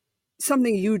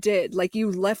something you did, like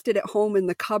you left it at home in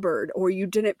the cupboard or you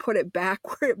didn't put it back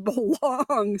where it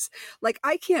belongs. Like,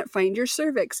 I can't find your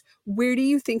cervix. Where do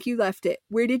you think you left it?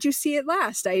 Where did you see it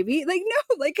last, Ivy? Like,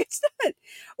 no, like it's not.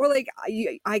 Or like,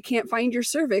 I can't find your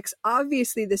cervix.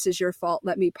 Obviously, this is your fault.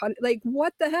 Let me punish. Like,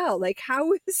 what the hell? Like,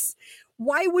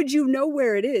 why would you know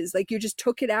where it is? Like, you just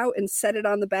took it out and set it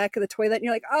on the back of the toilet and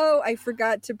you're like, oh, I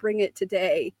forgot to bring it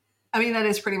today. I mean, that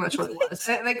is pretty much what it was.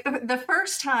 Like the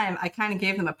first time I kind of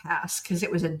gave them a pass because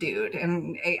it was a dude.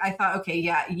 And I thought, okay,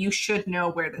 yeah, you should know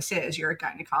where this is. You're a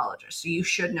gynecologist, so you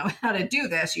should know how to do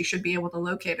this. You should be able to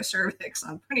locate a cervix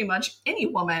on pretty much any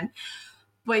woman.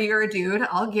 But you're a dude,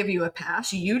 I'll give you a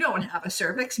pass. You don't have a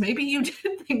cervix. Maybe you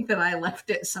did think that I left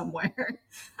it somewhere.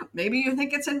 Maybe you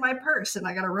think it's in my purse and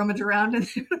I got to rummage around and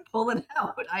pull it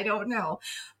out. I don't know.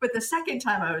 But the second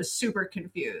time I was super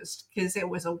confused because it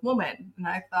was a woman. And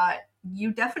I thought,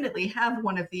 you definitely have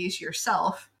one of these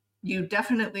yourself. You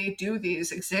definitely do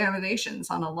these examinations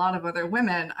on a lot of other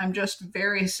women. I'm just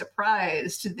very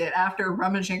surprised that after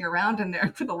rummaging around in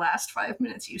there for the last 5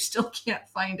 minutes, you still can't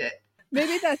find it.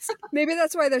 Maybe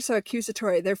that's why they're so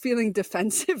accusatory. They're feeling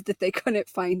defensive that they couldn't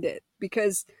find it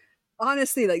because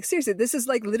honestly, like seriously, this is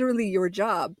like literally your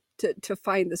job to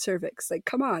find the cervix. Like,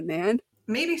 come on, man.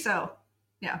 Maybe so.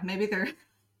 Yeah, maybe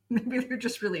they're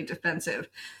just really defensive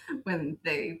when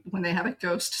they have a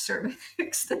ghost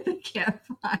cervix that they can't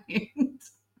find.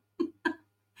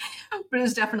 But it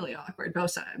was definitely awkward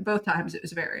both times. It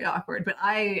was very awkward. But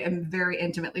I am very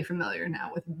intimately familiar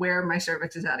now with where my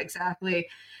cervix is at exactly.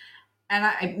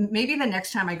 And maybe the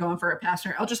next time I go in for a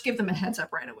passer, I'll just give them a heads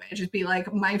up right away. Just be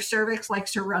like, my cervix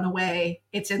likes to run away.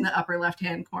 It's in the upper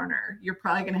left-hand corner. You're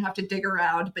probably going to have to dig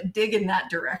around, but dig in that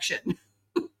direction.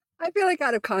 I feel like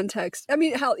out of context, I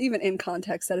mean, hell, even in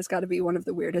context, that has got to be one of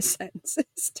the weirdest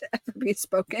sentences to ever be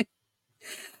spoken.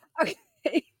 Okay,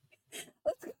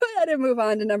 let's go ahead and move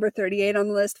on to number 38 on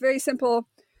the list. Very simple.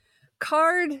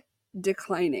 Card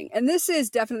declining. And this is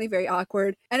definitely very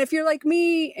awkward. And if you're like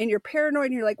me and you're paranoid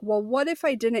and you're like, well, what if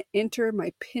I didn't enter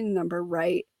my PIN number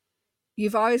right?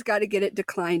 You've always got to get it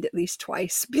declined at least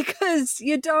twice because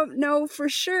you don't know for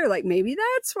sure. Like maybe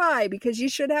that's why, because you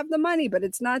should have the money, but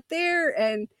it's not there.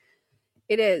 And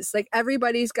it is like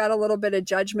everybody's got a little bit of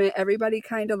judgment. Everybody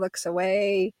kind of looks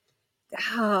away.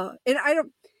 And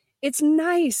it's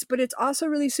nice, but it's also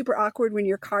really super awkward when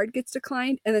your card gets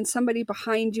declined and then somebody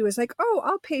behind you is like, oh,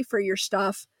 I'll pay for your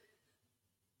stuff.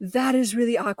 That is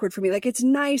really awkward for me. Like, it's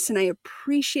nice and I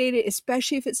appreciate it,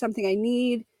 especially if it's something I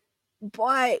need.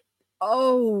 But,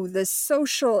 oh, the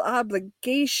social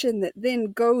obligation that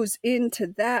then goes into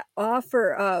that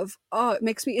offer of, oh, it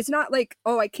makes me, it's not like,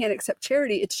 oh, I can't accept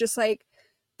charity. It's just like,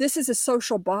 this is a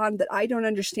social bond that I don't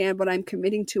understand what I'm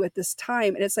committing to at this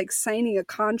time. And it's like signing a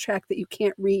contract that you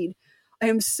can't read. I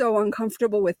am so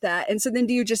uncomfortable with that. And so then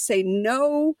do you just say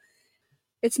no?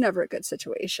 It's never a good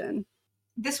situation.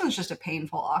 This one's just a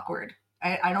painful awkward.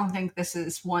 I don't think this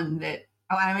is one that,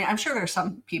 I mean, I'm sure there's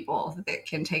some people that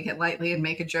can take it lightly and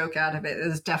make a joke out of it. It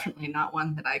is definitely not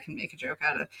one that I can make a joke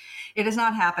out of. It has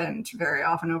not happened very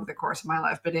often over the course of my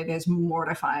life, but it is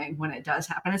mortifying when it does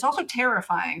happen. It's also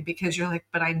terrifying because you're like,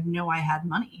 but I know I had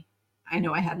money. I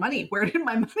know I had money. Where did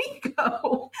my money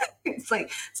go? It's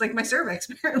like my cervix.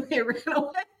 Apparently it ran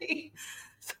away.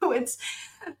 So it's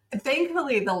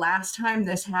thankfully the last time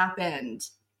this happened,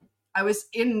 I was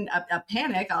in a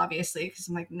panic, obviously, because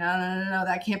I'm like, no,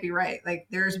 that can't be right. Like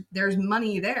there's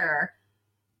money there.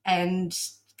 And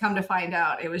come to find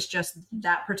out, it was just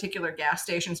that particular gas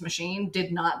station's machine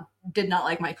did not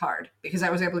like my card, because I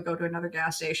was able to go to another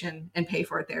gas station and pay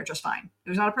for it there just fine. It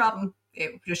was not a problem.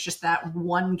 It was just that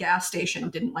one gas station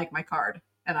didn't like my card,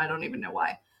 and I don't even know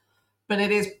why. But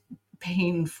it is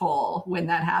painful when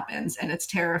that happens, and it's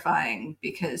terrifying,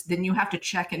 because then you have to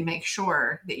check and make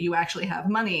sure that you actually have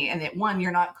money, and that, one,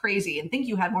 you're not crazy and think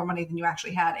you had more money than you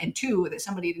actually had, and two, that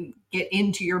somebody didn't get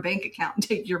into your bank account and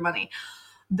take your money.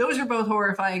 Those are both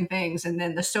horrifying things. And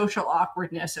then the social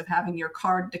awkwardness of having your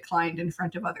card declined in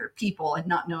front of other people and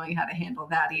not knowing how to handle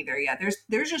that either. Yeah,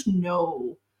 there's just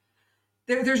no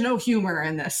there's no humor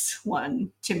in this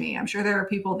one to me. I'm sure there are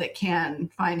people that can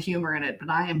find humor in it, but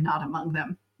I am not among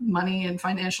them. Money and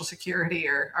financial security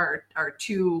are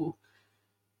too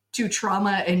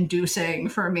trauma inducing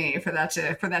for me for that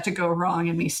to go wrong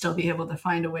and me still be able to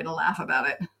find a way to laugh about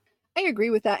it. I agree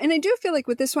with that. And I do feel like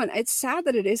with this one, it's sad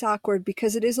that it is awkward,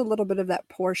 because it is a little bit of that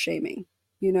poor shaming,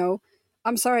 you know?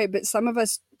 I'm sorry, but some of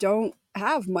us don't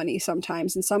have money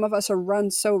sometimes, and some of us are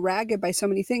run so ragged by so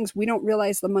many things, we don't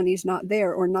realize the money's not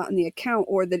there or not in the account,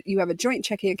 or that you have a joint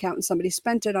checking account and somebody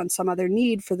spent it on some other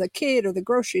need for the kid or the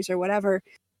groceries or whatever.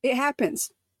 It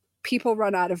happens. People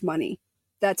run out of money.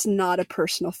 That's not a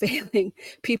personal failing.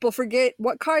 People forget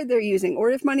what card they're using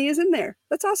or if money is in there.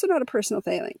 That's also not a personal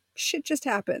failing. Shit just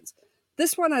happens.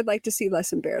 This one I'd like to see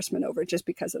less embarrassment over, just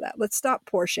because of that. Let's stop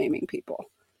poor shaming people,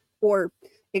 or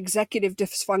executive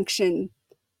dysfunction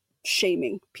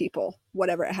shaming people,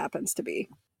 whatever it happens to be.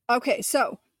 Okay,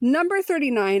 so number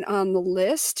 39 on the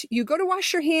list, you go to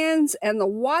wash your hands and the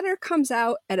water comes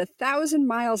out at 1,000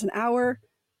 miles an hour,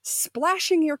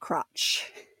 splashing your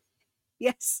crotch.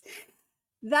 Yes.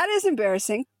 That is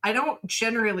embarrassing. I don't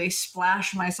generally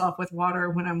splash myself with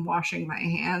water when I'm washing my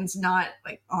hands, not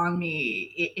like on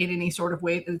me in any sort of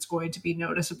way that's going to be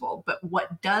noticeable. But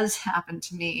what does happen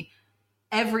to me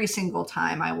every single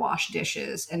time I wash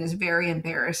dishes, and is very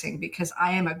embarrassing, because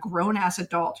I am a grown-ass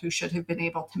adult who should have been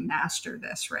able to master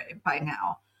this right by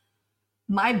now.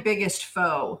 My biggest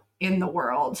foe in the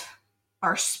world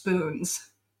are spoons.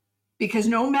 Because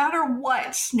no matter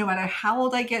what, no matter how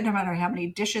old I get, no matter how many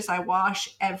dishes I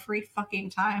wash, every fucking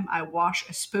time I wash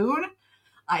a spoon,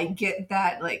 I get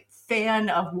that like fan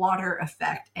of water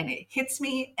effect, and it hits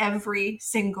me every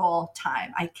single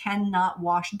time. I cannot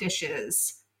wash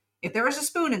dishes. If there was a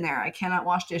spoon in there, I cannot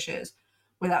wash dishes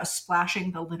without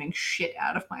splashing the living shit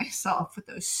out of myself with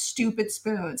those stupid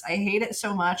spoons. I hate it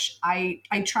so much. I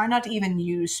try not to even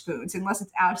use spoons unless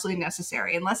it's absolutely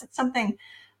necessary, unless it's something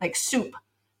like soup.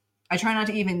 I try not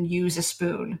to even use a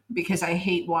spoon because I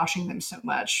hate washing them so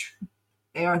much.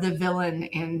 They are the villain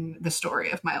in the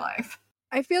story of my life.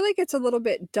 I feel like it's a little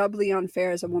bit doubly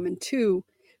unfair as a woman too,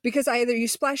 because either you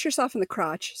splash yourself in the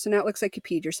crotch, so now it looks like you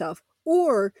peed yourself,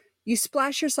 or you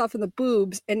splash yourself in the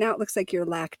boobs and now it looks like you're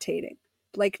lactating.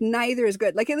 Like neither is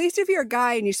good. Like at least if you're a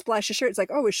guy and you splash a shirt, it's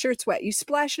like, oh, his shirt's wet. You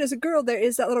splash it as a girl, there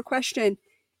is that little question,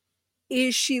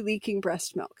 is she leaking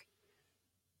breast milk?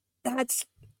 That's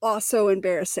also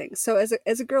embarrassing. So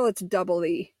as a girl, it's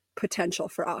doubly potential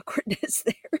for awkwardness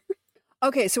there.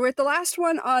 Okay, so we're at the last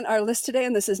one on our list today,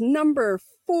 and this is number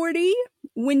 40.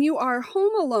 When you are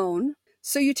home alone,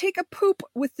 so you take a poop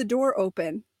with the door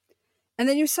open, and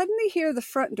then you suddenly hear the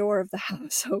front door of the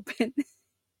house open.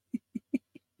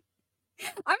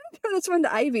 I'm going to throw this one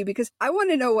to Ivy because I want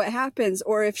to know what happens,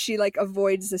 or if she like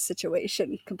avoids the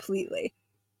situation completely.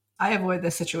 I avoid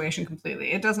this situation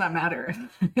completely. It does not matter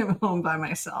if I'm home by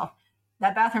myself.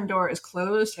 That bathroom door is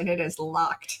closed and it is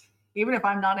locked. Even if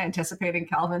I'm not anticipating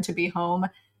Calvin to be home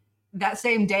that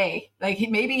same day, like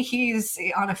maybe he's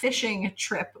on a fishing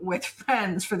trip with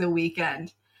friends for the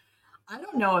weekend. I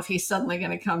don't know if he's suddenly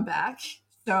going to come back.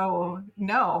 So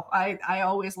no, I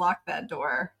always lock that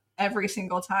door every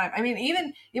single time. I mean,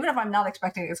 even if I'm not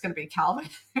expecting it's going to be Calvin,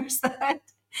 there's that.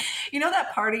 You know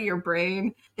that part of your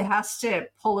brain that has to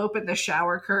pull open the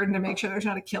shower curtain to make sure there's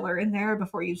not a killer in there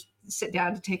before you sit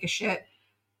down to take a shit?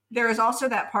 There is also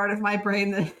that part of my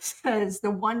brain that says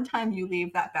the one time you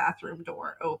leave that bathroom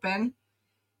door open,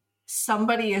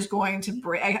 somebody is going to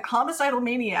a homicidal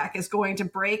maniac is going to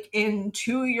break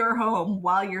into your home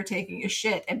while you're taking a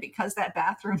shit. And because that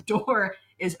bathroom door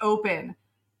is open,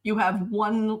 you have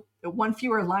one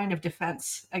fewer line of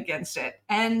defense against it,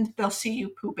 and they'll see you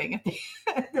pooping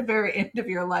at the very end of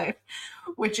your life,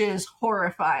 which is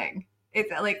horrifying.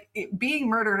 It's like being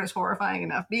murdered is horrifying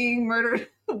enough. Being murdered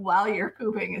while you're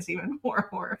pooping is even more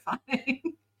horrifying.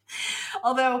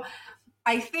 Although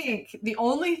I think the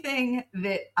only thing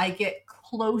that I get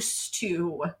close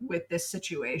to with this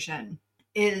situation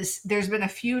is there's been a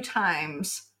few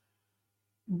times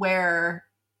where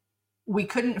we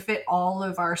couldn't fit all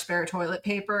of our spare toilet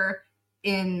paper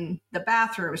in the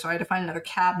bathroom, so I had to find another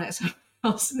cabinet somewhere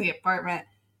else in the apartment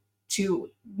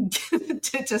to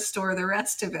store the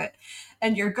rest of it.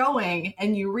 And you're going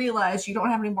and you realize you don't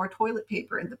have any more toilet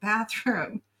paper in the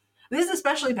bathroom. This is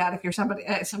especially bad if you're somebody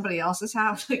at somebody else's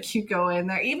house. Like you go in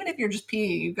there, even if you're just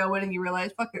peeing, you go in and you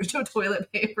realize, fuck, there's no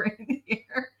toilet paper in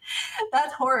here.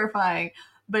 That's horrifying.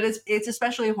 But it's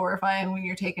especially horrifying when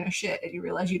you're taking a shit and you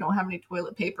realize you don't have any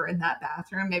toilet paper in that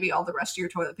bathroom. Maybe all the rest of your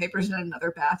toilet paper is in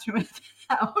another bathroom in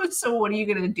the house. So what are you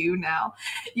going to do now?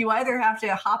 You either have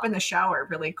to hop in the shower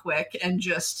really quick and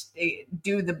just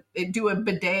do a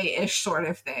bidet-ish sort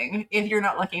of thing if you're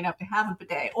not lucky enough to have a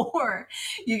bidet, or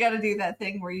you got to do that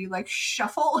thing where you like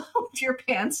shuffle with your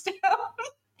pants down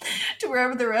to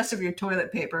wherever the rest of your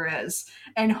toilet paper is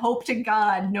and hope to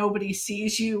God nobody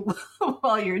sees you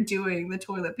while you're doing the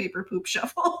toilet paper poop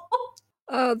shuffle.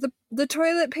 The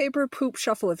toilet paper poop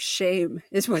shuffle of shame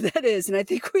is what that is. And I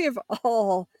think we've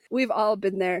all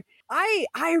been there. I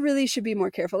really should be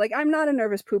more careful. Like, I'm not a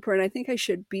nervous pooper, and I think I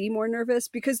should be more nervous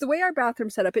because the way our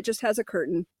bathroom's set up, it just has a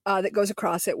curtain that goes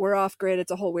across it. We're off grid. It's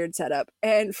a whole weird setup.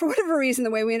 And for whatever reason, the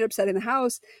way we ended up setting the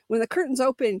house, when the curtain's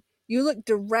open, you look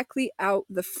directly out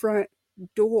the front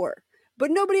door, but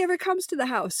nobody ever comes to the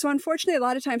house. So unfortunately, a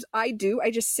lot of times I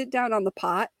just sit down on the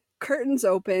pot, curtains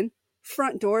open,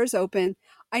 front doors open.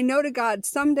 I know to God,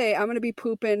 someday I'm going to be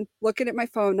pooping, looking at my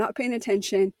phone, not paying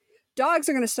attention. Dogs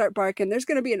are going to start barking. There's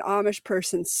going to be an Amish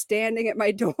person standing at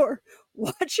my door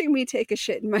watching me take a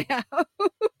shit in my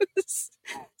house.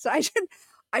 So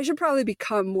I should probably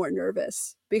become more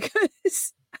nervous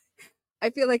because I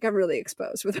feel like I'm really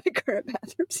exposed with my current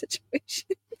bathroom situation.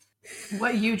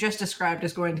 What you just described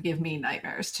is going to give me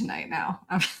nightmares tonight now.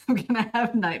 I'm going to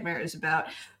have nightmares about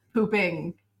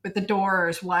pooping with the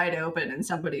doors wide open and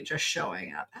somebody just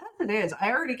showing up. As it is, I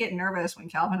already get nervous when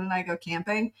Calvin and I go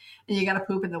camping and you got to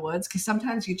poop in the woods because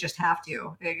sometimes you just have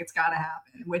to. It's got to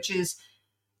happen, which is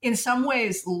in some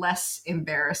ways less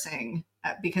embarrassing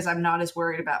because I'm not as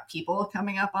worried about people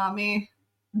coming up on me,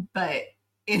 but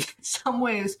in some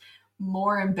ways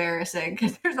more embarrassing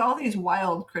because there's all these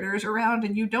wild critters around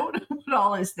and you don't know what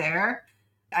all is there.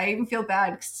 I even feel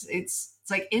bad because it's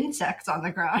like insects on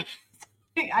the ground.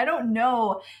 I don't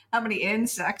know how many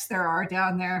insects there are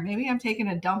down there. Maybe I'm taking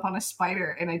a dump on a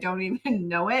spider and I don't even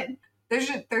know it.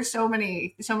 There's so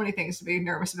many things to be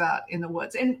nervous about in the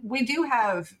woods. And we do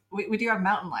have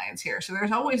mountain lions here. So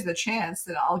there's always the chance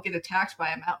that I'll get attacked by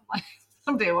a mountain lion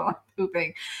someday while I'm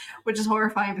pooping, which is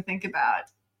horrifying to think about.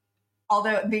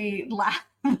 Although the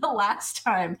last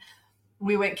time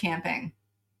we went camping,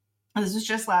 this was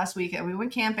just last weekend, we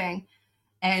went camping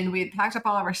and we had packed up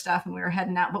all of our stuff and we were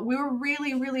heading out, but we were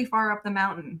really, really far up the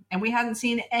mountain and we hadn't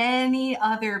seen any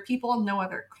other people, no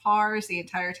other cars the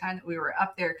entire time that we were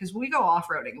up there because we go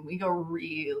off-roading and we go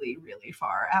really, really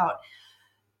far out.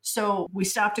 So we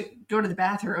stopped to go to the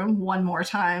bathroom one more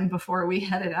time before we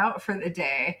headed out for the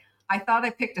day. I thought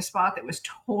I picked a spot that was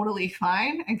totally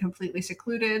fine and completely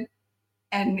secluded.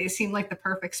 And it seemed like the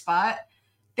perfect spot.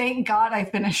 Thank God I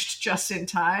finished just in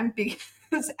time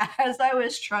because as I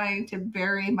was trying to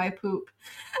bury my poop,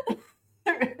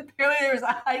 apparently there was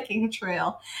a hiking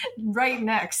trail right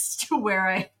next to where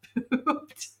I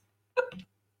pooped.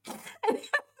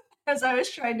 As I was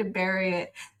trying to bury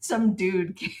it, some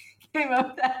dude came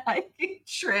up that hiking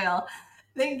trail.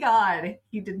 Thank God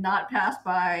he did not pass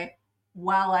by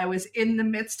while I was in the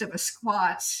midst of a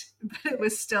squat, but it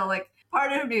was still like,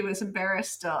 part of me was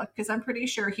embarrassed still because I'm pretty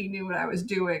sure he knew what I was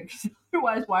doing.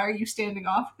 Otherwise, why are you standing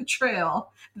off the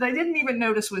trail that I didn't even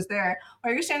notice was there?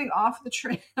 Why are you standing off the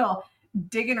trail,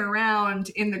 digging around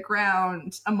in the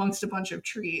ground amongst a bunch of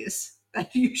trees?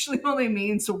 That usually only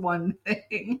means one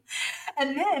thing.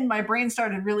 And then my brain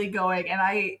started really going, and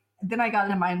I got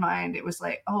into my mind. It was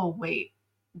like, oh wait,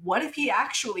 what if he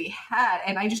actually had,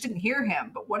 and I just didn't hear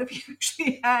him, but what if he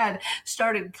actually had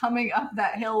started coming up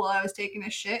that hill while I was taking a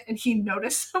shit and he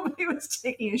noticed somebody was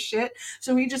taking a shit,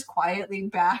 so he just quietly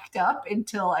backed up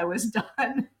until I was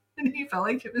done and he felt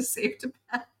like it was safe to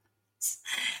pass.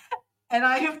 And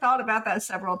I have thought about that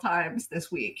several times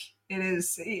this week.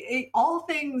 All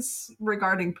things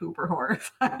regarding poop are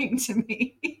horrifying to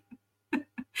me.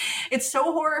 It's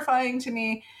so horrifying to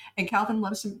me, and Calvin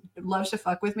loves to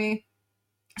fuck with me.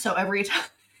 So every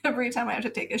time I have to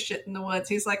take a shit in the woods,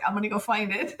 he's like, I'm going to go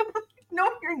find it. No,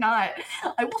 you're not.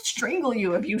 I will strangle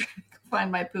you if you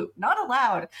find my poop. Not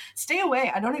allowed. Stay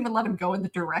away. I don't even let him go in the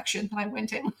direction that I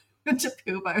went in to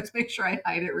poop. I always make sure I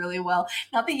hide it really well.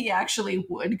 Not that he actually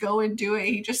would go and do it.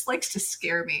 He just likes to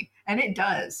scare me. And it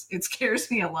does. It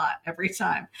scares me a lot every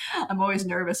time. I'm always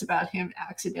nervous about him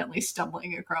accidentally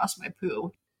stumbling across my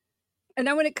poo. And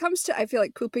now when it comes to, I feel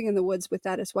like pooping in the woods with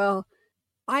that as well,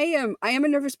 I am a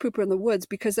nervous pooper in the woods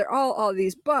because they're all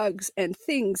these bugs and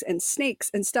things and snakes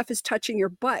and stuff is touching your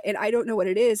butt and I don't know what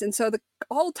it is. And so the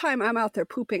whole time I'm out there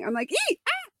pooping, I'm like, ee,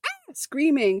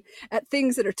 screaming at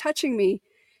things that are touching me.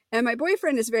 And my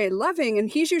boyfriend is very loving and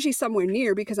he's usually somewhere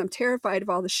near because I'm terrified of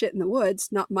all the shit in the woods,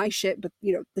 not my shit, but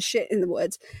the shit in the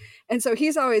woods. And so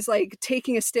he's always like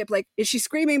taking a step, like, is she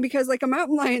screaming because like a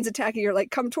mountain lion's attacking her,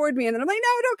 like come toward me? And then I'm like,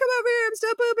 no, don't come over here. I'm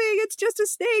still pooping. It's just a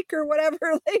snake or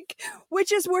whatever. Like,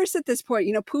 which is worse at this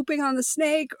point, pooping on the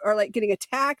snake or like getting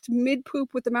attacked mid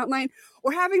poop with the mountain lion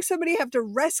or having somebody have to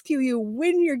rescue you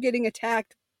when you're getting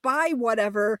attacked by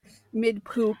whatever mid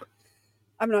poop.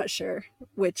 I'm not sure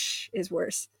which is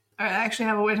worse. I actually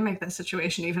have a way to make that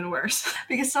situation even worse.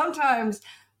 Because sometimes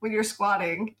when you're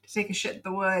squatting to take a shit in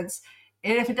the woods,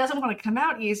 and if it doesn't want to come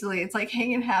out easily, it's like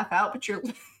hanging half out, but your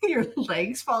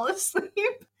legs fall asleep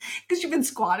because you've been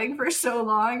squatting for so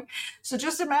long. So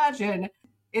just imagine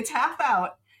it's half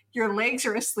out, your legs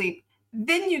are asleep,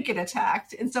 then you get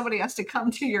attacked and somebody has to come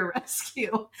to your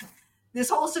rescue. This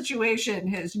whole situation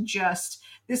has just...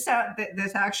 This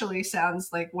actually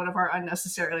sounds like one of our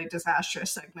unnecessarily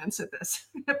disastrous segments at this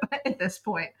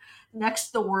point.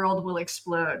 Next, the world will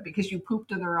explode because you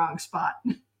pooped in the wrong spot.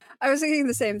 I was thinking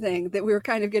the same thing, that we were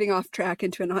kind of getting off track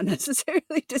into an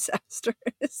unnecessarily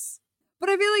disastrous. But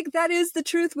I feel like that is the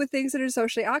truth with things that are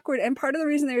socially awkward. And part of the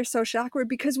reason they're socially awkward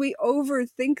because we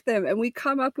overthink them and we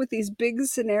come up with these big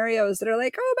scenarios that are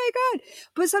like, oh my God.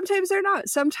 But sometimes they're not.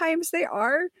 Sometimes they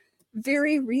are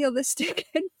very realistic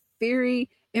and very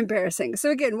embarrassing.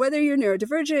 So again, whether you're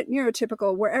neurodivergent,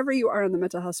 neurotypical, wherever you are on the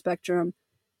mental health spectrum,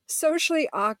 socially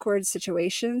awkward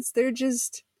situations,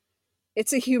 it's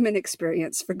a human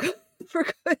experience for good,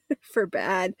 for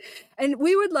bad. And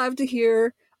we would love to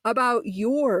hear about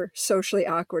your socially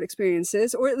awkward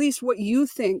experiences, or at least what you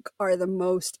think are the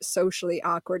most socially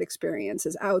awkward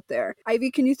experiences out there. Ivy,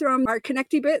 can you throw them our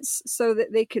connecty bits so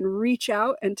that they can reach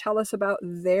out and tell us about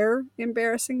their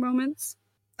embarrassing moments?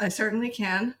 I certainly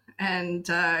can. And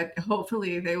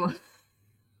hopefully no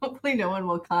one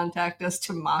will contact us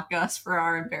to mock us for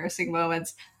our embarrassing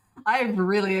moments. I've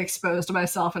really exposed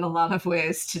myself in a lot of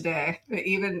ways today.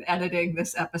 Even editing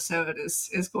this episode is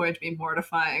going to be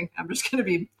mortifying. I'm just going to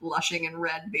be blushing in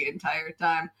red the entire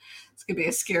time. It's going to be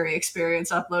a scary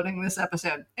experience uploading this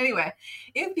episode. Anyway,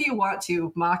 if you want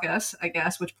to mock us, I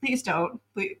guess, which please don't,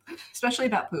 especially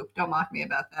about poop, don't mock me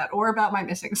about that, or about my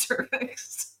missing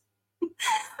cervix.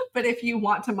 But if you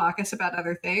want to mock us about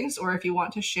other things, or if you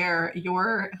want to share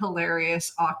your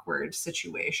hilarious, awkward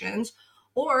situations,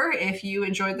 or if you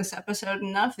enjoyed this episode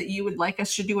enough that you would like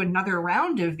us to do another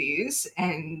round of these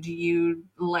and you'd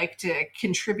like to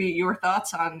contribute your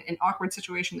thoughts on an awkward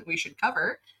situation that we should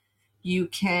cover, you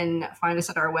can find us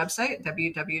at our website,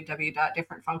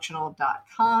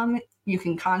 www.differentfunctional.com. You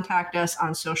can contact us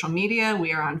on social media.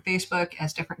 We are on Facebook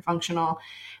as Different Functional,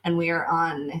 and we are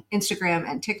on Instagram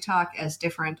and TikTok as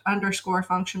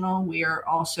Different_Functional. We are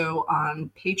also on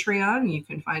Patreon. You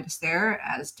can find us there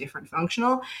as Different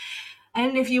Functional.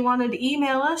 And if you wanted to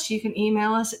email us, you can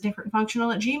email us at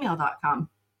differentfunctional@gmail.com.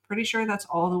 Pretty sure that's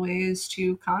all the ways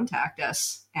to contact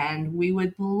us. And we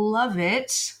would love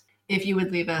it if you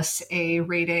would leave us a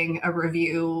rating, a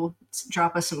review,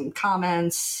 drop us some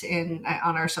comments on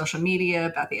our social media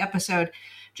about the episode,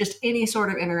 just any sort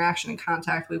of interaction and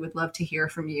contact. We would love to hear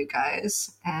from you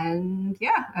guys. And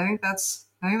yeah, I think that's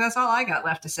all I got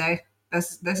left to say.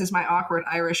 This is my awkward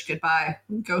Irish goodbye.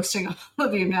 I'm ghosting all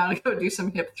of you now to go do some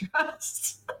hip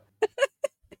thrusts.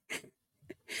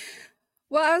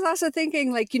 Well, I was also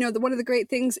thinking, one of the great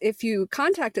things, if you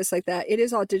contact us like that, it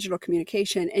is all digital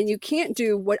communication, and you can't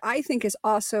do what I think is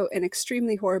also an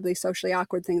extremely horribly socially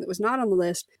awkward thing that was not on the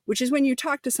list, which is when you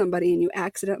talk to somebody and you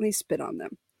accidentally spit on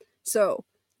them. So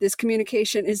this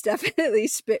communication is definitely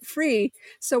spit free.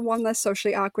 So one less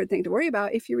socially awkward thing to worry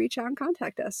about if you reach out and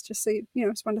contact us. Just so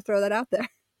just wanted to throw that out there,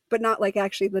 but not like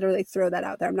actually literally throw that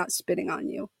out there. I'm not spitting on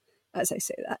you as I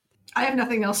say that. I have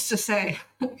nothing else to say.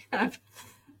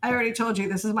 I already told you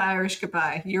this is my Irish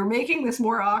goodbye. You're making this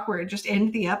more awkward. Just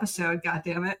end the episode,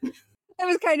 goddammit. That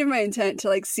was kind of my intent,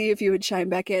 to see if you would chime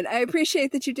back in. I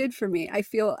appreciate that you did for me. I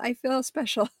feel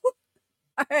special.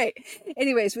 All right.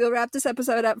 Anyways, we'll wrap this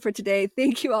episode up for today.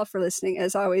 Thank you all for listening.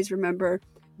 As always, remember,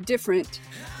 different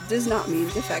does not mean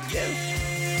defective.